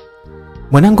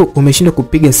 mwanangu, umeshindwa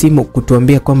kupiga simu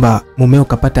kutuambia kwamba mumeo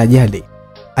kapata ajali,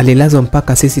 alilazwa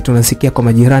mpaka sisi tunasikia kwa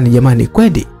majirani. Jamani,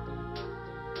 kweli?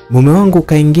 Mume wangu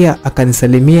kaingia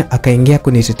akanisalimia, akaingia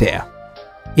kunitetea.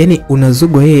 Yani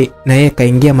unazugwa yeye na yeye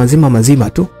kaingia mazima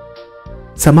tu.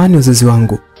 Samani uzazi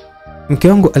wangu, mke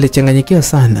wangu alichanganyikiwa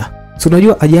sana. Si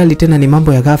unajua ajali tena ni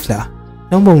mambo ya ghafla.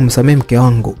 Naomba umsamee mke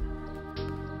wangu.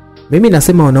 Mimi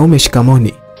nasema wanaume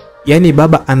shikamoni. Yani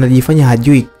baba anajifanya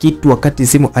hajui kitu wakati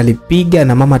simu alipiga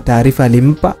na mama taarifa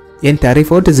alimpa. Yani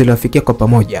taarifa zote ziliwafikia kwa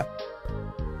pamoja.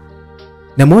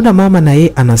 Namuona mama na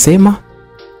yeye anasema,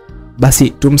 basi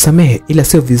tumsamehe, ila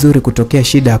sio vizuri kutokea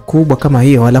shida kubwa kama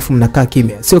hiyo halafu mnakaa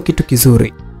kimya. Sio kitu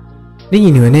kizuri.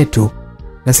 Ninyi ni wenetu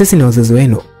na sisi ni wazazi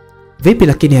wenu. Vipi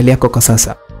lakini hali yako kwa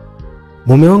sasa?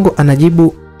 Mume wangu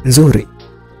anajibu, nzuri.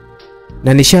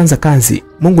 Na nishaanza kazi.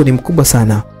 Mungu ni mkubwa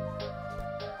sana.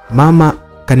 Mama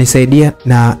kanisaidia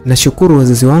na nashukuru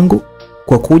wazazi wangu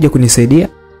kwa kuja kunisaidia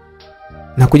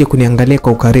na kuja kuniangalia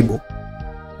kwa ukaribu.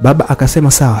 Baba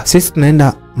akasema sawa, sisi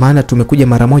tunaenda maana tumekuja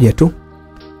mara moja tu.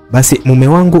 Basi mume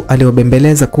wangu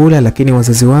aliwabembeleza kula, lakini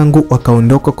wazazi wangu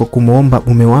wakaondoka kwa kumuomba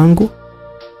mume wangu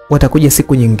watakuja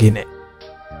siku nyingine.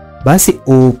 Basi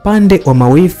upande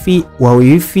wa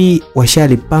wifi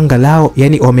washalipanga lao,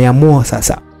 yani wameamua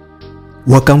sasa.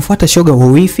 Wakamfuata shoga wa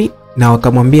wifi na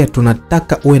wakamwambia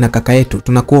tunataka uwe na kaka yetu,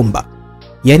 tunakuomba.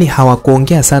 Yani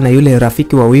hawakuongea sana. Yule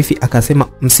rafiki wa wifi akasema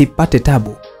msipate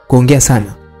tabu kuongea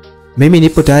sana. Mimi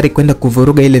nipo tayari kwenda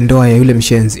kuvuruga ile ndoa ya yule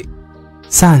mshenzi.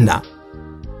 Sana.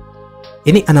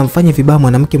 Yani anamfanya vibaya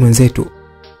mwanamke mwenzetu.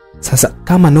 Sasa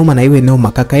kama noma na iwe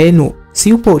noma, kaka yenu si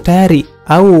yupo tayari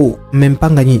au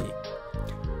mmempanga nyinyi?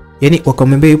 Yani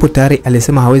wakamwambia yupo tayari,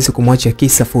 alisema hawezi kumwacha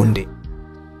kisa fundi.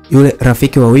 Yule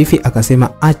rafiki wa wifi akasema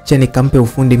acha nikampe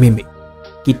ufundi mimi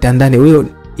kitandani huyo,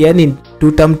 yani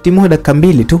tutamtimua dakika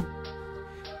 2 tu.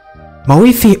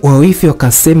 Mawifi wa wifi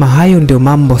wakasema hayo ndio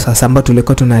mambo sasa ambayo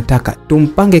tulikuwa tunataka.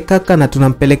 Tumpange kaka na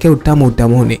tunampelekea utamu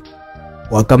utamuni.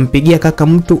 Wakampigia kaka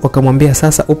mtu wakamwambia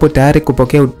sasa upo tayari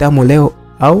kupokea utamu leo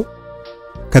au?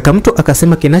 Kaka mtu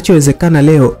akasema kinachowezekana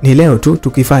leo ni leo tu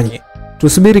tukifanye.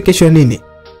 Tusubiri kesho nini?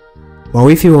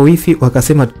 Mawifi wa wifi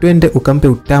wakasema twende ukampe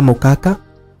utamu kaka.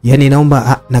 Yani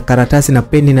naomba na karatasi na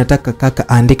peni, nataka kaka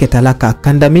aandike talaka,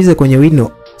 akandamize kwenye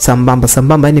wino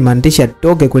sambamba, yani maandishi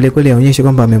atoke kule yaonyeshe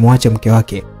kwamba amemwacha mke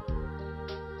wake.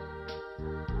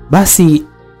 Basi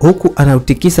huku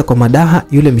anautikisa kwa madaha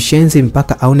yule mshenzi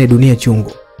mpaka aone dunia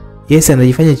chungu. Yes,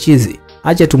 anajifanya chizi.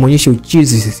 Acha tumuonyeshe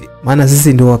uchizi sisi, maana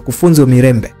sisi ndio wakufunzi wa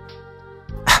mirembe.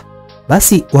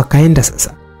 Basi wakaenda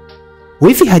sasa.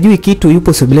 Wifi hajui kitu,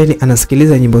 yupo sebuleni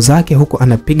anasikiliza nyimbo zake huku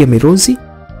anapiga miruzi.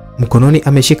 Mkononi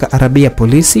ameshika arabia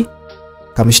polisi.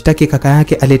 Kamshtaki kaka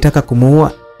yake aliyetaka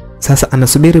kumuua. Sasa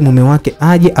anasubiri mume wake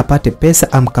aje apate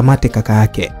pesa amkamate kaka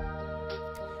yake,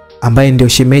 ambaye ndio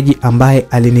shemeji ambaye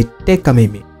aliniteka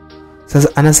mimi. Sasa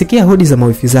anasikia hodi za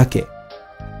mawifi zake.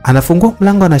 Anafungua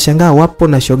mlango, anashangaa wapo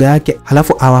na shoga yake,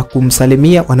 halafu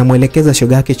hawakumsalimia, wanamuelekeza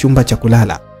shoga yake chumba cha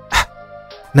kulala.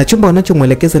 Na chumba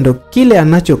wanachomuelekeza ndio kile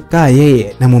anachokaa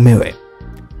yeye na mumewe.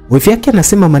 Wifi yake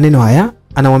anasema maneno haya,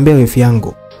 anamwambia wifi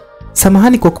yangu,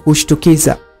 samahani kwa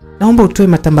kukushtukiza. Naomba utoe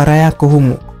matambara yako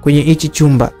humu kwenye hichi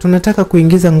chumba. Tunataka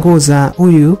kuingiza nguo za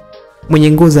huyu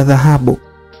mwenye nguo za dhahabu.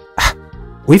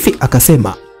 Wifi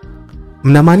akasema,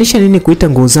 mnamaanisha nini kuita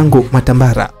nguo zangu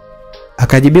matambara?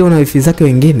 Akajibiwa na wifi zake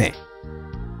wengine,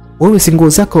 wewe si nguo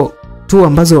zako tu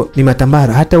ambazo ni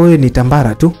matambara, hata wewe ni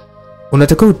tambara tu.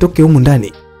 Unatakiwa utoke humu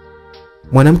ndani.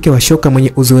 Mwanamke wa shoka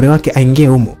mwenye uzuri wake aingie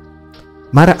humu.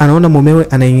 Mara anaona mumewe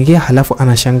anaingia, halafu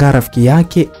anashangaa rafiki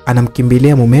yake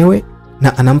anamkimbilia mumewe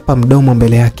na anampa mdomo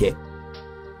mbele yake.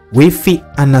 Wifi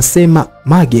anasema,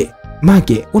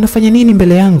 Mage, unafanya nini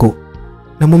mbele yangu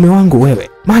na mume wangu wewe,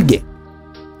 Mage?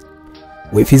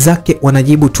 Wifi zake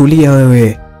wanajibu, tulia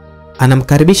wewe.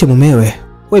 Anamkaribisha mumewe,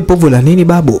 wewe povu la nini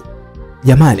babu?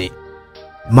 Jamani.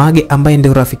 Mage ambaye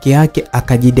ndio rafiki yake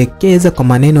akajidekeza kwa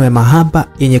maneno ya mahaba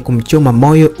yenye kumchoma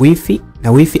moyo wifi,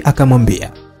 na wifi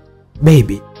akamwambia,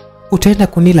 baby, utaenda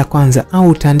kunila kwanza au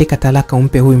utaandika talaka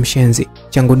umpe huyu mshenzi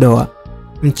changu doa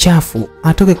mchafu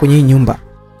atoke kwenye hii nyumba?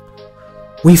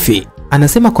 Wifi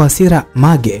anasema kwa hasira,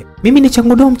 Mage, mimi ni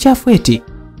changu doa mchafu eti?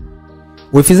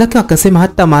 Wifi zake wakasema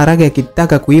hata maharage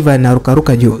yakitaka kuiva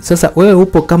yanarukaruka juu. Sasa wewe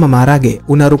upo kama maharage,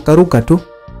 unarukaruka tu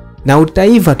na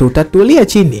utaiva tu, utatulia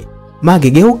chini. Mage,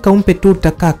 geuka umpe tu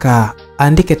takaka,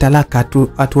 andike talaka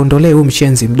atuondolee huyu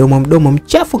mshenzi mdomo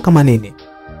mchafu kama nini.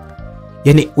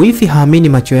 Yani wifi haamini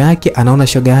macho yake, anaona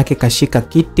shoga yake kashika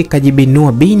kiti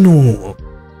kajibinua binu.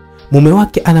 Mume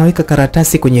wake anaweka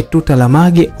karatasi kwenye tuta la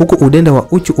Mage, huku udenda wa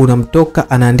uchu unamtoka,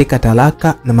 anaandika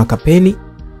talaka na makapeni.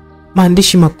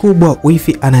 Maandishi makubwa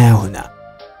wifi anayaona.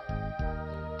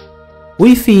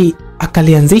 Wifi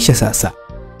akalianzisha sasa,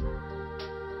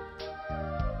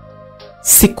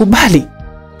 sikubali,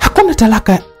 hakuna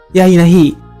talaka ya aina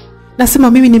hii.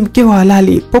 Nasema mimi ni mke wa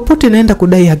halali, popote naenda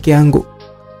kudai haki yangu.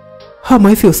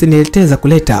 Wifi usinileteza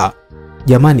kuleta.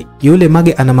 Jamani, yule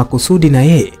Mage ana makusudi na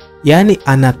yeye. Yani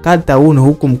anakata uno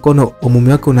huku mkono wa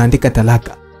mume wake unaandika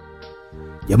talaka.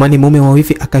 Jamani, mume wa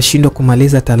wifi akashindwa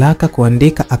kumaliza talaka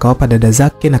kuandika, akawapa dada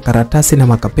zake na karatasi na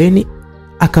makapeni,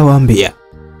 akawaambia,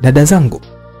 dada zangu,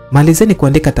 malizeni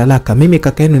kuandika talaka, mimi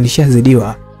kaka yenu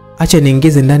nishazidiwa. acha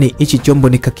niingize ndani hichi chombo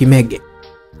nikakimege.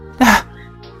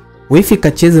 Wifi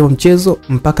kacheza wa mchezo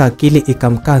mpaka akili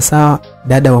ikamkaa sawa.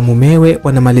 Dada wa mumewe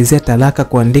wanamalizia talaka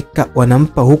kuandika,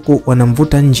 wanampa huku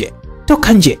wanamvuta nje.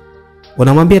 Toka nje.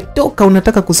 Wanamwambia toka,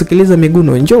 unataka kusikiliza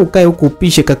miguno, njoo ukae huku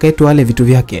upishe kaka yetu wale vitu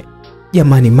vyake.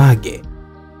 Jamani Mage.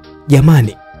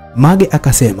 Jamani, Mage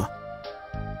akasema,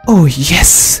 "Oh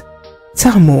yes.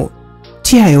 Tamu,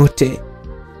 tia yote."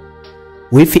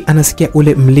 Wifi anasikia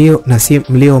ule mlio na si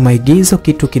mlio wa maigizo,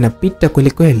 kitu kinapita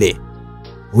kweli kweli.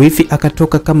 Wifi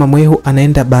akatoka kama mwehu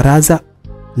anaenda baraza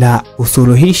la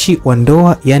usuluhishi wa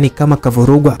ndoa, yani kama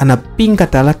kavurugwa, anapinga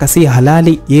talaka si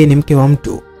halali, yeye ni mke wa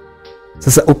mtu.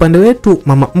 Sasa upande wetu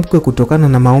mama mkwe, kutokana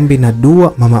na maombi na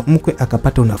dua, mama mkwe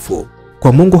akapata unafuu.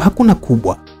 Kwa Mungu hakuna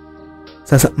kubwa.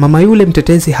 Sasa mama yule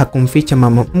mtetezi hakumficha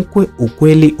mama mkwe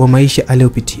ukweli wa maisha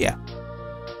aliyopitia.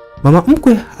 Mama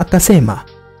mkwe akasema,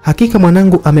 "Hakika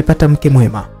mwanangu amepata mke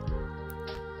mwema."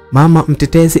 Mama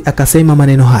mtetezi akasema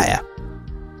maneno haya.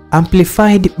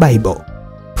 Amplified Bible,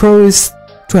 Proverbs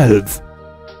 12.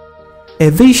 "A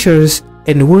virtuous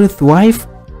and worthy wife,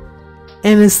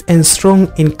 earnest and strong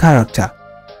in character,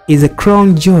 is a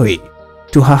crown joy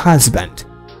to her husband,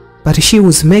 but she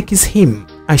who makes him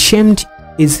ashamed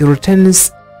is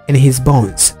returns in his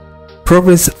bones."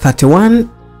 Proverbs 31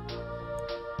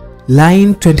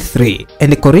 line 23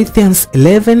 and Corinthians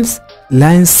 11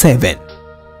 line 7.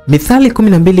 Mithali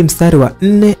 12 mstari wa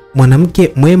 4,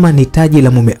 mwanamke mwema ni taji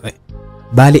la mumewe,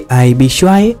 bali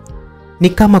aibishwaye ni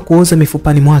kama kuoza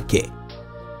mifupani mwake.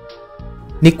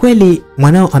 Ni kweli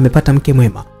mwanao amepata mke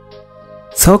mwema.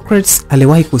 Socrates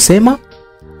aliwahi kusema,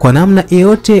 kwa namna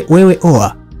yoyote wewe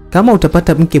oa, kama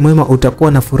utapata mke mwema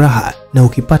utakuwa na furaha, na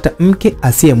ukipata mke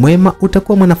asiye mwema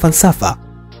utakuwa mwanafalsafa.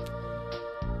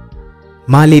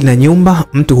 Mali na nyumba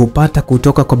mtu hupata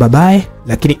kutoka kwa babaye,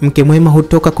 lakini mke mwema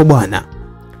hutoka kwa Bwana.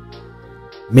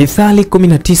 Mithali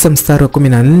 19 mstari wa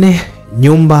 14,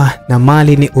 nyumba na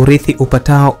mali ni urithi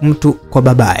upatao mtu kwa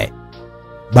babaye,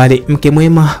 bali mke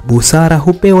mwema busara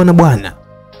hupewa na Bwana.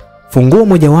 Funguo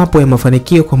mojawapo ya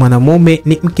mafanikio kwa mwanamume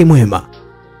ni mke mwema.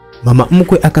 Mama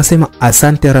mkwe akasema,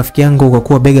 "Asante rafiki yangu kwa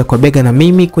kuwa bega kwa bega na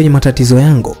mimi kwenye matatizo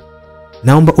yangu.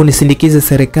 Naomba unisindikize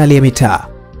serikali ya mitaa."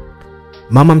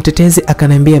 Mama mtetezi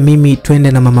akaniambia mimi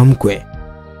twende na mama mkwe.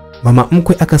 Mama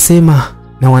mkwe akasema,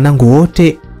 "Na wanangu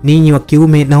wote ninyi wa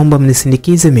kiume naomba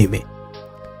mnisindikize mimi."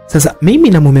 Sasa mimi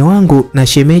na mume wangu na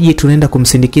shemeji tunaenda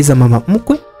kumsindikiza mama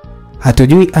mkwe.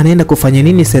 Hatujui anaenda kufanya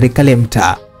nini serikali ya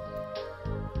mtaa.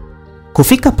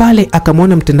 Kufika pale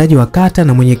akamwona mtendaji wa kata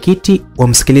na mwenyekiti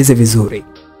wamsikilize vizuri.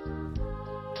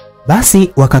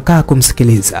 Basi wakakaa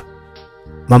kumsikiliza.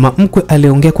 Mama mkwe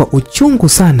aliongea kwa uchungu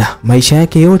sana maisha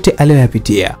yake yote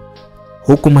aliyoyapitia,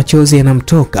 huku machozi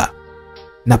yanamtoka,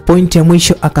 na pointi ya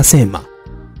mwisho akasema,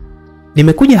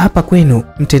 "Nimekuja hapa kwenu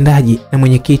mtendaji na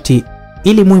mwenyekiti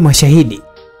ili muwe mashahidi.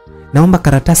 Naomba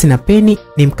karatasi na peni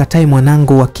nimkatae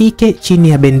mwanangu wa kike chini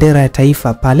ya bendera ya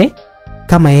taifa pale,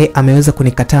 kama yeye ameweza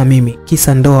kunikataa mimi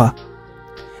kisa ndoa.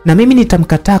 Na mimi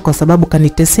nitamkataa kwa sababu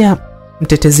kanitesea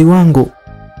mtetezi wangu.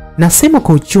 Nasema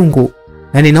kwa uchungu,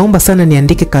 na ninaomba sana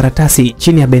niandike karatasi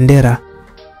chini ya bendera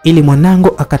ili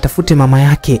mwanangu akatafute mama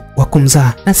yake wa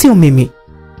kumzaa na sio mimi."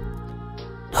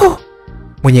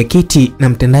 Mwenyekiti na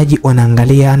mtendaji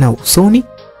wanaangaliana usoni.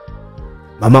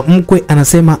 Mama mkwe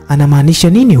anasema anamaanisha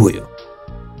nini huyo?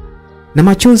 Na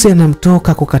machozi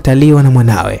yanamtoka kukataliwa na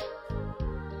mwanawe.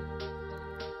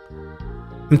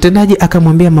 Mtendaji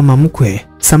akamwambia mama mkwe,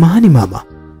 "Samahani mama.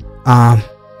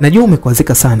 Najua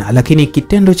umekwazika sana, lakini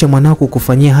kitendo cha mwanao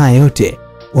kukufanyia haya yote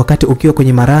wakati ukiwa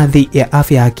kwenye maradhi ya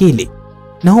afya ya akili,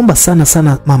 naomba sana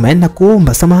sana mama, enda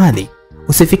kuomba samahani.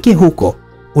 Usifikie huko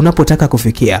unapotaka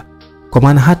kufikia. Kwa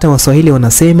maana hata Waswahili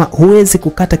wanasema huwezi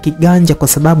kukata kiganja kwa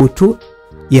sababu tu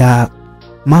ya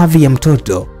mavi ya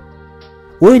mtoto.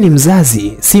 Wewe ni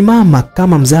mzazi, simama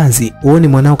kama mzazi, uone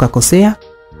mwanao kakosea,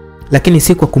 lakini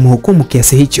si kwa kumhukumu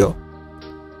kiasi hicho.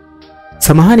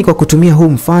 Samahani kwa kutumia huu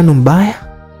mfano mbaya.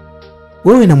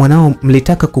 Wewe na mwanao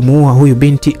mlitaka kumuua huyu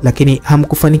binti, lakini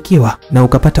hamkufanikiwa na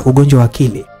ukapata ugonjwa wa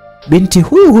akili. Binti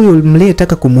huyu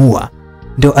mliyetaka kumuua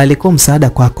ndio alikuwa msaada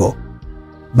kwako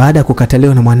baada ya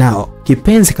kukataliwa na mwanao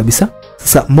kipenzi kabisa.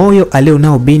 Sasa moyo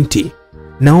alionao binti,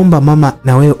 naomba mama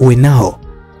na wewe uwe nao,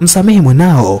 msamehe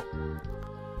mwanao."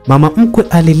 Mama mkwe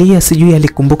alilia, sijui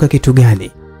alikumbuka kitu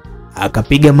gani.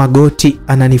 Akapiga magoti,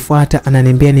 ananifuata,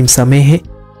 ananiambia nimsamehe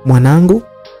mwanangu,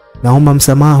 naomba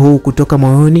msamaha huu kutoka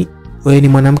moyoni, wewe ni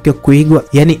mwanamke kuigwa,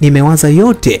 yani nimewaza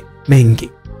yote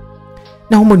mengi,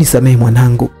 naomba nisamehe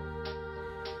mwanangu.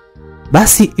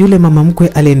 Basi yule mama mkwe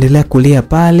aliendelea kulia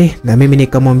pale, na mimi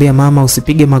nikamwambia mama,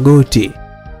 usipige magoti,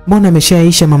 mbona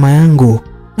ameshaisha mama yangu,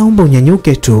 naomba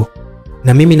unyanyuke tu,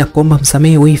 na mimi nakuomba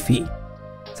msamehe wifi.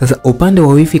 Sasa upande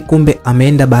wa wifi kumbe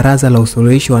ameenda baraza la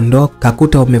usuluhishi wa ndoa,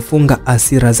 kakuta wamefunga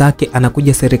hasira zake,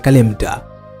 anakuja serikali ya mtaa.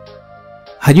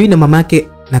 Hajui na mamake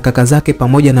na kaka zake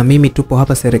pamoja na mimi tupo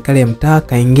hapa serikali ya mtaa,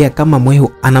 kaingia kama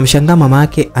mwehu, anamshangaa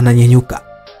mamake ananyanyuka.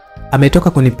 Ametoka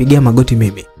kunipigia magoti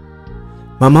mimi.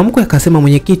 Mama mkwe akasema,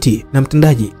 mwenyekiti na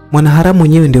mtendaji, mwanaharamu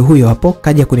mwenyewe ndio huyo hapo,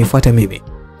 kaja kunifuata mimi.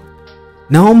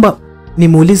 Naomba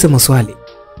nimuulize maswali.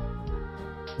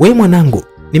 We mwanangu,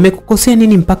 nimekukosea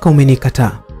nini mpaka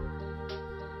umenikataa?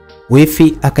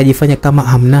 Wifi akajifanya kama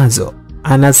hamnazo.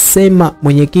 Anasema,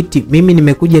 mwenyekiti, mimi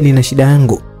nimekuja nina shida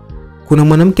yangu. Kuna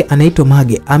mwanamke anaitwa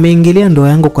Mage ameingilia ndoa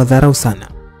yangu kwa dharau sana.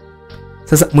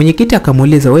 Sasa mwenyekiti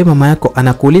akamuuliza, we mama yako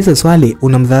anakuuliza swali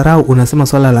unamdharau, unasema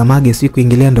swala la Mage si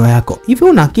kuingilia ndoa yako. Hivi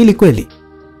una akili kweli?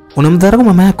 Unamdharau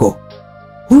mama yako?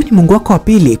 Huyu ni Mungu wako wa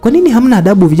pili. Kwa nini hamna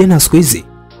adabu vijana siku hizi?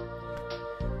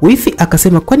 Wifi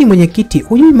akasema, kwani mwenyekiti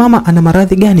hujui mama ana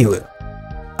maradhi gani wewe?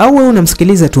 Au wewe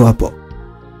unamsikiliza tu hapo?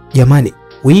 Jamani,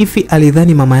 wifi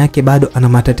alidhani mama yake bado ana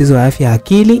matatizo ya afya ya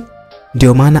akili,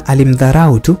 ndio maana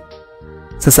alimdharau tu.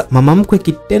 Sasa mama mkwe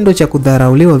kitendo cha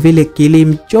kudharauliwa vile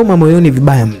kilimchoma moyoni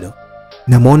vibaya mno.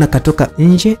 Namuona katoka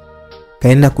nje,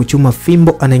 kaenda kuchuma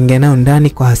fimbo, anaingia nayo ndani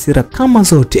kwa hasira kama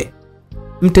zote.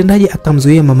 Mtendaji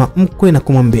akamzuia mama mkwe na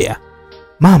kumwambia,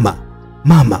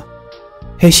 mama,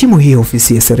 heshimu hii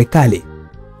ofisi ya serikali.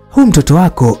 Huyu mtoto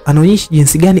wako anaonyesha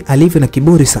jinsi gani alivyo na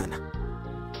kiburi sana.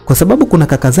 Kwa sababu kuna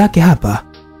kaka zake hapa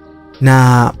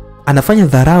na anafanya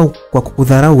dharau kwa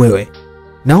kukudharau wewe.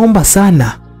 Naomba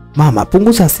sana mama,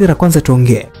 punguza hasira kwanza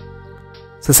tuongee.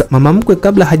 Sasa mama mkwe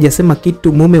kabla hajasema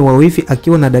kitu, mume wa wifi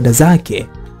akiwa na dada zake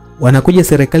wanakuja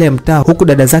serikali ya mtaa, huku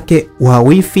dada zake wa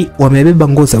wifi wamebeba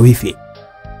nguo za wifi.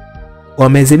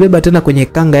 Wamezibeba tena kwenye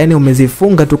kanga, yani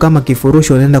wamezifunga tu kama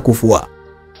kifurushi wanaenda kufua.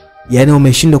 Yani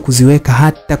wameshindwa kuziweka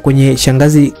hata kwenye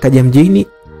shangazi kaja mjini.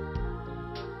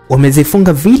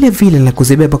 Wamezifunga vile vile na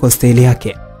kuzibeba kwa staili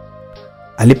yake.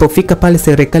 Alipofika pale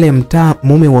serikali ya mtaa,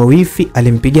 mume wa wifi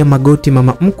alimpigia magoti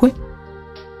mama mkwe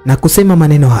na kusema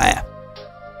maneno haya,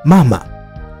 mama,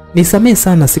 nisamehe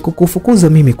sana, sikukufukuza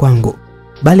mimi kwangu,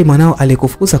 bali mwanao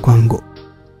alikufukuza kwangu.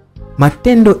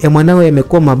 Matendo ya mwanao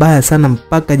yamekuwa mabaya sana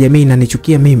mpaka jamii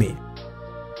inanichukia mimi.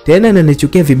 Tena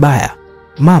inanichukia vibaya.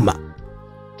 Mama,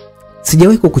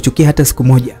 sijawahi kukuchukia hata siku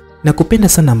moja. Nakupenda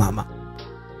sana mama.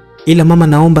 Ila mama,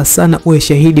 naomba sana uwe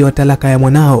shahidi wa talaka ya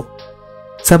mwanao.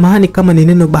 Samahani kama ni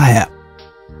neno baya.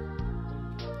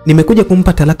 Nimekuja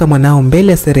kumpa talaka mwanao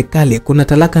mbele ya serikali. Kuna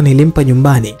talaka nilimpa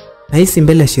nyumbani na hisi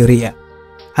mbele ya sheria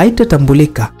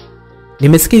haitatambulika.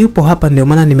 Nimesikia yupo hapa, ndio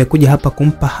maana nimekuja hapa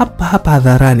kumpa hapa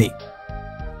hadharani.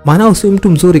 Mwanao si mtu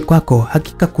mzuri kwako,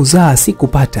 hakika kuzaa si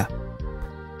kupata.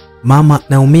 Mama,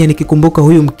 naumia nikikumbuka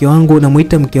huyu mke wangu,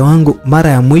 namuita mke wangu mara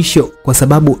ya mwisho kwa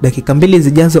sababu dakika 2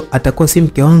 zijazo atakuwa si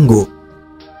mke wangu.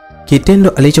 Kitendo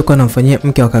alichokuwa anamfanyia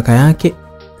mke wa kaka yake,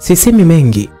 sisemi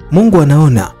mengi, Mungu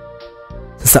anaona.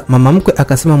 Sasa mama mkwe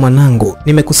akasema, mwanangu,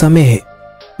 nimekusamehe.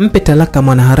 Mpe talaka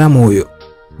mwanaharamu huyo.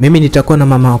 Mimi nitakuwa na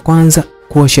mama wa kwanza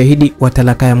kuwa shahidi wa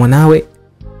talaka ya mwanawe.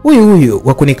 Huyu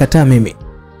wa kunikataa mimi.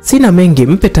 Sina mengi,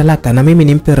 mpe talaka na mimi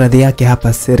nimpe radhi yake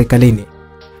hapa serikalini.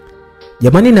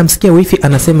 Jamani, namsikia wifi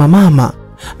anasema mama.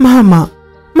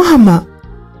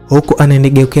 Huku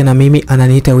ananigeukia na mimi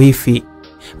ananiita wifi.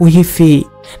 Wifi,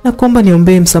 nakuomba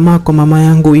niombee msamaha kwa mama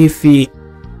yangu wifi.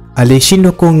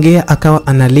 Alishindwa kuongea, akawa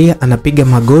analia, anapiga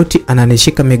magoti,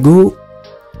 ananishika miguu.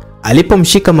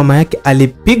 Alipomshika mama yake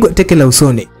alipigwa teke la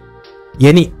usoni.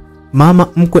 Yani mama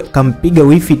mkwe kampiga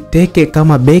wifi teke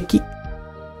kama beki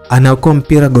anaokoa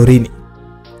mpira gorini.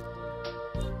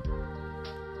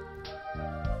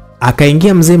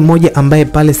 Akaingia mzee mmoja ambaye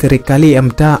pale serikali ya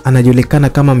mtaa anajulikana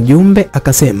kama mjumbe,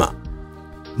 akasema,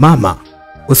 mama,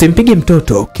 usimpige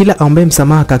mtoto, kila aombe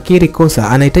msamaha kakiri kosa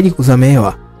anahitaji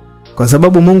kusamehewa. Kwa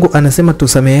sababu Mungu anasema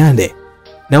tusameheane.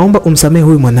 Naomba umsamehe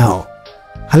huyu mwanao.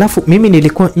 Halafu mimi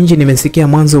nilikuwa nje, nimesikia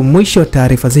mwanzo mwisho wa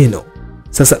taarifa zenu.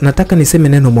 Sasa nataka niseme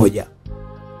neno moja.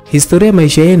 Historia ya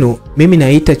maisha yenu mimi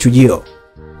naita Chujio.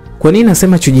 Kwa nini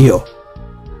nasema Chujio?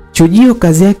 Chujio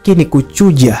kazi yake ni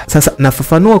kuchuja. Sasa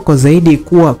nafafanua kwa zaidi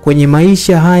kuwa kwenye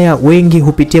maisha haya wengi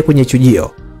hupitia kwenye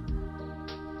chujio.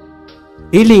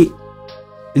 Ili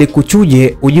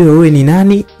likuchuje ujue wewe ni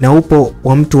nani na upo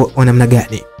wa mtu wa namna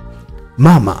gani.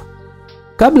 Mama,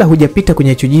 kabla hujapita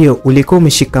kwenye chujio ulikuwa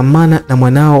umeshikamana na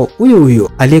mwanao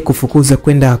huyo aliyekufukuza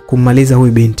kwenda kumaliza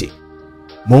huyu binti.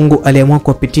 Mungu aliamua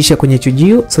kuwapitisha kwenye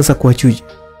chujio, sasa kuwachuja.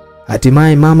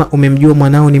 Hatimaye mama, umemjua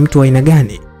mwanao ni mtu wa aina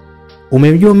gani?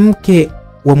 Umemjua mke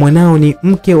wa mwanao ni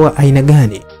mke wa aina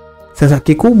gani? Sasa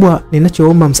kikubwa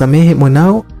ninachoomba, msamehe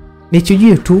mwanao. Ni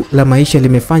chujio tu la maisha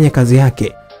limefanya kazi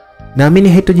yake. naamini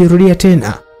haitojirudia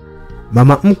tena.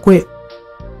 Mama mkwe,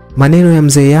 maneno ya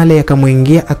mzee yale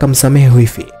yakamwingia, akamsamehe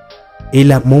wifi.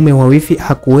 Ila mume wa wifi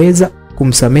hakuweza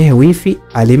kumsamehe wifi,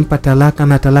 alimpa talaka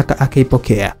na talaka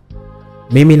akaipokea.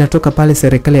 Mimi natoka pale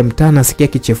serikali ya mtaa, nasikia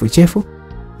kichefuchefu,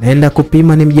 naenda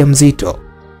kupima ni mjamzito.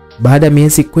 Baada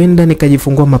miezi kwenda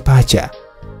nikajifungua mapacha.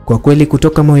 Kwa kweli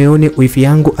kutoka moyoni wifi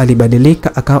yangu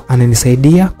alibadilika, akawa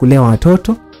ananisaidia kulea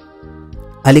watoto.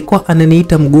 Alikuwa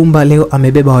ananiita mgumba, leo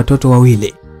amebeba watoto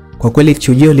wawili. Kwa kweli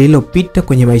chujio lililopita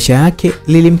kwenye maisha yake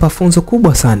lilimpa funzo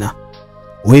kubwa sana.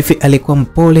 Wifi alikuwa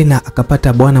mpole na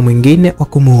akapata bwana mwingine wa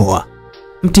kumuoa.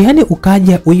 Mtihani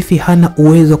ukaja, wifi hana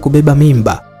uwezo wa kubeba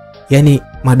mimba. Yaani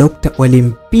madokta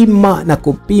walimpima na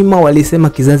kupima, walisema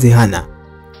kizazi hana.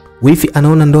 Wifi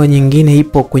anaona ndoa nyingine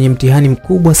ipo kwenye mtihani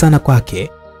mkubwa sana kwake.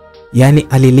 Yaani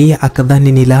alilia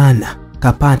akadhani ni laana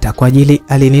kapata, kwa ajili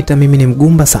aliniita mimi ni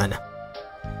mgumba sana.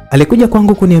 Alikuja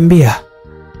kwangu kuniambia,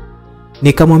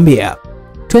 nikamwambia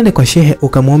twende kwa shehe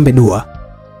ukamwombe dua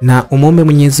na umwombe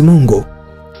Mwenyezi Mungu.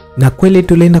 Na kweli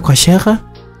tulienda kwa shehe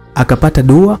akapata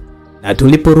dua, na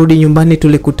tuliporudi nyumbani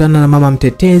tulikutana na mama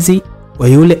mtetezi wa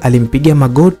yule. Alimpigia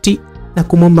magoti na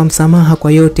kumwomba msamaha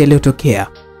kwa yote yaliyotokea,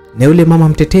 na yule mama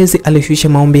mtetezi alishusha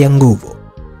maombi ya nguvu.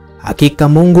 Hakika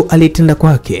Mungu alitenda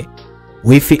kwake.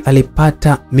 Wifi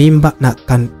alipata mimba na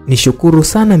kanishukuru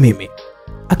sana mimi.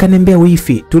 Akaniambia,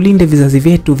 wifi, tulinde vizazi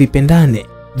vyetu vipendane,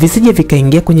 visije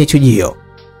vikaingia kwenye chujio.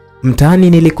 Mtaani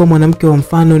nilikuwa mwanamke wa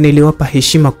mfano, niliwapa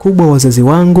heshima kubwa wazazi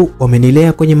wangu,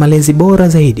 wamenilea kwenye malezi bora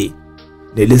zaidi.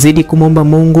 Nilizidi kumwomba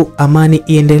Mungu amani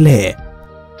iendelee.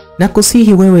 Na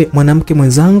kusihi wewe mwanamke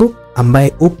mwenzangu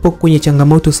ambaye upo kwenye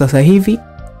changamoto sasa hivi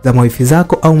za mawifi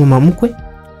zako au mama mkwe,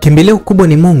 kimbilio kubwa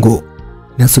ni Mungu,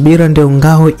 na subira ndio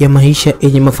ngao ya maisha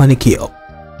yenye mafanikio.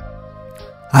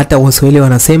 Hata Waswahili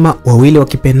wanasema wawili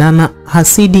wakipendana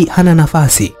hasidi hana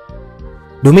nafasi.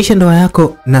 Dumisha ndoa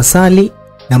yako na sali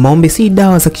na maombi, si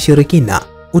dawa za kishirikina,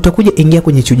 utakuja ingia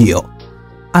kwenye chujio.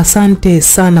 Asante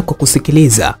sana kwa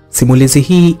kusikiliza simulizi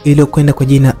hii iliyokwenda kwa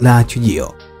jina la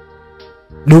Chujio.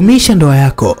 Dumisha ndoa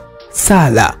yako,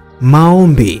 sala,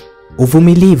 maombi,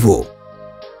 uvumilivu,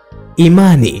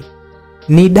 imani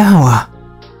ni dawa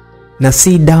na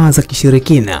si dawa za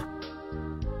kishirikina.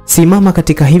 Simama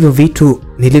katika hivyo vitu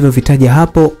nilivyovitaja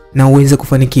hapo na uweze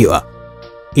kufanikiwa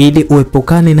ili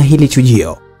uepukane na hili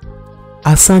chujio.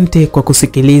 Asante kwa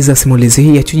kusikiliza simulizi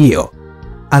hii ya Chujio.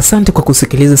 Asante kwa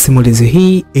kusikiliza simulizi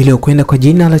hii iliyokwenda kwa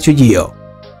jina la Chujio.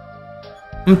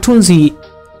 Mtunzi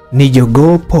ni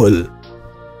Jogoo Paul.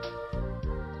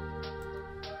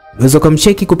 Unaweza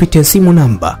kumcheki kupitia simu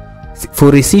namba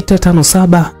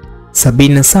 0657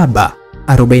 77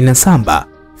 47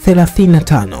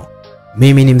 35.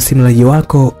 Mimi ni msimulizi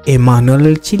wako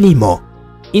Emmanuel Chilimo.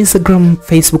 Instagram,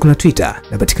 Facebook na Twitter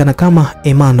napatikana kama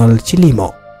Emmanuel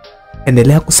Chilimo.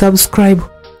 Endelea kusubscribe,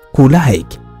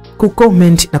 kulike,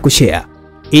 kucomment na kushare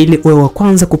ili uwe wa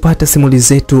kwanza kupata simulizi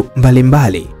zetu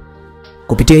mbalimbali.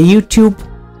 Kupitia YouTube,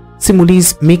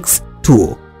 Simulizi Mix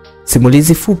 2,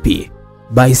 Simulizi Fupi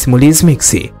by Simulizi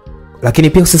Mix. Lakini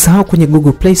pia usisahau kwenye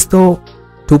Google Play Store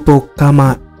tupo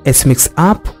kama SMix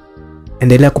app.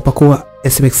 Endelea kupakua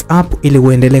SMix app ili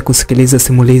uendelee kusikiliza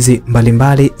simulizi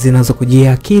mbalimbali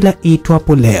zinazokujia kila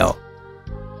itwapo leo.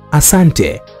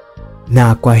 Asante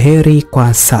na kwaheri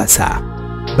kwa sasa.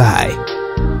 Bye.